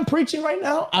same way I'm preaching right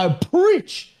now, I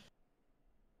preach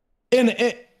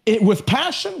with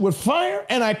passion, with fire,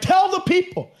 and I tell the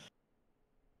people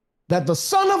that the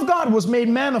Son of God was made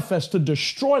manifest to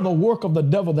destroy the work of the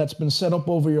devil that's been set up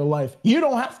over your life. You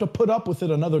don't have to put up with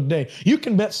it another day. You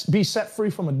can be set free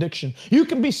from addiction. You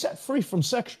can be set free from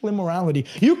sexual immorality.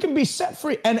 You can be set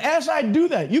free. And as I do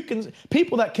that,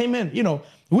 people that came in,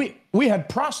 we had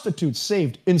prostitutes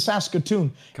saved in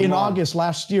Saskatoon in August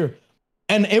last year.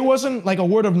 And it wasn't like a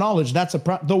word of knowledge.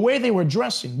 The way they were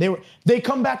dressing. They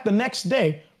come back the next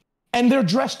day and they're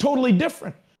dressed totally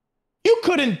different. You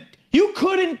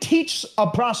couldn't teach a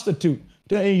prostitute,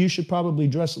 hey, you should probably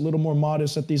dress a little more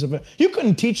modest at these events. You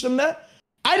couldn't teach them that.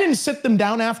 I didn't sit them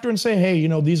down after and say, hey,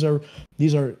 these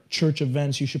are church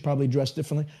events. You should probably dress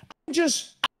differently. I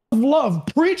just, out of love,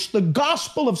 preached the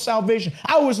gospel of salvation.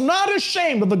 I was not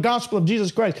ashamed of the gospel of Jesus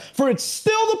Christ, for it's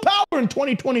still the power in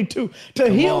 2022 to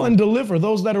heal and deliver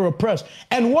those that are oppressed.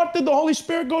 And what did the Holy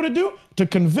Spirit go to do? To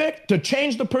convict, to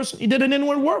change the person. He did an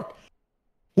inward work.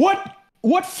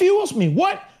 What fuels me?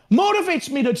 What motivates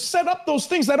me to set up those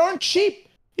things that aren't cheap?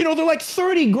 They're like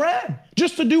 30 grand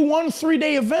just to do one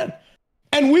 3-day event.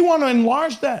 And we want to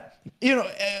enlarge that,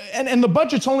 and the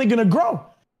budget's only going to grow.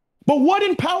 But what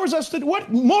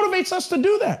motivates us to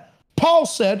do that? Paul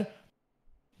said,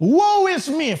 woe is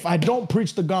me if I don't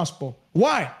preach the gospel.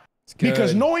 Why?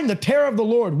 Because knowing the terror of the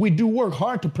Lord, we do work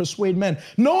hard to persuade men.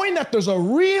 Knowing that there's a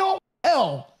real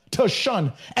hell to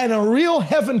shun and a real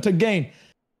heaven to gain.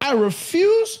 I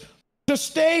refuse to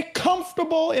stay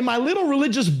comfortable in my little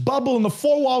religious bubble in the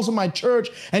 4 walls of my church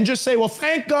and just say, well,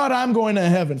 thank God I'm going to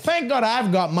heaven. Thank God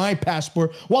I've got my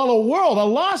passport. While a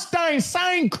lost, dying,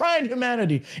 sighing, crying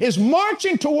humanity is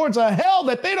marching towards a hell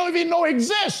that they don't even know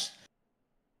exists.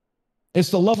 It's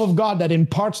the love of God that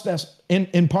imparts that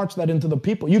into the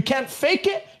people. You can't fake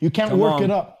it. You can't work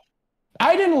it up.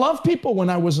 I didn't love people when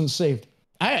I wasn't saved.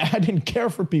 I didn't care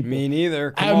for people. Me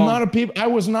neither. I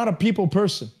was not a people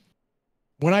person.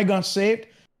 When I got saved,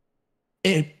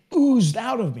 it oozed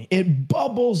out of me. It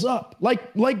bubbles up. Like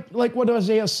what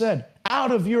Isaiah said,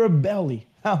 out of your belly,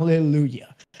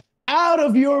 hallelujah, out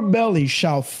of your belly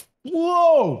shall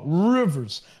flow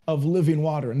rivers of living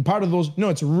water. And part of those,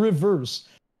 it's rivers.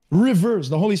 Rivers.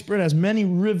 The Holy Spirit has many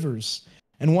rivers.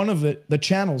 And one of the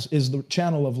channels is the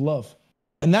channel of love.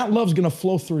 And that love's going to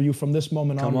flow through you from this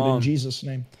moment onward in Jesus'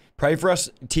 name. Pray for us,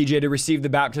 TJ, to receive the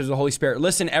baptism of the Holy Spirit.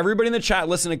 Listen, everybody in the chat,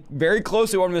 listen very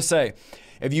closely what I'm going to say.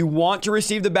 If you want to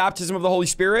receive the baptism of the Holy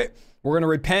Spirit, we're going to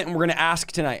repent and we're going to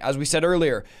ask tonight. As we said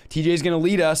earlier, TJ is going to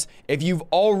lead us. If you've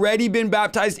already been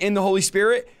baptized in the Holy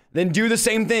Spirit, then do the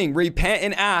same thing. Repent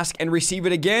and ask and receive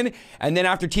it again. And then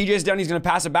after TJ is done, he's going to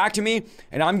pass it back to me.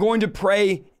 And I'm going to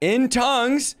pray in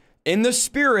tongues, in the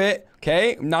Spirit.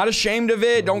 Okay? I'm not ashamed of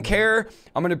it. Don't care.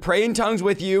 I'm going to pray in tongues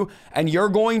with you. And you're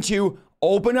going to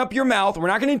open up your mouth. We're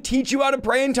not going to teach you how to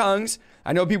pray in tongues.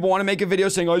 I know people want to make a video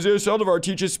saying Isaiah Saldivar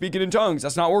teaches speaking in tongues.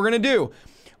 That's not what we're going to do.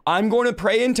 I'm going to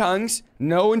pray in tongues.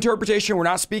 No interpretation. We're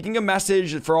not speaking a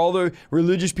message for all the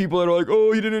religious people that are like,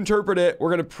 oh, you didn't interpret it. We're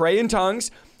going to pray in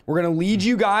tongues. We're going to lead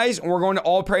you guys and we're going to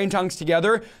all pray in tongues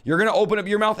together. You're going to open up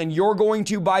your mouth and you're going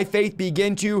to, by faith,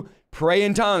 begin to pray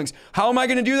in tongues. How am I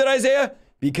going to do that, Isaiah?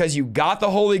 Because you got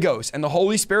the Holy Ghost and the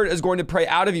Holy Spirit is going to pray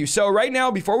out of you. So right now,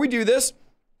 before we do this,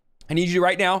 I need you to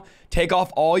right now take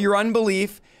off all your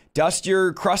unbelief, dust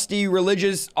your crusty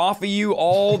religious off of you,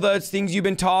 all the things you've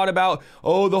been taught about,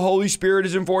 oh, the Holy Spirit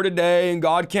isn't for today and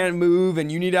God can't move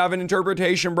and you need to have an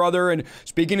interpretation, brother, and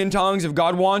speaking in tongues if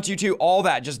God wants you to, all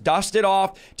that. Just dust it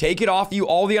off, take it off you,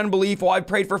 all the unbelief. Well, I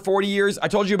prayed for 40 years. I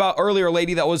told you about earlier a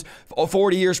lady that was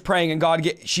 40 years praying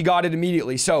and she got it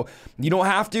immediately. So you don't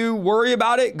have to worry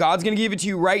about it. God's going to give it to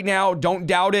you right now. Don't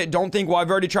doubt it. Don't think, well, I've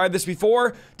already tried this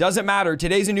before. Doesn't matter.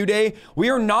 Today's a new day. We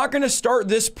are not going to start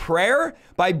this prayer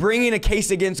by bringing a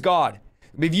case against God.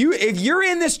 If you're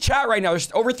in this chat right now,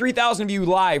 there's over 3,000 of you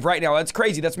live right now. That's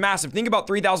crazy. That's massive. Think about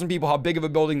 3,000 people, how big of a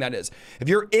building that is. If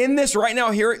you're in this right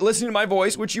now here, listening to my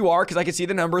voice, which you are, because I can see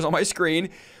the numbers on my screen,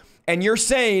 and you're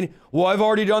saying, well, I've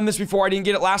already done this before. I didn't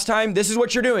get it last time. This is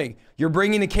what you're doing. You're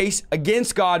bringing a case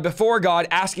against God, before God,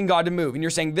 asking God to move. And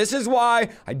you're saying, this is why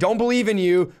I don't believe in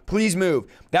you. Please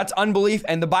move. That's unbelief.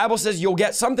 And the Bible says you'll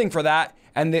get something for that.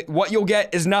 And that what you'll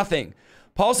get is nothing.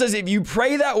 Paul says, if you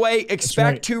pray that way,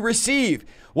 expect to receive.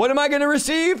 What am I going to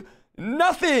receive?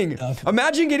 Nothing.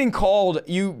 Imagine getting called,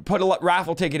 you put a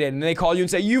raffle ticket in and they call you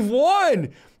and say, you've won.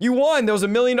 You won. There was $1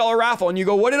 million raffle. And you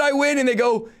go, what did I win? And they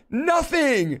go,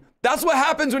 nothing. That's what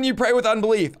happens when you pray with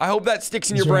unbelief. I hope that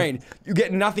sticks in your brain. You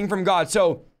get nothing from God.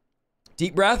 So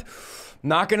deep breath.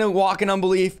 Not going to walk in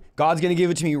unbelief. God's going to give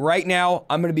it to me right now.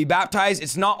 I'm going to be baptized.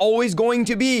 It's not always going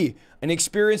to be an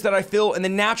experience that I feel in the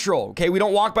natural. Okay. We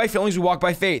don't walk by feelings. We walk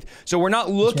by faith. So we're not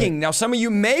looking. Now, some of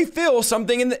you may feel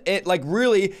something in it, like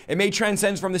really, it may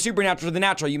transcend from the supernatural to the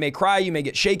natural. You may cry. You may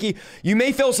get shaky. You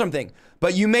may feel something,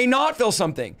 but you may not feel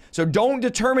something. So don't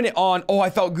determine it on, oh,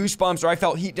 I felt goosebumps or I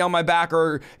felt heat down my back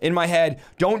or in my head.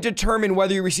 Don't determine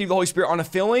whether you receive the Holy Spirit on a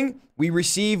feeling. We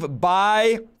receive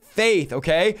by faith.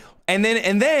 Okay. And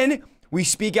then we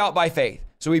speak out by faith.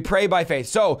 So we pray by faith.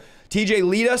 So TJ,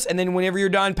 lead us. And then whenever you're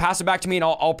done, pass it back to me and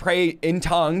I'll pray in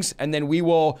tongues. And then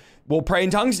we'll pray in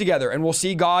tongues together and we'll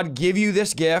see God give you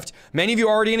this gift. Many of you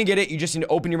are already going to get it. You just need to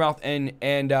open your mouth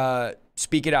and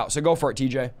speak it out. So go for it,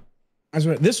 TJ. That's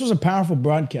right. This was a powerful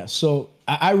broadcast. So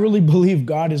I really believe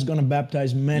God is going to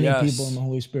baptize many people in the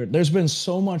Holy Spirit. There's been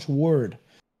so much word.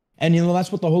 And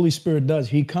that's what the Holy Spirit does.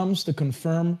 He comes to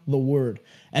confirm the word.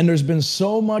 And there's been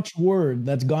so much word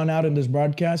that's gone out in this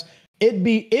broadcast. It'd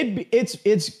be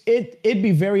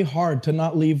very hard to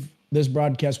not leave this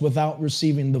broadcast without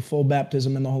receiving the full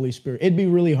baptism in the Holy Spirit. It'd be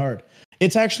really hard.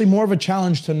 It's actually more of a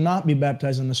challenge to not be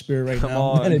baptized in the Spirit right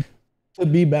now than it to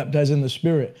be baptized in the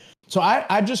Spirit. So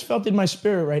I just felt in my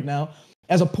spirit right now,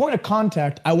 as a point of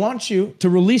contact, I want you to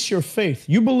release your faith.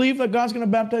 You believe that God's going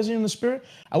to baptize you in the Spirit?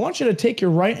 I want you to take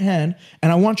your right hand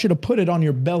and I want you to put it on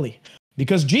your belly.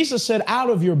 Because Jesus said, out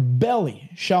of your belly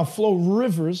shall flow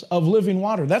rivers of living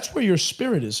water. That's where your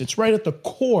spirit is. It's right at the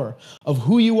core of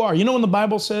who you are. You know when the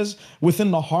Bible says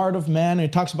within the heart of man, and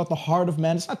it talks about the heart of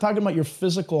man, it's not talking about your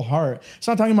physical heart. It's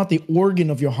not talking about the organ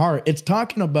of your heart. It's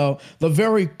talking about the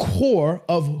very core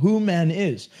of who man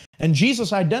is. And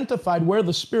Jesus identified where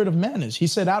the spirit of man is. He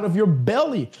said, out of your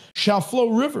belly shall flow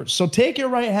rivers. So take your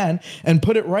right hand and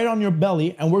put it right on your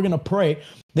belly, and we're going to pray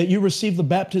that you receive the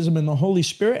baptism in the Holy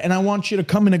Spirit. And I want you to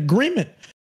come in agreement.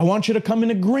 I want you to come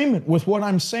in agreement with what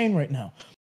I'm saying right now.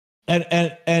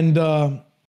 And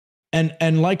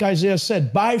like Isaiah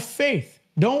said, by faith,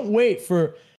 don't wait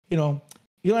for,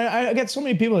 I get so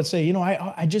many people that say,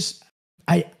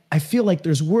 I feel like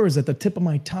there's words at the tip of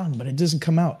my tongue, but it doesn't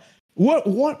come out.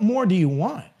 What more do you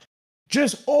want?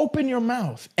 Just open your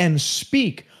mouth and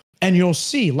speak, and you'll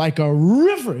see like a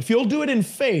river. If you'll do it in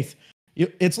faith,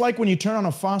 it's like when you turn on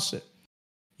a faucet.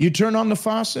 You turn on the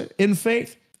faucet in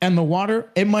faith, and the water,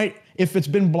 it might, if it's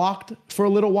been blocked for a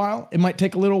little while, it might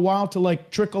take a little while to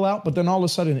like trickle out, but then all of a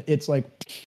sudden it's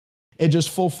like, it just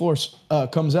full force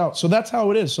comes out. So that's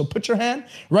how it is. So put your hand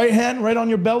right on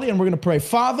your belly, and we're going to pray.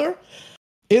 Father,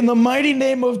 in the mighty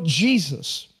name of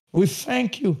Jesus, we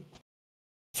thank you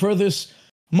for this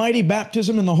mighty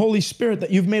baptism in the Holy Spirit that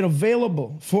you've made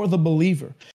available for the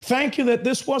believer. Thank you that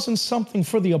this wasn't something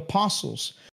for the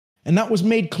apostles. And that was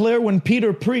made clear when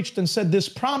Peter preached and said, this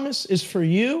promise is for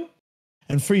you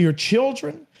and for your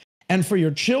children and for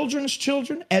your children's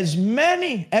children, as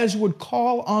many as would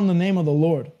call on the name of the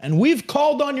Lord. And we've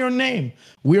called on your name.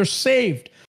 We're saved.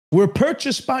 We're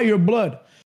purchased by your blood.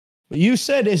 But you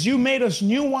said, as you made us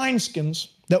new wineskins,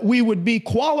 that we would be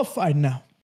qualified now,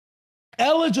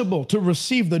 eligible to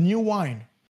receive the new wine,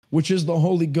 which is the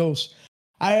Holy Ghost.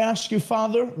 I ask you,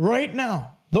 Father, right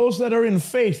now, those that are in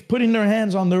faith, putting their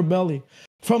hands on their belly,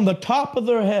 from the top of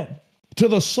their head to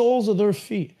the soles of their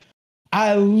feet,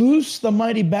 I loose the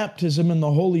mighty baptism in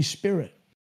the Holy Spirit.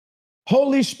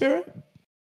 Holy Spirit,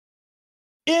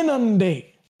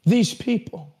 inundate these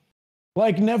people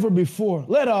like never before.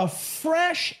 Let a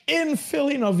fresh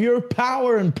infilling of your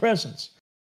power and presence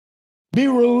be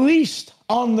released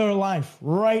on their life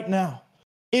right now.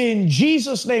 In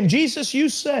Jesus' name. Jesus, you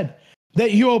said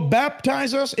that you'll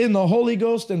baptize us in the Holy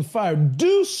Ghost and fire.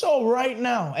 Do so right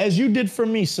now, as you did for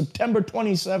me, September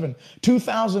 27,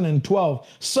 2012.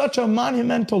 Such a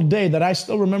monumental day that I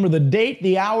still remember the date,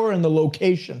 the hour, and the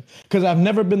location, because I've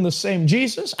never been the same.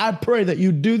 Jesus, I pray that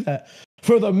you do that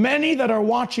for the many that are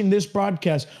watching this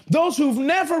broadcast, those who've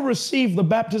never received the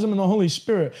baptism in the Holy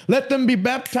Spirit, let them be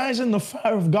baptized in the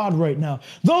fire of God right now.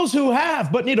 Those who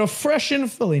have but need a fresh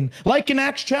infilling, like in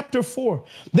Acts chapter 4,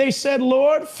 they said,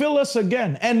 Lord, fill us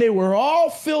again. And they were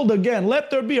all filled again. Let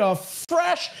there be a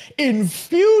fresh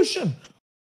infusion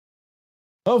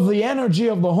of the energy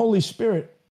of the Holy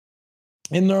Spirit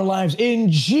in their lives. In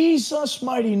Jesus'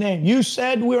 mighty name. You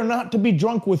said we're not to be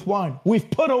drunk with wine. We've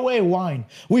put away wine.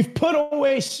 We've put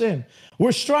away sin.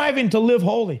 We're striving to live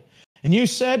holy. And you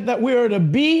said that we are to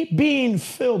be being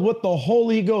filled with the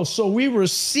Holy Ghost. So we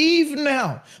receive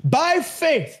now, by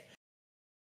faith,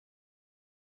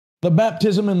 the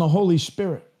baptism in the Holy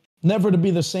Spirit, never to be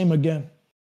the same again.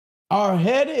 Our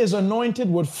head is anointed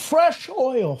with fresh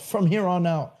oil from here on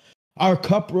out. Our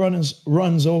cup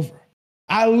runs over.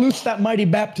 I loose that mighty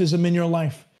baptism in your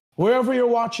life. Wherever you're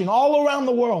watching, all around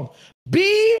the world,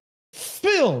 be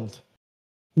filled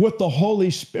with the Holy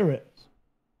Spirit.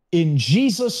 In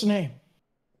Jesus' name.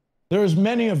 There's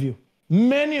many of you,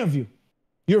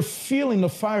 you're feeling the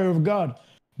fire of God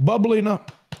bubbling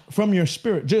up from your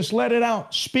spirit. Just let it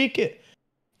out, speak it,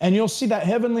 and you'll see that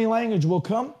heavenly language will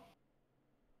come.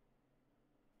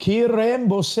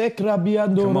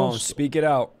 Come on, speak it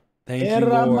out. Thank you,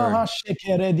 Lord.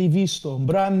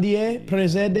 Brandie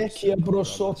presede kia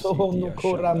brosoto hono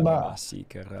koramba.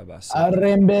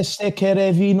 Arrembeste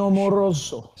kerevino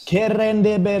moroso.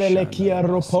 Kerende berele kia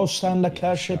roposanda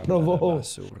kashe provoho.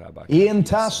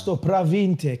 Ientasto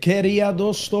pravinte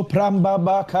keriadosto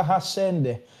prambaba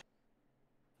kahasende.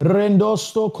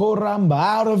 Rendosto koramba.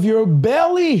 Out of your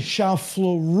belly shall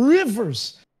flow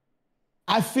rivers.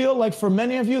 I feel like for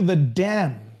many of you, the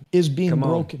dam is being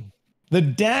broken. The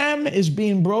dam is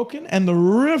being broken and the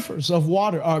rivers of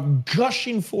water are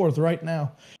gushing forth right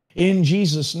now in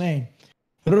Jesus' name.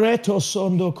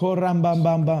 Tongues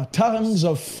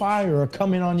of fire are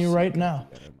coming on you right now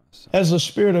as the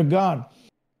Spirit of God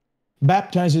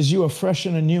baptizes you afresh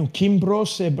and anew.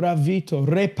 Kimbrose bravito,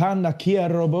 repanda kia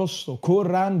robosto,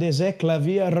 curande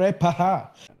zeklavia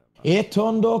repaha.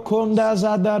 Etondo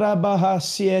kondazadarabaha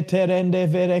sieterende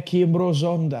vere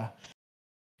kimbrozonda.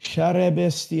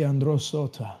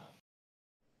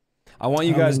 I want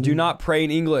you guys, do not pray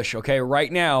in English, okay?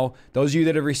 Right now, those of you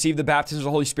that have received the baptism of the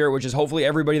Holy Spirit, which is hopefully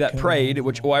everybody that prayed,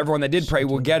 everyone that did pray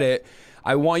will get it.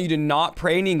 I want you to not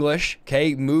pray in English,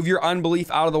 okay? Move your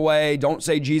unbelief out of the way. Don't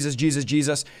say Jesus, Jesus,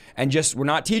 Jesus. And just, we're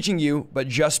not teaching you, but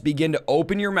just begin to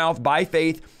open your mouth by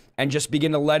faith and just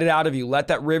begin to let it out of you. Let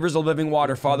that rivers of living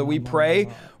water. Father, we pray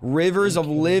rivers of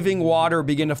living water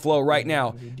begin to flow right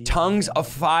now. Tongues of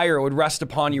fire would rest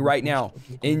upon you right now.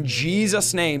 In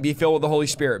Jesus' name, be filled with the Holy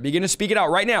Spirit. Begin to speak it out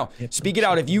right now. Speak it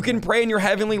out. If you can pray in your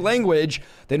heavenly language,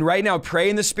 then right now pray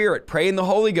in the Spirit. Pray in the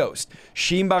Holy Ghost.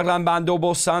 Shimba rambando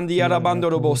bo sandi arabando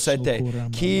robo sete.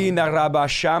 Kinda raba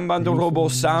shambando robo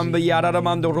samba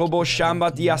yaramando robo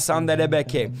shamba dia sanda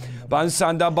rebeke.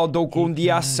 Bansanda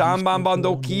baldokundia samba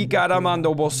bandoki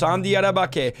karamando bo sandi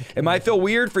arabake. It might feel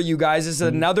weird for you guys. This is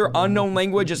another unknown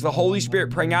language. It's the Holy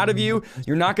Spirit praying out of you.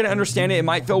 You're not going to understand it. It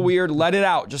might feel weird. Let it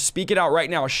out. Just speak it out right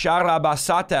now.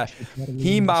 Sharabasata.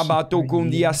 Himba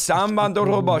batokundia sambando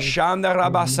robo shanda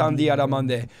rabasandi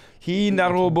aramande. Hinda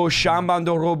robo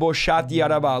shambando robo shati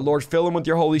araba. Lord, fill him with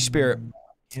your Holy Spirit.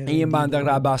 Himbanda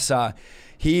rabasa.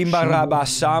 Himba raba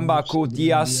samba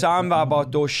kutia samba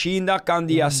batoshinda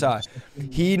kandiasa.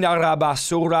 Hina raba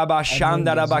suraba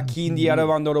shanda raba kindi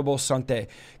arabando robo sante.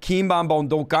 Kimba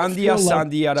bondo kandia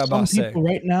sandi arabase. Some people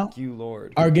right now you,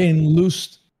 Lord, are getting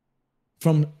loosed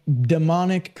from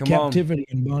demonic captivity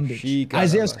and bondage.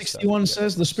 Isaiah 61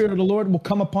 says, the Spirit of the Lord will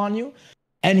come upon you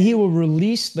and he will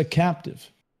release the captive.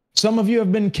 Some of you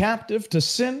have been captive to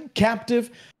sin,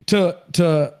 captive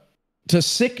to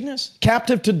sickness,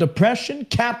 captive to depression,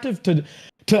 captive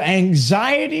to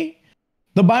anxiety.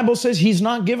 The Bible says he's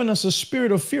not given us a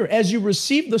spirit of fear. As you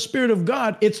receive the Spirit of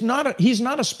God, he's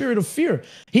not a spirit of fear.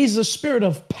 He's a spirit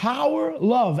of power,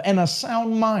 love, and a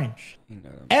sound mind.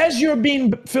 As you're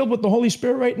being filled with the Holy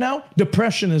Spirit right now,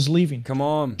 depression is leaving. Come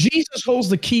on. Jesus holds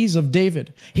the keys of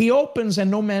David. He opens and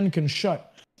no man can shut.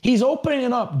 He's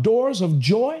opening up doors of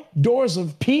joy, doors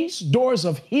of peace, doors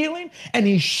of healing, and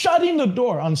he's shutting the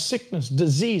door on sickness,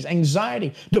 disease,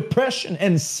 anxiety, depression,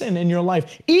 and sin in your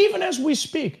life. Even as we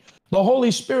speak, the Holy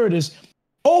Spirit is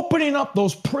opening up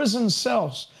those prison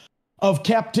cells of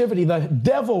captivity. The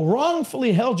devil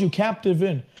wrongfully held you captive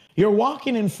in. You're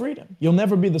walking in freedom. You'll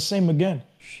never be the same again.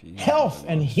 Health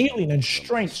and healing and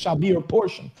strength shall be your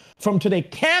portion. From today,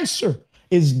 cancer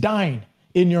is dying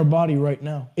in your body right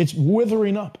now. It's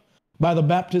withering up by the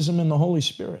baptism in the Holy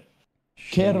Spirit.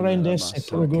 Thank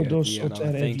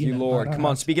you, Lord. Come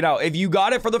on, speak it out. If you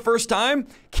got it for the first time,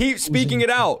 keep speaking it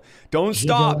out. Don't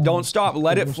stop. Don't stop.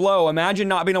 Let it flow. Imagine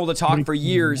not being able to talk for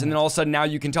years and then all of a sudden now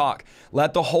you can talk.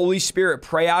 Let the Holy Spirit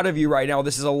pray out of you right now.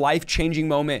 This is a life-changing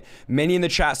moment. Many in the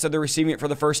chat said they're receiving it for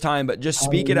the first time, but just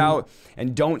speak it out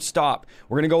and don't stop.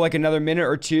 We're going to go like another minute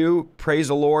or two. Praise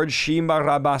the Lord. Shimba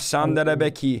rabasanda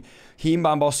rebeki.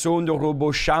 Himba basundo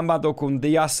robo shamba do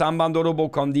kundia sambando robo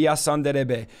kondia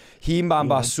sanderebe. Himba Yamba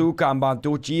basuka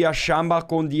bandotia shamba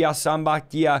kondia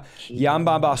sambatia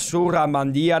yamba basura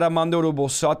mandia ramando robo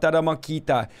sota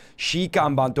ramakita shika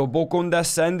banto bokonda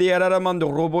sendia ramando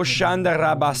robo shanda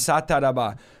rabasata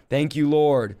raba. Thank you,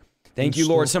 Lord. Thank you,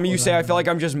 Lord. Some of you say, I feel like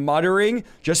I'm just muttering.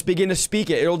 Just begin to speak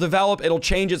it. It'll develop. It'll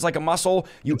change. It's like a muscle.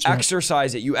 You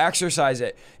exercise it. You exercise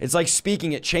it. It's like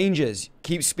speaking. It changes.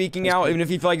 Keep speaking out. Even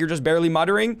if you feel like you're just barely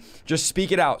muttering, just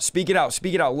speak it out. Speak it out.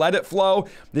 Speak it out. Let it flow.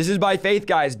 This is by faith,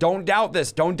 guys. Don't doubt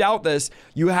this. Don't doubt this.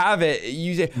 You have it.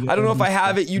 You say, I don't know if I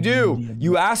have it. You do.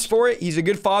 You ask for it. He's a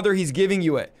good father. He's giving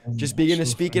you it. Just begin to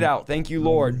speak it out. Thank you,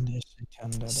 Lord.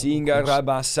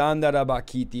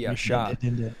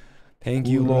 Thank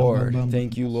you, Lord.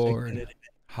 Thank you, Lord.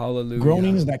 Hallelujah.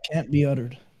 Groanings that can't be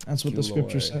uttered. That's what the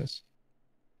scripture says.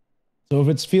 So if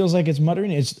it feels like it's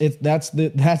muttering, that's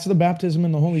the baptism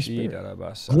in the Holy Spirit.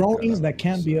 Groanings that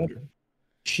can't be uttered.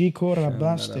 Thank you,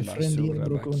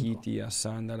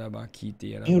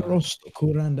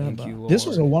 Lord. This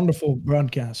was a wonderful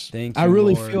broadcast. Thank you, I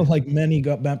really Lord. feel like many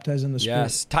got baptized in the Spirit.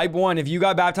 Yes. Type 1, if you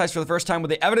got baptized for the first time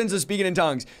with the evidence of speaking in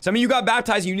tongues. Some of you got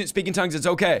baptized and you didn't speak in tongues, it's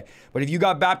okay. But if you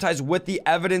got baptized with the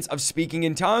evidence of speaking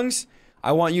in tongues,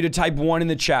 I want you to type 1 in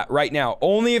the chat right now.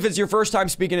 Only if it's your first time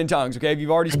speaking in tongues, okay? If you've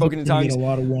already spoken in tongues,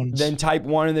 then type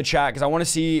 1 in the chat because I want to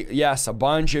see, yes, a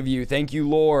bunch of you. Thank you,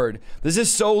 Lord. This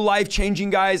is so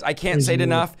life-changing, guys. I can't say it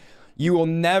enough. You will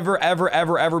never, ever,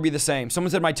 ever, ever be the same.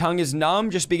 Someone said my tongue is numb.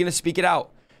 Just begin to speak it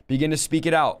out. Begin to speak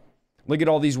it out. Look at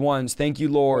all these ones. Thank you,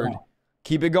 Lord. Wow.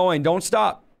 Keep it going. Don't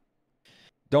stop.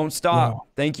 Don't stop. Wow.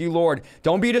 Thank you, Lord.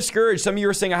 Don't be discouraged. Some of you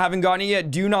are saying, I haven't gotten it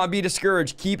yet. Do not be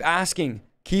discouraged. Keep asking.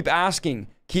 Keep asking.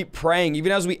 Keep praying.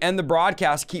 Even as we end the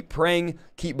broadcast, keep praying.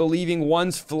 Keep believing.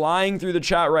 One's flying through the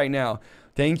chat right now.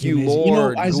 Thank you,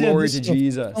 Lord. Isaiah, glory to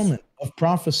Jesus. Of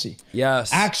prophecy.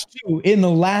 Yes. Acts 2, in the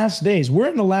last days. We're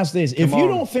in the last days. If you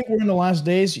don't think we're in the last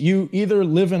days, you either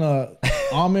live in a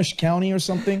Amish county or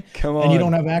something, and you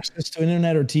don't have access to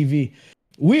internet or TV.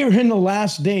 We are in the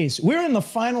last days. We're in the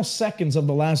final seconds of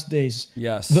the last days.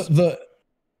 Yes. The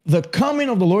coming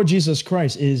of the Lord Jesus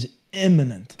Christ is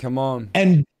imminent. Come on.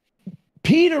 And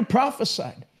Peter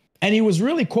prophesied, and he was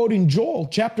really quoting Joel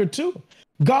chapter 2.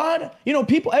 God,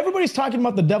 everybody's talking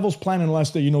about the devil's plan in the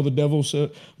last day.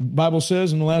 The Bible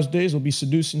says in the last days there'll be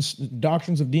seducing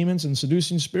doctrines of demons and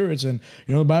seducing spirits. And,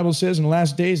 the Bible says in the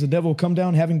last days the devil will come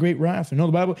down having great wrath. The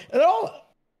Bible, they're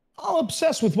all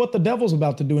obsessed with what the devil's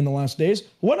about to do in the last days.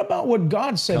 What about what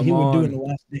God said he would do in the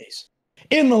last days?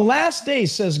 In the last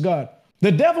days, says God,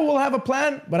 the devil will have a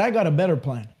plan, but I got a better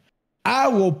plan. I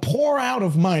will pour out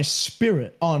of my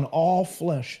spirit on all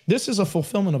flesh. This is a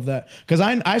fulfillment of that. Because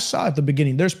I saw at the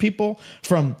beginning, there's people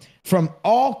from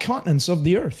all continents of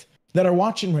the earth that are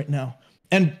watching right now.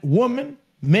 And women,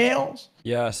 males,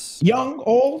 yes, young,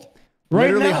 old, right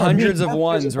literally now, hundreds of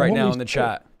ones right now in the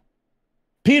chat.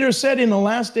 Peter said in the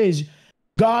last days,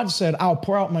 God said, I'll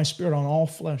pour out my spirit on all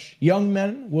flesh. Young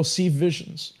men will see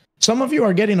visions. Some of you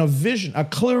are getting a vision, a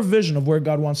clear vision of where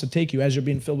God wants to take you as you're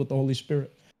being filled with the Holy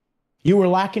Spirit. You were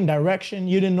lacking direction.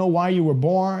 You didn't know why you were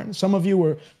born. Some of you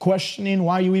were questioning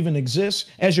why you even exist.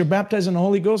 As you're baptized in the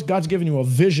Holy Ghost, God's given you a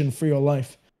vision for your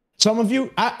life. Some of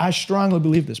you, I strongly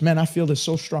believe this. Man, I feel this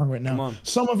so strong right now.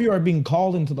 Some of you are being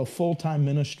called into the full-time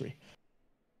ministry.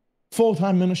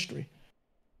 Full-time ministry.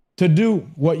 To do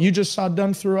what you just saw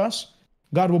done through us,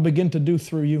 God will begin to do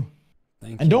through you.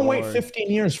 And don't wait 15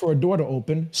 years for a door to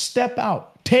open. Step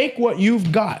out. Take what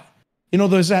you've got.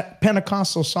 There's that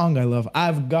Pentecostal song I love.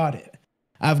 I've got it.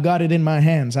 I've got it in my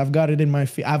hands. I've got it in my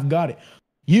feet. I've got it.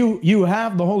 You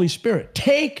have the Holy Spirit.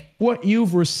 Take what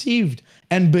you've received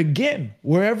and begin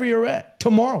wherever you're at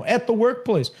tomorrow, at the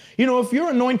workplace. If your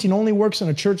anointing only works in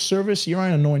a church service, you're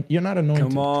not anointed.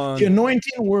 Come on. The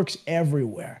anointing works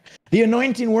everywhere. The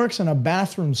anointing works in a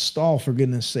bathroom stall, for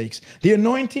goodness sakes. The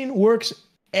anointing works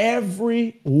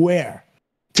everywhere.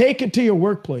 Take it to your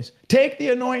workplace. Take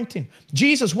the anointing.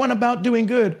 Jesus went about doing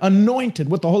good,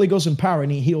 anointed with the Holy Ghost and power,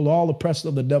 and he healed all the oppressed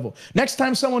of the devil. Next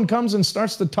time someone comes and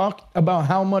starts to talk about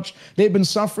how much they've been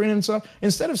suffering and stuff,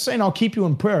 instead of saying, I'll keep you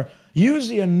in prayer, use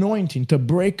the anointing to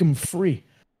break them free.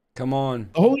 Come on.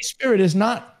 The Holy Spirit is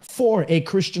not for a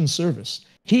Christian service.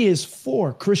 He is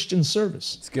for Christian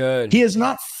service. It's good. He is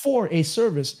not for a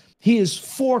service. He is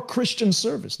for Christian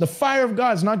service. The fire of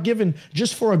God is not given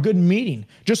just for a good meeting,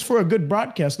 just for a good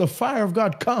broadcast. The fire of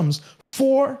God comes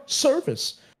for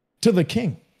service to the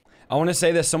King. I want to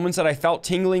say this. Someone said, I felt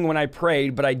tingling when I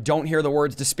prayed, but I don't hear the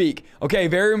words to speak. Okay,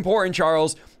 very important,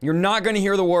 Charles. You're not going to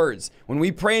hear the words. When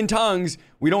we pray in tongues,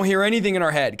 we don't hear anything in our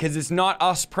head because it's not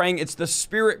us praying. It's the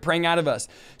Spirit praying out of us.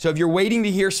 So if you're waiting to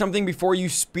hear something before you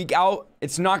speak out,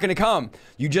 it's not going to come.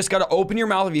 You just got to open your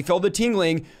mouth. If you feel the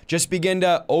tingling, just begin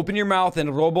to open your mouth and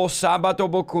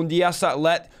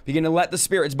begin to let the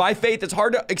Spirit. It's by faith. It's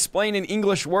hard to explain in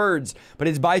English words, but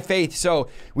it's by faith. So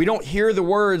we don't hear the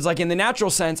words like in the natural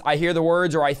sense. I hear the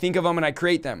words or I think of them and I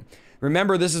create them.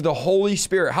 Remember, this is the Holy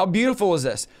Spirit. How beautiful is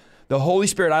this? The Holy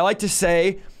Spirit. I like to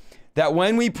say that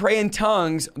when we pray in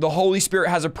tongues, the Holy Spirit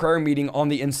has a prayer meeting on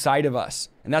the inside of us.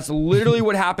 And that's literally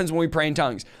what happens when we pray in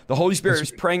tongues. The Holy Spirit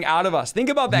is praying out of us. Think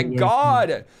about that.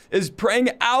 God is praying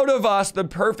out of us the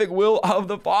perfect will of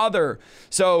the Father.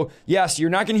 So yes, you're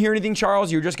not going to hear anything, Charles.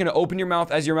 You're just going to open your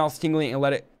mouth as your mouth's tingling and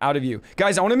let it out of you.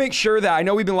 Guys, I want to make sure that I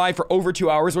know we've been live for over 2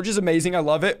 hours, which is amazing. I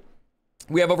love it.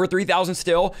 We have over 3,000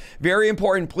 still. Very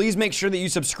important. Please make sure that you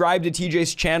subscribe to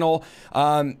TJ's channel.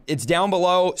 It's down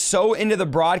below. So into the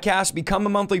broadcast, become a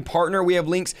monthly partner. We have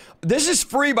links. This is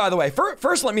free, by the way.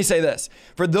 First, let me say this.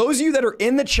 For those of you that are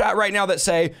in the chat right now that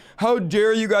say, how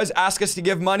dare you guys ask us to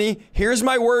give money? Here's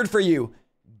my word for you.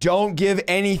 Don't give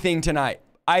anything tonight.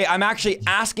 I'm actually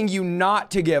asking you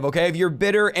not to give, okay? If you're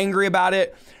bitter, angry about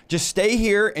it, just stay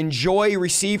here, enjoy,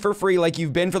 receive for free like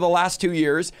you've been for the last 2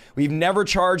 years. We've never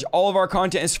charged. All of our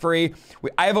content is free.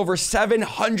 I have over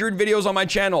 700 videos on my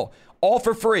channel, all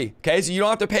for free, okay? So you don't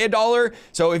have to pay $1.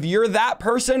 So if you're that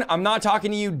person, I'm not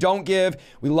talking to you. Don't give.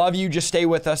 We love you. Just stay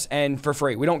with us and for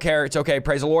free. We don't care. It's okay.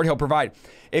 Praise the Lord. He'll provide.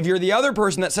 If you're the other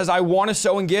person that says, I want to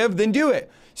sow and give, then do it.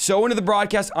 Sow into the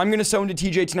broadcast. I'm going to sow into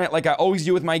TJ tonight like I always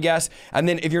do with my guests. And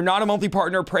then if you're not a monthly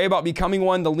partner, pray about becoming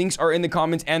one. The links are in the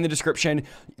comments and the description.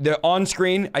 They're on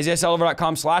screen,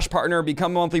 IsaiahSaldivar.com/partner.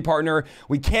 Become a monthly partner.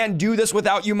 We can't do this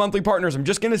without you monthly partners. I'm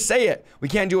just going to say it. We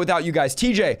can't do it without you guys.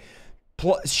 TJ,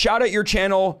 shout out your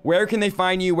channel. Where can they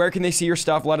find you? Where can they see your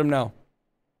stuff? Let them know.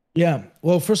 Yeah.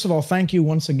 Well, first of all, thank you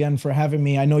once again for having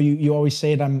me. I know you always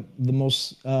say that I'm the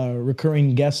most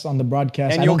recurring guest on the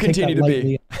broadcast. And you'll continue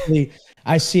to be.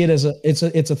 I see it as it's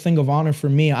a thing of honor for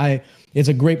me. It's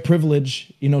a great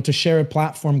privilege, to share a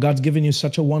platform. God's given you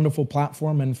such a wonderful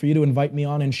platform, and for you to invite me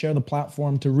on and share the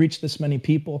platform to reach this many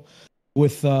people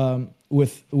with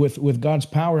God's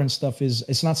power and stuff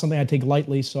it's not something I take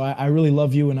lightly. So I really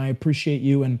love you and I appreciate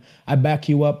you and I back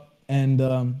you up. And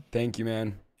thank you,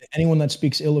 man. Anyone that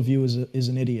speaks ill of you is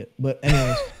an idiot. But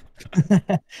anyways,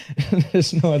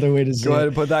 there's no other way to say it. Go ahead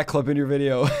and put that clip in your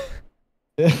video.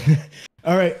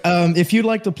 All right. If you'd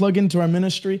like to plug into our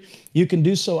ministry, you can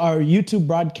do so. Our YouTube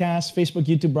broadcast, Facebook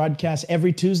YouTube broadcast,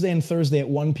 every Tuesday and Thursday at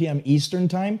 1 p.m. Eastern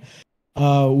time.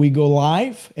 We go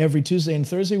live every Tuesday and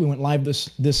Thursday. We went live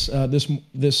this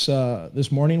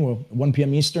morning. Well, 1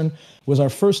 p.m. Eastern was our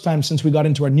first time since we got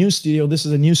into our new studio. This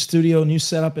is a new studio, new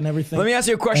setup, and everything. Let me ask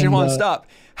you a question. Hold on, stop.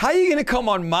 How are you gonna come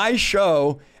on my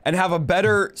show and have a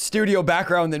better studio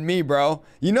background than me, bro?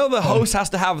 You know the host has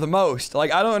to have the most.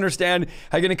 Like, I don't understand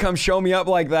how you're gonna come show me up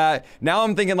like that. Now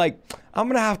I'm thinking like, I'm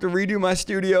gonna have to redo my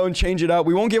studio and change it up.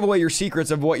 We won't give away your secrets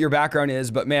of what your background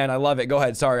is, but man, I love it. Go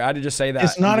ahead. Sorry, I had to just say that.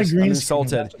 It's not a green screen. I'm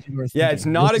insulted. Yeah, it's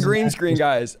not a green screen,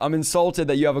 guys. I'm insulted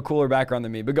that you have a cooler background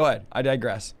than me, but go ahead. I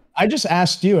digress. I just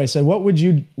asked you. I said, what would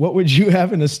you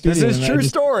have in a studio? This is a true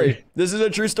story. This is a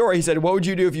true story. He said, what would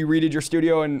you do if you redid your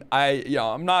studio? And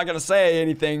I'm not going to say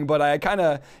anything, but I kind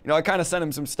of sent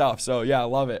him some stuff. So yeah, I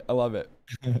love it. I love it.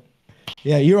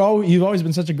 Yeah, you've always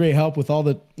been such a great help with all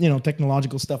the,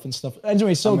 technological stuff and stuff.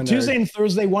 Anyway, so Tuesday and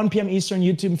Thursday, 1 p.m. Eastern,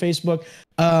 YouTube and Facebook.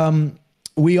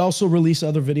 We also release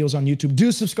other videos on YouTube.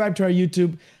 Do subscribe to our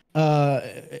YouTube.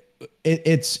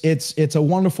 It's a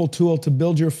wonderful tool to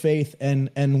build your faith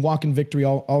and walk in victory.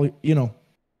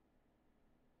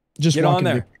 Just get on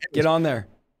there. Get on there.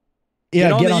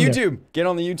 Yeah, get on the YouTube. Get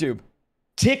on the YouTube.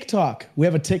 TikTok. We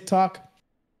have a TikTok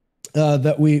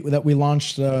that we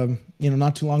launched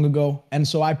not too long ago, and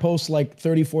so I post like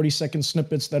 30-40 second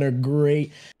snippets that are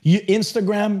great.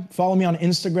 Instagram, follow me on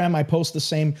Instagram. I post the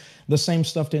same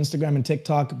stuff to Instagram and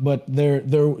TikTok, but they're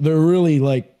really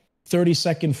like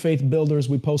 30-second faith builders.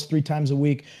 We post 3 times a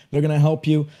week. They're going to help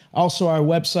you. Also, our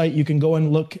website, you can go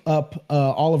and look up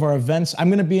all of our events. I'm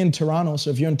going to be in Toronto, so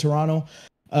if you're in Toronto,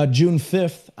 June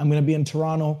 5th, I'm going to be in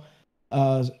Toronto,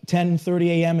 10:30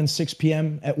 a.m. and 6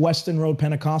 p.m. at Weston Road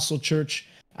Pentecostal Church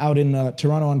out in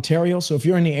Toronto, Ontario. So if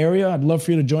you're in the area, I'd love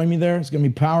for you to join me there. It's going to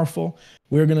be powerful.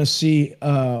 We're going to see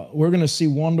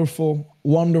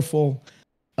wonderful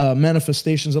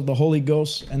manifestations of the Holy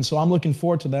Ghost. And so I'm looking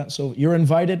forward to that. So you're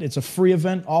invited. It's a free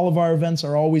event. All of our events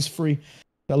are always free.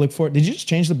 I look forward. Did you just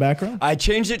change the background? I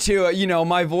changed it to, you know,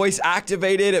 my voice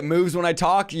activated. It moves when I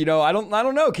talk. You know, I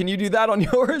don't know. Can you do that on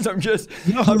yours? I'm just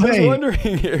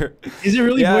wondering here. Is it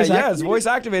really voice activated? Yeah, it's voice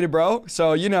activated, bro.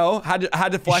 So, you know, had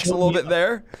to flex a little bit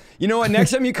there. You know what?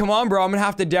 Next time you come on, bro, I'm gonna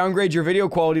have to downgrade your video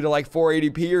quality to like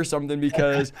 480p or something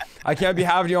because I can't be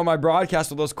having you on my broadcast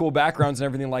with those cool backgrounds and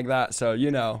everything like that. So,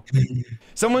 you know.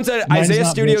 Someone said Isaiah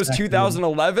Studios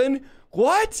 2011.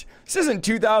 What? This isn't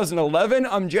 2011.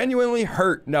 I'm genuinely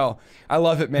hurt. No, I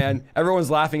love it, man.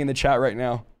 Everyone's laughing in the chat right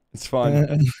now. It's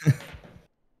fun.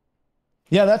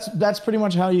 Yeah, that's pretty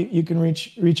much how you can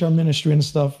reach our ministry and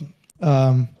stuff.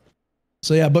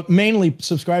 So yeah, but mainly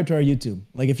subscribe to our YouTube.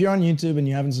 Like if you're on YouTube and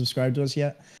you haven't subscribed to us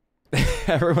yet.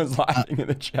 Everyone's laughing in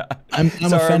the chat. I'm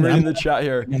Sorry, I'm reading the chat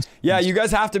here. Yeah, you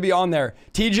guys have to be on there.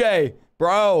 TJ.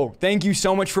 Bro, thank you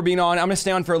so much for being on. I'm gonna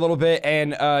stay on for a little bit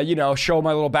and, you know, show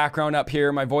my little background up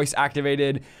here, my voice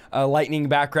activated lightning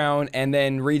background, and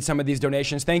then read some of these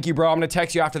donations. Thank you, bro. I'm gonna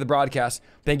text you after the broadcast.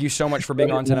 Thank you so much for being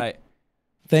on tonight.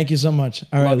 Thank you so much.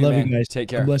 All right, love you guys. Take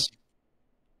care. God bless you.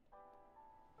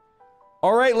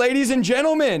 All right, ladies and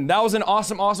gentlemen, that was an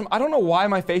awesome. I don't know why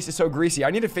my face is so greasy. I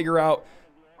need to figure out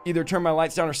either turn my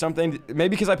lights down or something. Maybe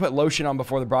because I put lotion on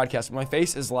before the broadcast. But my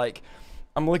face is like,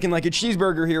 I'm looking like a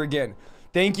cheeseburger here again.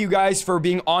 Thank you guys for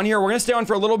being on here. We're gonna stay on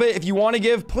for a little bit. If you want to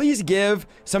give, please give.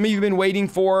 Some of you have been waiting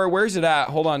for, where's it at?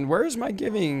 Hold on, where's my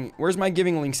giving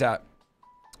links at?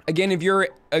 Again, if you're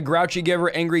a grouchy giver,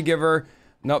 angry giver,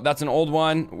 nope, that's an old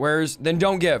one. Then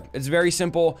don't give. It's very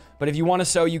simple, but if you want to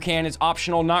sow, you can. It's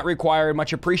optional, not required,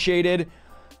 much appreciated.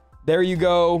 There you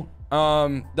go.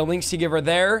 The links to give are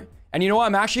there. And you know what?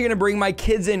 I'm actually gonna bring my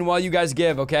kids in while you guys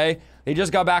give, okay? They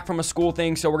just got back from a school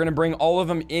thing, so we're gonna bring all of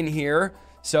them in here.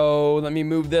 So let me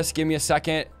move this. Give me a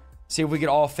second. See if we can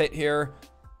all fit here.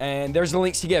 And there's the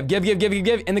links to give. Give.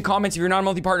 In the comments, if you're not a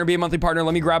monthly partner, be a monthly partner.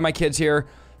 Let me grab my kids here.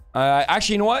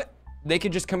 Actually, you know what? They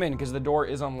could just come in because the door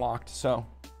is unlocked. So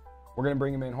we're going to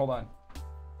bring them in. Hold on.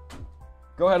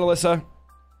 Go ahead, Alyssa.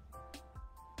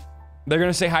 They're going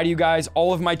to say hi to you guys.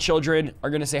 All of my children are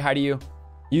going to say hi to you.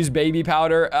 Use baby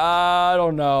powder. I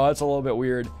don't know. That's a little bit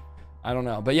weird. I don't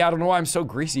know. But yeah, I don't know why I'm so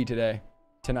greasy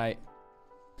tonight.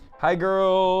 Hi,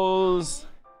 girls.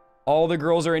 All the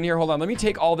girls are in here. Hold on. Let me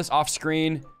take all this off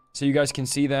screen so you guys can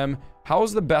see them. How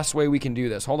is the best way we can do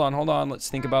this? Hold on. Let's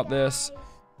think about this.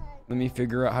 Let me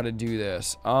figure out how to do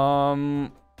this. There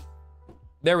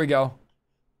we go.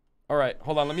 All right.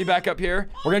 Hold on. Let me back up here.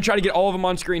 We're going to try to get all of them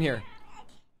on screen here.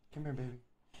 Come here, baby.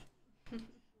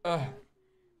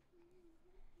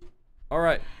 All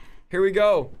right. Here we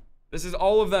go. This is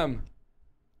all of them.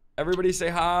 Everybody say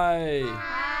hi.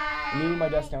 Hi. I'm moving my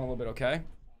desk down a little bit, okay?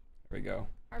 There we go.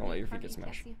 Don't let your feet get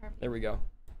smashed. There we go.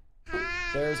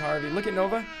 There's Harvey. Look at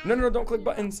Nova. No, don't click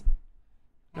buttons.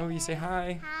 Nova, you say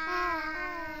hi.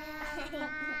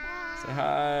 Say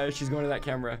hi. She's going to that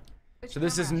camera. So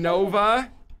this is Nova.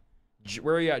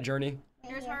 Where are you at, Journey?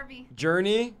 There's Harvey.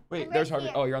 Journey. Wait, there's Harvey.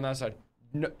 Oh, you're on that side.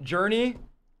 Journey.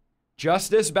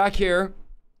 Justice back here.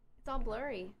 It's all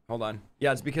blurry. Hold on.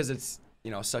 Yeah, it's because it's,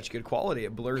 you know, such good quality.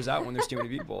 It blurs out when there's too many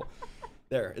people.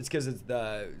 There, it's because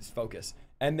it's focus.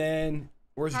 And then,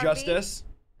 where's Harvey? Justice?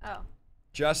 Oh.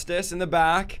 Justice in the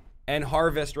back, and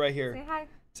Harvest right here. Say hi.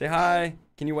 Say hi.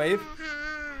 Can you wave?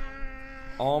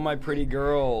 All my pretty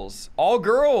girls. All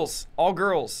girls.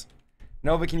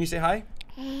 Nova, can you say hi?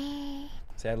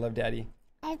 Say I love daddy.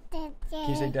 Can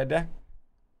you say dada? Can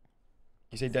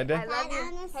you say dada? I love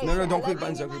you. No, don't click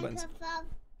buttons,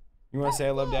 You want to say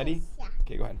I love daddy?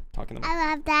 Okay, go ahead. Talk in the mic.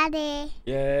 I love daddy.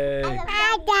 Yay.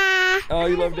 I love dada. Oh,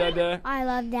 you love dada? I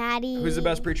love daddy. Who's the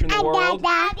best preacher in the world?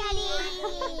 Daddy.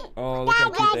 Oh, look how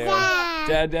cute they are.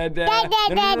 Dad.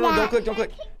 No, don't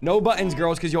click. No buttons,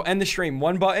 girls, because you'll end the stream.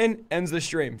 One button ends the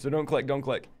stream, so don't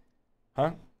click.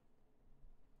 Huh?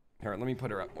 Here, let me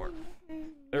put her up more.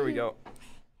 There we go.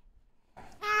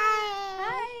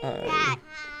 Hi.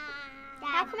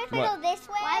 How come if I go this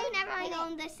way? Why whenever I go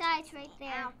on this side, it's right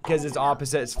there? Because it's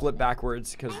opposite. It's flipped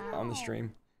backwards because on the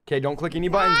stream. Okay, don't click any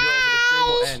buttons, girls, or the stream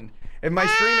will end. If my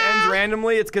stream ends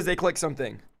randomly, it's because they click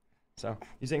something. So,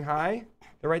 you saying hi?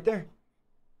 They're right there.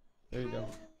 There you go.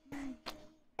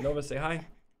 Nova, say hi.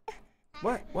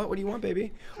 What? What do you want,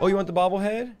 baby? Oh, you want the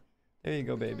bobblehead? There you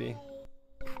go, baby.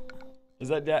 Is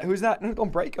that dad? Who's that? No,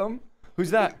 don't break them.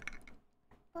 Who's that?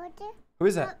 Who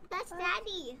is that? That's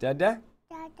daddy. Dada?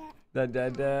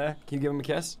 Dada. Can you give him a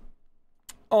kiss?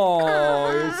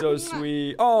 Oh, you're so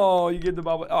sweet. Oh, you get the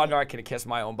bobble. Oh, no, I can't kiss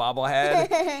my own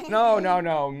bobblehead. No.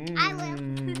 I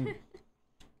will.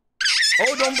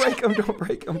 Oh, don't break him. Don't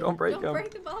break him. Don't break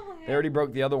the bobblehead. They already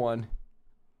broke the other one.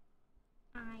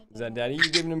 Is that daddy? You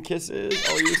giving him kisses?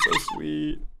 Oh, you're so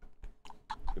sweet.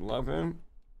 You love him.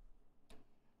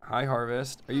 Hi,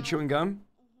 Harvest. Are you chewing gum?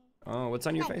 Oh, what's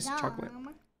on your face? Chocolate.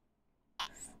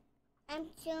 I'm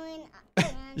chewing.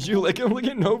 Did you lick him? Look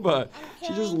at Nova.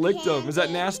 She just licked him. Is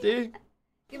that nasty?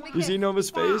 Give me a You see kiss. Nova's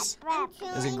face?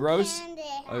 Is it gross? Candy.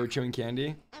 Oh, you're chewing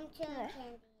candy? I'm chewing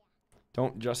candy.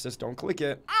 Don't, Justice, don't click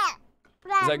it.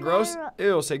 Is that gross?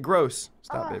 Ew, say gross.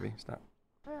 Stop, baby, stop.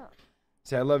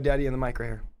 Say I love daddy in the mic right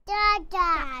here.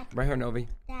 Dad. Right here, Novi.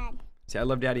 Dad. Say I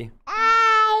love daddy.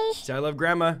 Hi. Say I love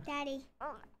grandma. Daddy.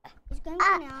 Is going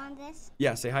to be on this?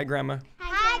 Yeah, say hi, grandma.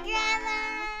 Hi, Grandma.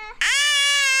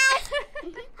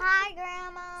 Hi,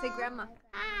 Grandma. Say grandma.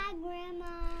 Hi, Grandma.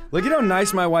 Look at how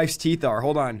nice my wife's teeth are.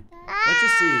 Hold on. Let's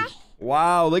just see.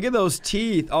 Wow, look at those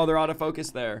teeth. Oh, they're out of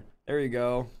focus there. There you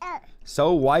go.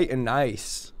 So white and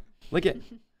nice. Look at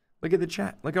the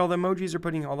chat. Look at all the emojis are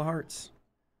putting, all the hearts.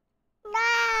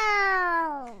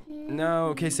 No. No,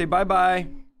 okay, say bye-bye.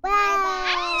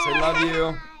 Bye. Say love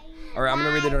you. All right, I'm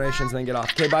gonna read the donations and then get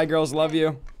off. Okay, bye, girls. Love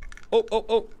you.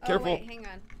 Oh, careful. Oh, wait, hang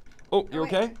on. Oh, you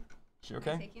wait. okay? She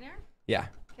okay? Taking her? Yeah.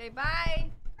 Okay,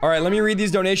 bye. All right, let me read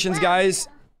these donations, guys.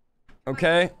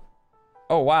 Okay.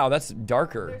 Oh, wow, that's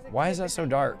darker. Why is that so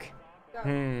dark?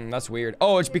 That's weird.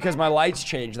 Oh, it's because my lights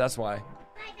changed. That's why.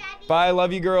 Bye,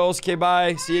 love you, girls. Okay,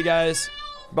 bye. See you guys.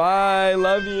 Bye,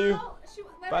 love you. Oh,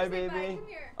 Bye, baby.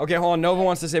 Okay, hold on. Nova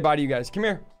wants to say bye to you guys. Come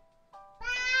here.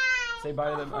 Say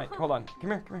bye to the mic. Hold on.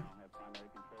 Come here.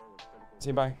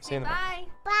 Say bye. Say in the mic. Bye.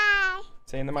 Bye.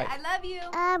 Say in the mic. I love you.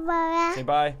 Say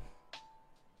bye.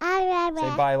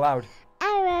 Say bye loud.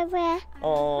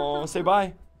 Oh, say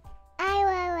bye.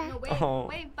 No, wait. Oh.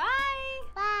 Wait, bye.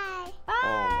 Bye. Bye.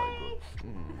 Oh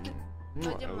my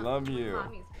god. I love you.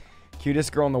 Mommy's-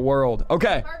 Cutest girl in the world.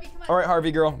 Okay. Harvey, come on. All right,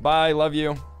 Harvey girl. Bye. Love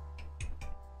you.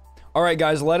 All right,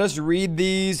 guys. Let us read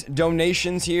these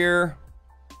donations here.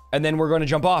 And then we're going to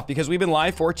jump off because we've been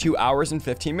live for 2 hours and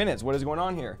 15 minutes. What is going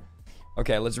on here?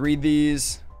 Okay, let's read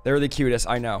these. They're the cutest.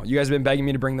 I know. You guys have been begging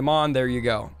me to bring them on. There you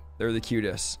go. They're the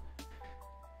cutest.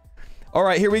 All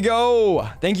right, here we go.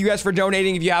 Thank you guys for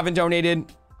donating. If you haven't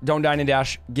donated, don't dine and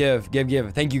dash. Give.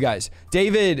 Thank you guys.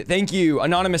 David, thank you.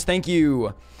 Anonymous, thank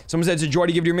you. Someone said it's a joy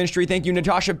to give to your ministry. Thank you.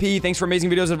 Natasha P, thanks for amazing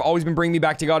videos that have always been bringing me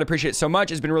back to God. I appreciate it so much.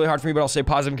 It's been really hard for me, but I'll stay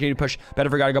positive and continue to push better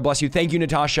for God. God bless you. Thank you,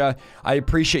 Natasha. I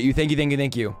appreciate you. Thank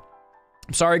you.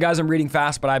 I'm sorry, guys. I'm reading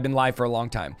fast, but I've been live for a long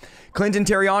time. Clinton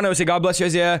Terriano say, God bless you,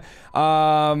 Isaiah.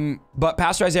 But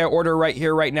Pastor Isaiah, order right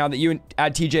here, right now, that you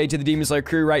add TJ to the Demon Slayer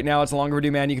crew right now. It's a long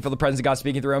overdue, man. You can feel the presence of God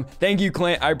speaking through him. Thank you,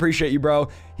 Clint. I appreciate you, bro.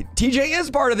 TJ is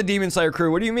part of the Demon Slayer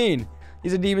crew. What do you mean?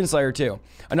 He's a Demon Slayer too.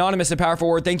 Anonymous, a powerful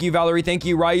word. Thank you, Valerie. Thank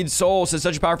you. Raid Soul says,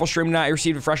 such a powerful stream tonight. I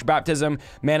received a fresh baptism.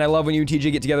 Man, I love when you and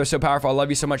TJ get together. So powerful. I love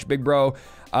you so much, big bro.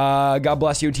 God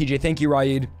bless you, TJ. Thank you,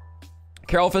 Raid.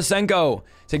 Carol Fasenko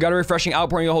said, got a refreshing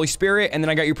outpouring of the Holy Spirit. And then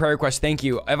I got your prayer request. Thank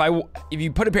you. If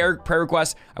you put a prayer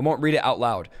request, I won't read it out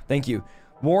loud. Thank you.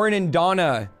 Warren and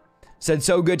Donna said,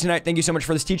 so good tonight. Thank you so much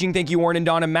for this teaching. Thank you, Warren and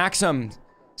Donna. Maxim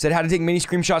said, how to take many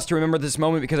screenshots to remember this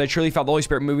moment because I truly felt the Holy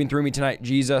Spirit moving through me tonight.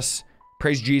 Jesus.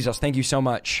 Praise Jesus. Thank you so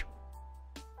much.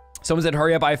 Someone said,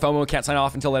 hurry up, I have FOMO. Can't sign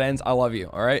off until it ends. I love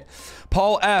you. All right.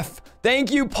 Paul F.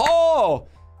 Thank you, Paul.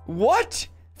 What?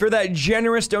 For that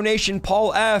generous donation,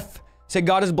 Paul F. said,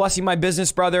 God is blessing my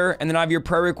business, brother. And then I have your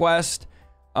prayer request.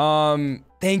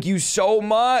 Thank you so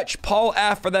much, Paul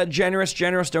F. for that generous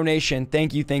donation.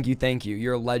 Thank you.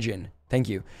 You're a legend. Thank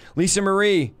you. Lisa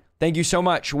Marie, thank you so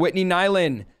much. Whitney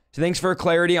Nyland, so thanks for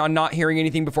clarity on not hearing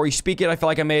anything before you speak it. I feel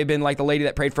like I may have been like the lady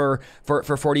that prayed for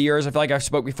 40 years. I feel like I've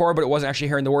spoke before, but it wasn't actually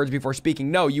hearing the words before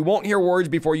speaking. No, you won't hear words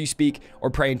before you speak or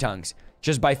pray in tongues.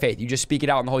 Just by faith. You just speak it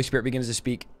out and the Holy Spirit begins to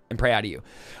speak and pray out of you.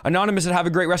 Anonymous said, have a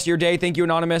great rest of your day. Thank you,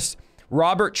 Anonymous.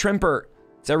 Robert Trimper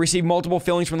said, I received multiple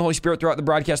feelings from the Holy Spirit throughout the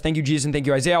broadcast. Thank you, Jesus, and thank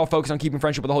you, Isaiah. I'll focus on keeping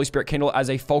friendship with the Holy Spirit kindled as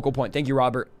a focal point. Thank you,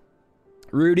 Robert.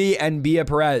 Rudy and Bia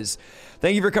Perez,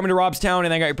 thank you for coming to Robstown,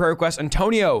 and I got your prayer request.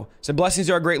 Antonio said, blessings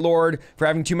to our great Lord for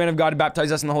having two men of God to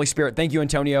baptize us in the Holy Spirit. Thank you,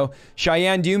 Antonio.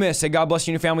 Cheyenne Dumas said, God bless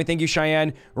you and your family. Thank you,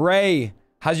 Cheyenne. Ray,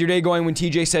 how's your day going? When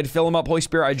TJ said, fill him up, Holy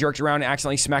Spirit, I jerked around and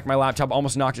accidentally smacked my laptop,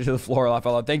 almost knocked it to the floor. Laugh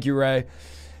out loud. Thank you, Ray.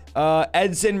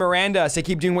 Edson Miranda said,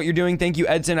 keep doing what you're doing. Thank you,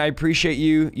 Edson. I appreciate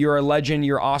you. You're a legend.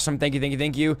 You're awesome. Thank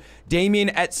you. Damien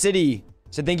at City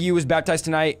said, thank you. You was baptized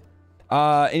tonight.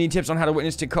 Any tips on how to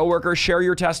witness to coworkers? Share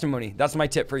your testimony. That's my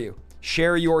tip for you.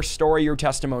 Share your story, your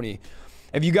testimony.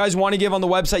 If you guys want to give on the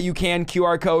website, you can.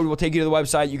 QR code will take you to the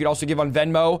website. You could also give on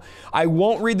Venmo. I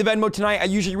won't read the Venmo tonight. I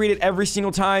usually read it every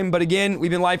single time. But again,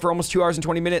 we've been live for almost 2 hours and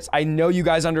 20 minutes. I know you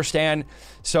guys understand.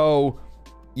 So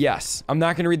yes, I'm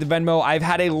not going to read the Venmo. I've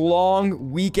had a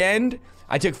long weekend.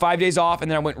 I took 5 days off and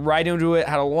then I went right into it.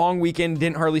 Had a long weekend,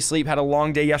 didn't hardly sleep, had a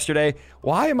long day yesterday.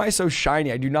 Why am I so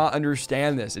shiny? I do not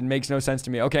understand this. It makes no sense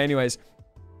to me. Okay, anyways.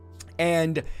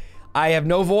 And I have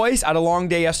no voice. I had a long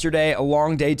day yesterday, a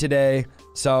long day today.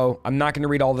 So I'm not going to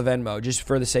read all the Venmo just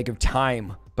for the sake of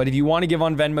time. But if you want to give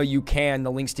on Venmo, you can.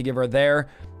 The links to give are there.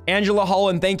 Angela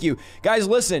Holland, thank you. Guys,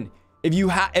 listen. If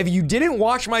you didn't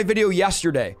watch my video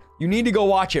yesterday, you need to go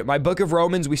watch it. My book of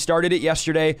Romans, we started it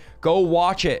yesterday. Go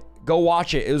watch it. Go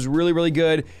watch it. It was really, really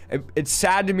good. It's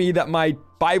sad to me that my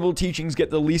Bible teachings get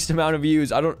the least amount of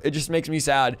views. It just makes me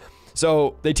sad.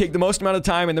 So they take the most amount of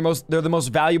time and they're the most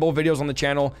valuable videos on the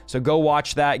channel. So go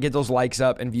watch that, get those likes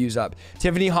up and views up.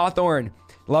 Tiffany Hawthorne,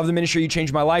 love the ministry. You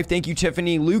changed my life. Thank you,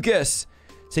 Tiffany. Lucas,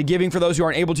 say giving for those who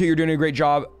aren't able to. You're doing a great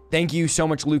job. Thank you so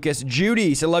much, Lucas.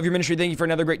 Judy, say love your ministry. Thank you for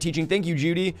another great teaching. Thank you,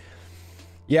 Judy.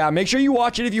 Yeah, make sure you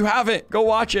watch it if you haven't. Go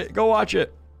watch it. Go watch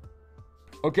it.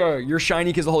 Okay, you're shiny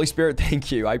because the Holy Spirit. Thank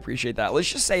you. I appreciate that. Let's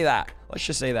just say that. Let's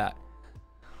just say that.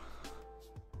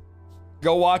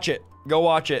 Go watch it. Go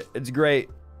watch it. It's great.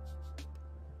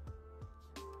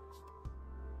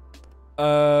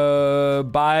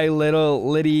 Bye, little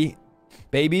Liddy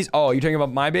babies. Oh, you're talking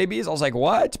about my babies? I was like,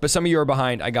 what? But some of you are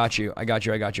behind. I got you. I got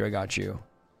you. I got you. I got you.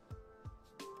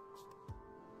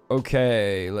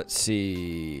 Okay, let's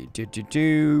see.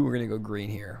 We're gonna go green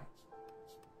here.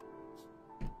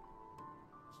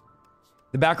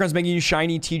 The background's making you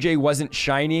shiny. TJ wasn't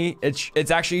shiny.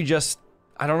 It's actually just,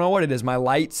 I don't know what it is. My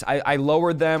lights, I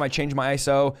lowered them. I changed my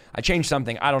ISO. I changed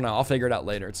something. I don't know. I'll figure it out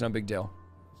later. It's no big deal.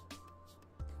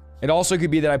 It also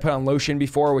could be that I put on lotion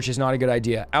before, which is not a good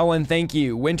idea. Ellen, thank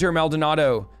you. Winter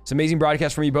Maldonado. It's amazing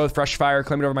broadcast from you both. Fresh fire.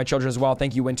 Claim it over my children as well.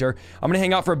 Thank you, Winter. I'm going to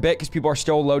hang out for a bit because people are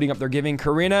still loading up their giving.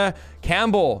 Karina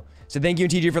Campbell. So thank you,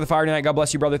 TJ, for the fire tonight. God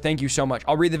bless you, brother. Thank you so much.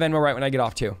 I'll read the Venmo right when I get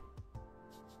off too.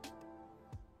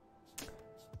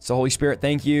 So Holy Spirit,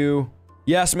 thank you.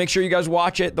 Yes, make sure you guys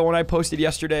watch it. The one I posted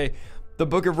yesterday. The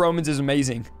book of Romans is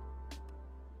amazing.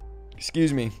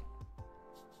 Excuse me.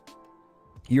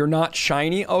 You're not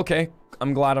shiny? Okay.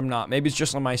 I'm glad I'm not. Maybe it's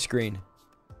just on my screen.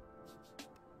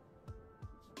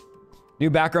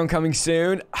 New background coming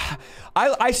soon.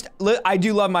 I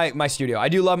do love my studio. I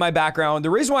do love my background. The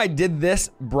reason why I did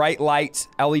this bright lights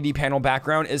LED panel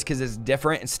background is because it's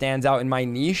different. It stands out in my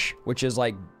niche, which is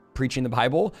like preaching the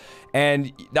Bible.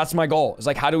 And that's my goal. It's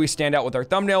like, how do we stand out with our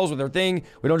thumbnails, with our thing?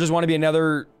 We don't just want to be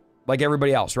another like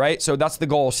everybody else, right? So that's the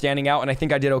goal, standing out. And I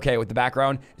think I did okay with the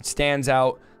background. It stands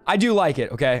out. I do like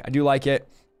it, okay? I do like it.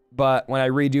 But when I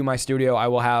redo my studio, I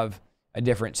will have a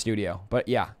different studio. But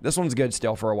yeah, this one's good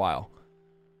still for a while.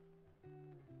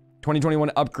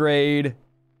 2021 upgrade.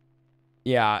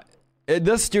 Yeah,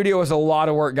 this studio is a lot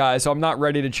of work, guys, so I'm not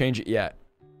ready to change it yet.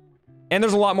 And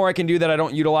there's a lot more I can do that I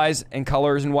don't utilize in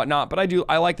colors and whatnot, but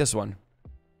I like this one.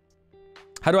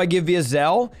 How do I give via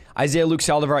Zelle?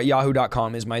 Isaiahlukesaldivar at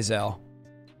yahoo.com is my Zelle.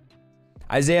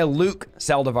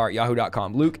 Isaiahlukesaldivar at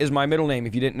yahoo.com. Luke is my middle name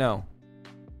if you didn't know.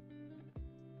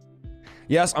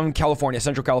 Yes, I'm in California,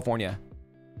 Central California.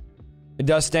 It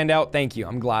does stand out. Thank you.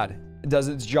 I'm glad. It does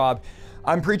its job.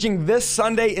 I'm preaching this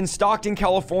Sunday in Stockton,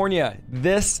 California.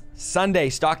 This Sunday,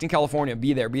 Stockton, California.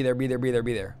 Be there, be there, be there, be there,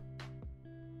 be there.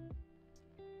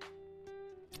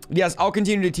 Yes, I'll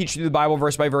continue to teach through the Bible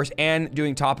verse by verse and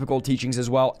doing topical teachings as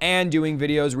well, and doing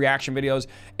videos, reaction videos,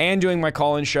 and doing my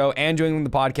call-in show, and doing the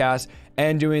podcast,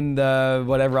 and doing the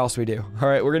whatever else we do. All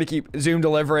right, we're going to keep Zoom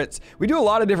deliverance. We do a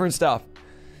lot of different stuff.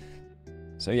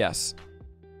 So yes.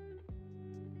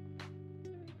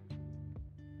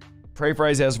 Pray for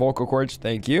Isaiah's vocal cords.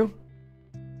 Thank you.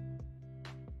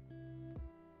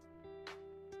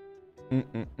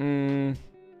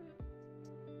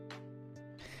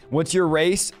 What's your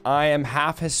race? I am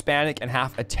half Hispanic and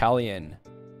half Italian.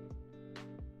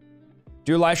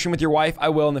 Do a live stream with your wife? I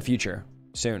will in the future.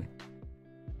 Soon.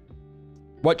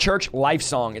 What church? Life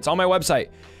Song. It's on my website.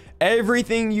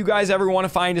 Everything you guys ever want to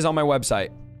find is on my website.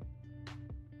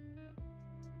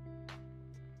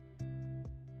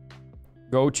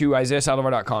 Go to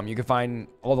IsaiahSaldivar.com. You can find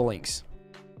all the links.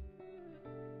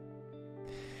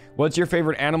 What's your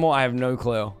favorite animal? I have no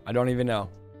clue. I don't even know.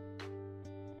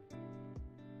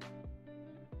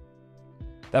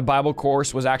 That Bible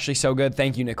course was actually so good.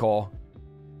 Thank you, Nicole.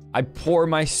 I pour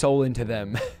my soul into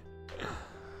them.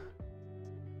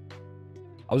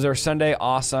 I was there Sunday.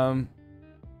 Awesome.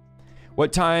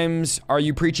 What times are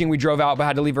you preaching? We drove out but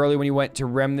had to leave early when you went to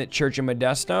Remnant Church in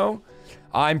Modesto.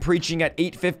 I'm preaching at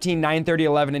 8:15, 9:30,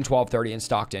 11, and 12:30 in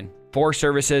Stockton. 4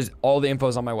 services. All the info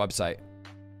is on my website.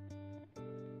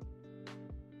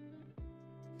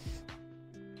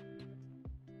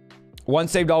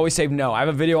 Once saved, always saved. No, I have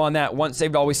a video on that. Once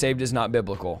saved, always saved is not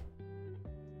biblical.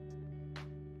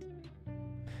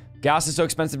 Gas is so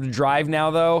expensive to drive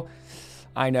now, though.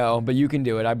 I know, but you can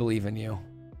do it. I believe in you.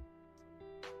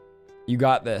 You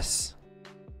got this.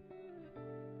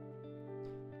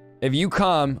 If you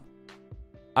come,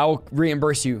 I will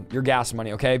reimburse you your gas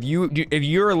money, okay? If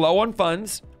you're low on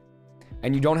funds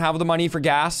and you don't have the money for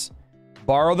gas,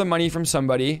 borrow the money from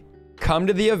somebody, come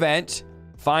to the event,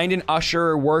 find an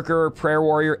usher, worker, prayer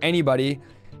warrior, anybody,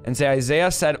 and say,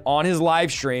 Isaiah said on his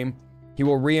live stream, he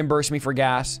will reimburse me for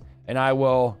gas and I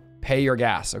will pay your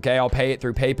gas, okay? I'll pay it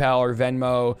through PayPal or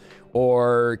Venmo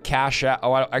or Cash App.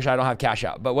 Oh, actually, I don't have Cash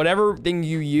App, but whatever thing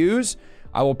you use,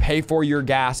 I will pay for your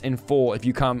gas in full if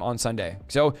you come on Sunday.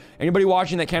 So anybody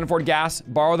watching that can't afford gas,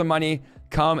 borrow the money,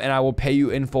 come and I will pay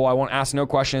you in full. I won't ask no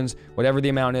questions. Whatever the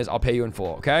amount is, I'll pay you in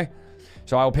full, okay?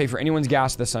 So I will pay for anyone's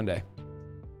gas this Sunday.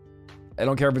 I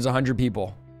don't care if it's 100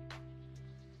 people.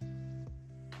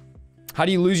 How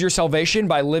do you lose your salvation?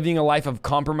 By living a life of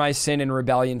compromise, sin, and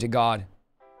rebellion to God.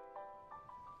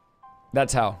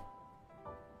 That's how.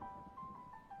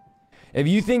 If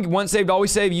you think once saved,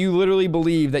 always saved, you literally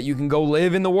believe that you can go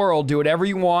live in the world, do whatever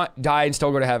you want, die, and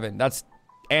still go to heaven. That's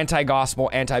anti-gospel,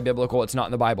 anti-biblical. It's not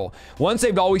in the Bible. Once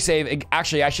saved, always saved.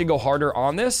 Actually, I should go harder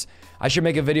on this. I should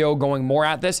make a video going more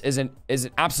at this. Is an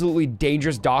absolutely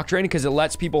dangerous doctrine because it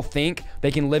lets people think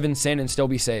they can live in sin and still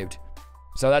be saved.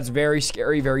 So that's very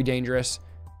scary, very dangerous,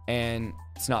 and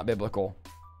it's not biblical.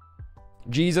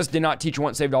 Jesus did not teach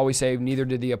once saved, always saved. Neither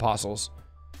did the apostles.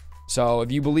 So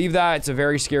if you believe that, it's a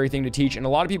very scary thing to teach. And a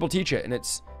lot of people teach it, and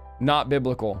it's not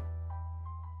biblical.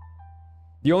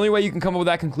 The only way you can come up with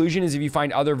that conclusion is if you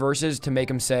find other verses to make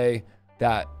them say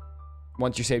that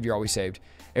once you're saved, you're always saved.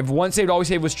 If once saved, always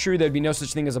saved was true, there'd be no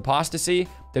such thing as apostasy.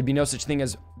 There'd be no such thing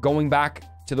as going back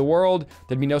to the world.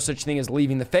 There'd be no such thing as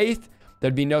leaving the faith.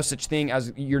 There'd be no such thing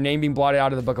as your name being blotted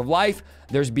out of the book of life.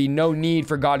 There's be no need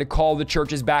for God to call the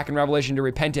churches back in Revelation to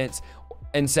repentance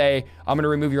and say, I'm going to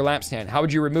remove your lampstand. How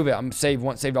would you remove it? I'm saved,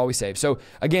 once saved, always saved. So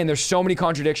again, there's so many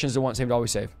contradictions to once saved,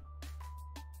 always saved.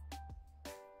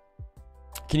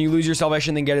 Can you lose your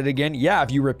salvation then get it again? Yeah, if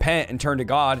you repent and turn to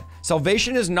God.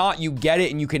 Salvation is not you get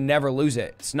it and you can never lose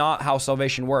it. It's not how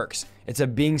salvation works. It's a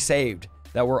being saved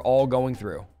that we're all going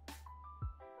through.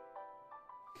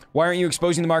 Why aren't you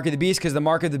exposing the mark of the beast? Because the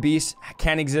mark of the beast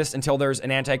can't exist until there's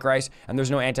an antichrist, and there's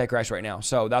no antichrist right now.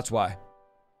 So that's why.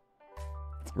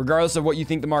 Regardless of what you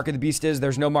think the mark of the beast is,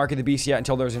 there's no mark of the beast yet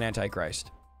until there's an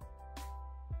antichrist.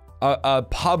 A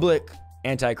public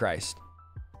antichrist.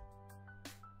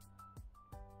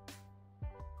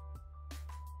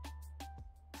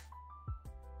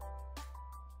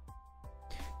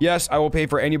 Yes, I will pay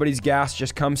for anybody's gas.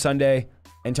 Just come Sunday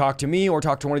and talk to me or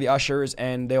talk to one of the ushers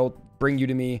and they'll bring you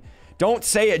to me. Don't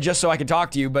say it just so I can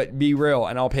talk to you, but be real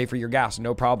and I'll pay for your gas.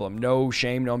 No problem. No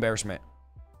shame, no embarrassment.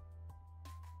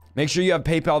 Make sure you have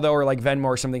PayPal though, or like Venmo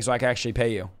or something so I can actually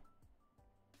pay you.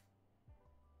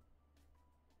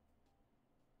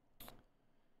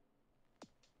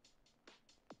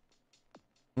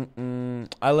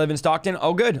 I live in Stockton.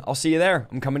 Oh, good. I'll see you there.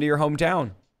 I'm coming to your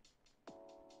hometown.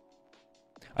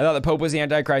 I thought the Pope was the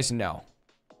Antichrist. No.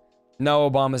 No,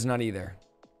 Obama's not either.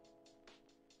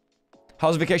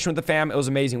 How's vacation with the fam? It was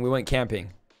amazing. We went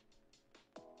camping.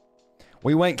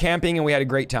 We went camping and we had a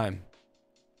great time.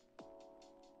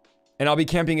 And I'll be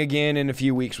camping again in a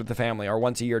few weeks with the family. Our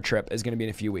once a year trip is going to be in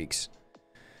a few weeks.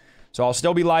 So I'll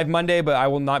still be live Monday, but I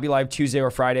will not be live Tuesday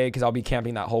or Friday because I'll be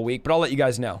camping that whole week. But I'll let you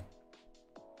guys know.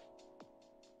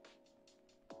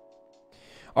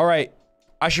 All right.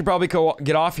 I should probably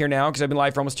get off here now because I've been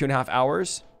live for almost 2.5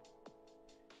 hours.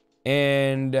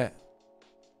 And did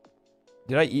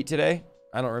I eat today?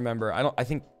 I don't remember. I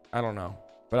don't know.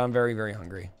 But I'm very, very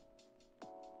hungry.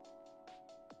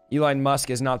 Elon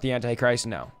Musk is not the Antichrist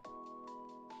now.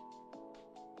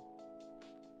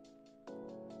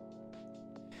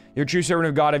 You're a true servant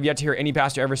of God. I've yet to hear any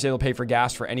pastor ever say they'll pay for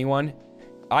gas for anyone.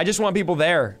 I just want people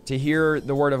there to hear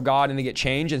the word of God and to get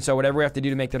change. And so whatever we have to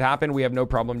do to make that happen, we have no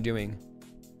problem doing.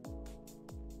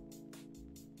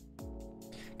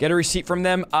 Get a receipt from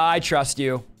them. I trust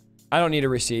you. I don't need a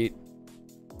receipt.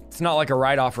 It's not like a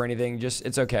write-off or anything. Just,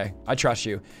 it's okay. I trust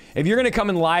you. If you're going to come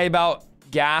and lie about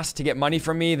gas to get money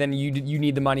from me, then you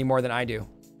need the money more than I do.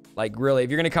 Like, really,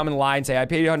 if you're going to come and lie and say, I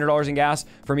paid you $100 in gas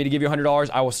for me to give you $100,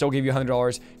 I will still give you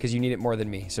 $100 because you need it more than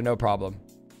me. So no problem.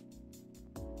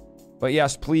 But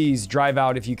yes, please drive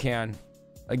out if you can.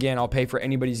 Again, I'll pay for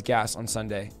anybody's gas on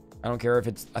Sunday. I don't care if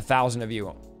it's 1,000 of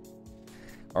you.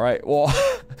 All right, well,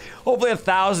 hopefully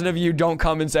 1,000 of you don't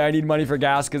come and say I need money for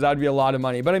gas because that'd be a lot of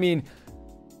money. But I mean,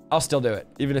 I'll still do it.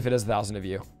 Even if it is 1,000 of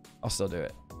you, I'll still do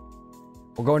it.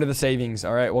 We'll go into the savings.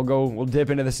 All right, we'll dip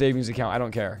into the savings account. I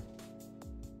don't care.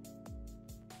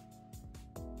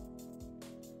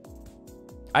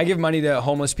 I give money to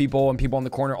homeless people and people on the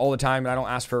corner all the time, and I don't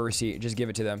ask for a receipt. Just give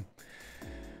it to them.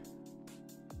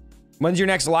 When's your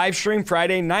next live stream?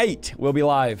 Friday night we'll be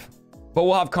live. But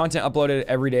we'll have content uploaded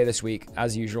every day this week,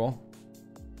 as usual.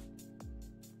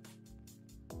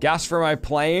 Gas for my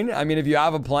plane? I mean, if you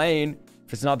have a plane,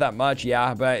 if it's not that much,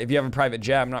 yeah. But if you have a private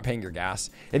jet, I'm not paying your gas.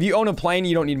 If you own a plane,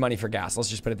 you don't need money for gas. Let's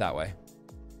just put it that way.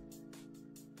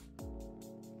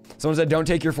 Someone said, don't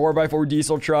take your 4x4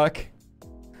 diesel truck.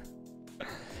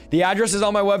 The address is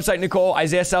on my website, Nicole.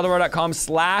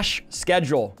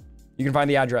 IsaiahSaldivar.com/schedule. You can find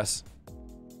the address.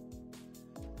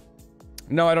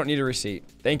 No, I don't need a receipt.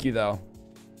 Thank you, though.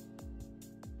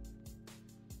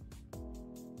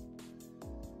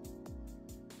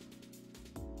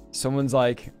 Someone's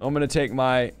like, I'm going to take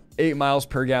my 8 miles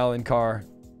per gallon car,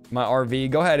 my RV.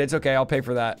 Go ahead. It's okay. I'll pay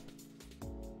for that.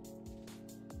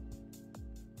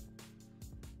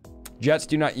 Jets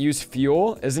do not use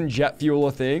fuel. Isn't jet fuel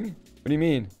a thing? What do you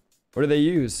mean? What do they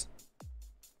use?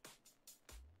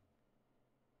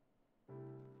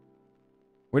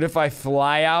 What if I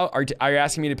fly out? Are you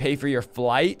asking me to pay for your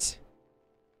flight?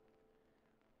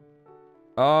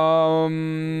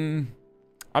 I'm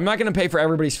not going to pay for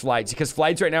everybody's flights because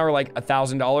flights right now are like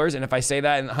 $1,000. And if I say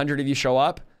that and 100 of you show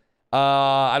up,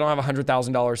 I don't have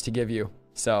 $100,000 to give you.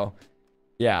 So,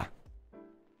 yeah.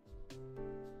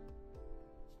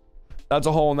 That's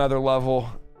a whole nother level.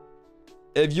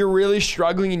 If you're really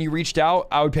struggling and you reached out,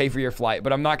 I would pay for your flight.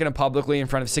 But I'm not going to publicly in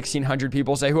front of 1,600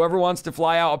 people say, whoever wants to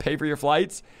fly out, I'll pay for your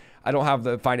flights. I don't have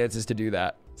the finances to do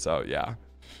that. So, yeah.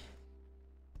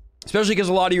 Especially because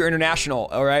a lot of you are international,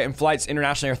 all right? And flights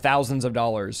internationally are thousands of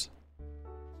dollars.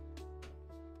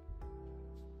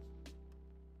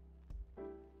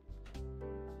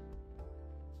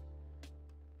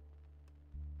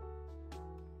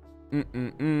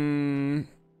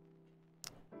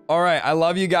 All right, I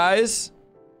love you guys.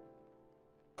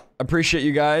 Appreciate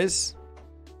you guys.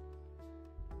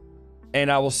 And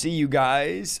I will see you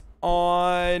guys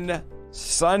on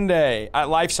Sunday at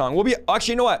Lifesong. We'll be,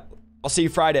 actually, you know what? I'll see you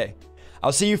Friday.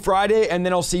 I'll see you Friday, and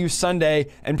then I'll see you Sunday.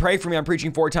 And pray for me. I'm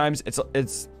preaching 4 times. It's a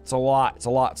lot. It's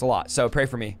a lot. So pray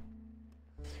for me.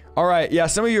 All right. Yeah,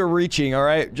 some of you are reaching, all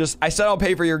right? I said I'll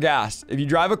pay for your gas. If you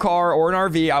drive a car or an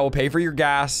RV, I will pay for your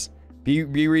gas. Be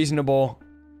reasonable,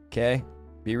 okay?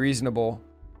 Be reasonable.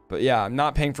 But yeah, I'm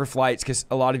not paying for flights because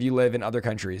a lot of you live in other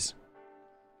countries.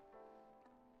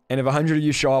 And if 100 of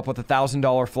you show up with a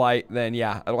 $1,000 flight, then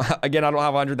yeah, I don't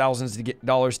have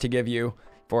 $100,000 to give you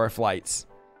for our flights.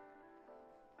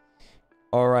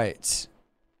 All right.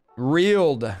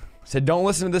 Reeled said, don't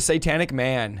listen to the satanic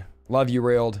man. Love you,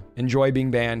 Reeled. Enjoy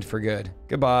being banned for good.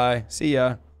 Goodbye. See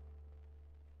ya.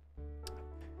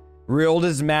 Reeled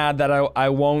is mad that I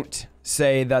won't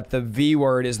say that the V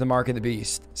word is the mark of the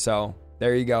beast. So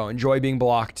there you go. Enjoy being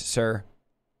blocked, sir.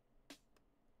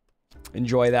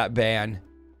 Enjoy that ban.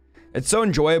 It's so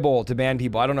enjoyable to ban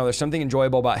people. I don't know. There's something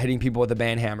enjoyable about hitting people with a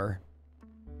ban hammer.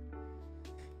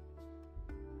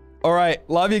 All right.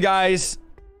 Love you guys.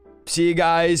 See you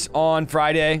guys on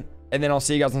Friday. And then I'll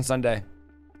see you guys on Sunday.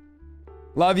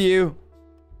 Love you.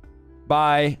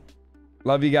 Bye.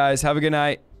 Love you guys. Have a good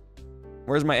night.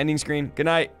 Where's my ending screen? Good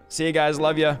night. See you guys.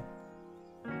 Love you.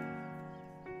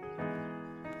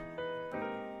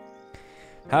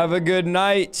 Have a good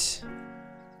night.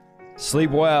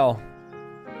 Sleep well.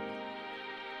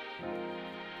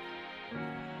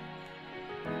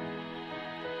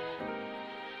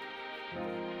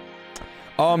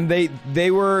 They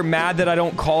were mad that I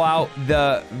don't call out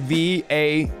the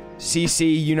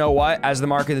VACC, you know what, as the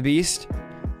mark of the beast.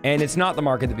 And it's not the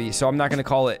mark of the beast, so I'm not going to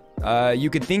call it.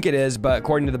 You could think it is, but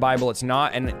according to the Bible, it's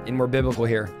not, and we're biblical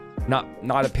here.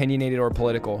 Not opinionated or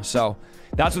political. So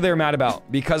that's what they were mad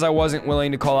about. Because I wasn't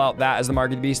willing to call out that as the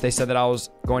mark of the beast, they said that I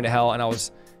was going to hell and I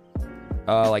was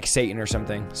like Satan or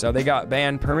something. So they got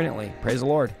banned permanently. Praise the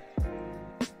Lord.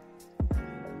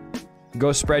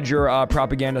 Go spread your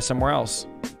propaganda somewhere else.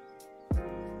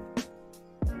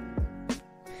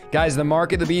 Guys, the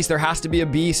mark of the beast, there has to be a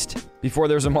beast before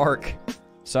there's a mark.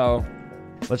 So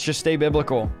let's just stay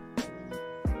biblical.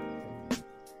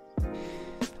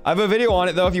 I have a video on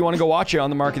it, though, if you want to go watch it on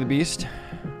the mark of the beast.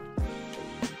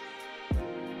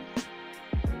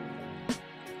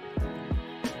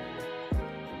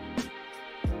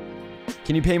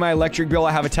 Can you pay my electric bill?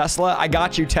 I have a Tesla. I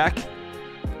got you, tech.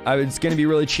 It's going to be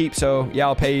really cheap, so yeah,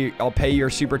 I'll pay your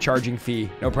supercharging fee.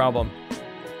 No problem.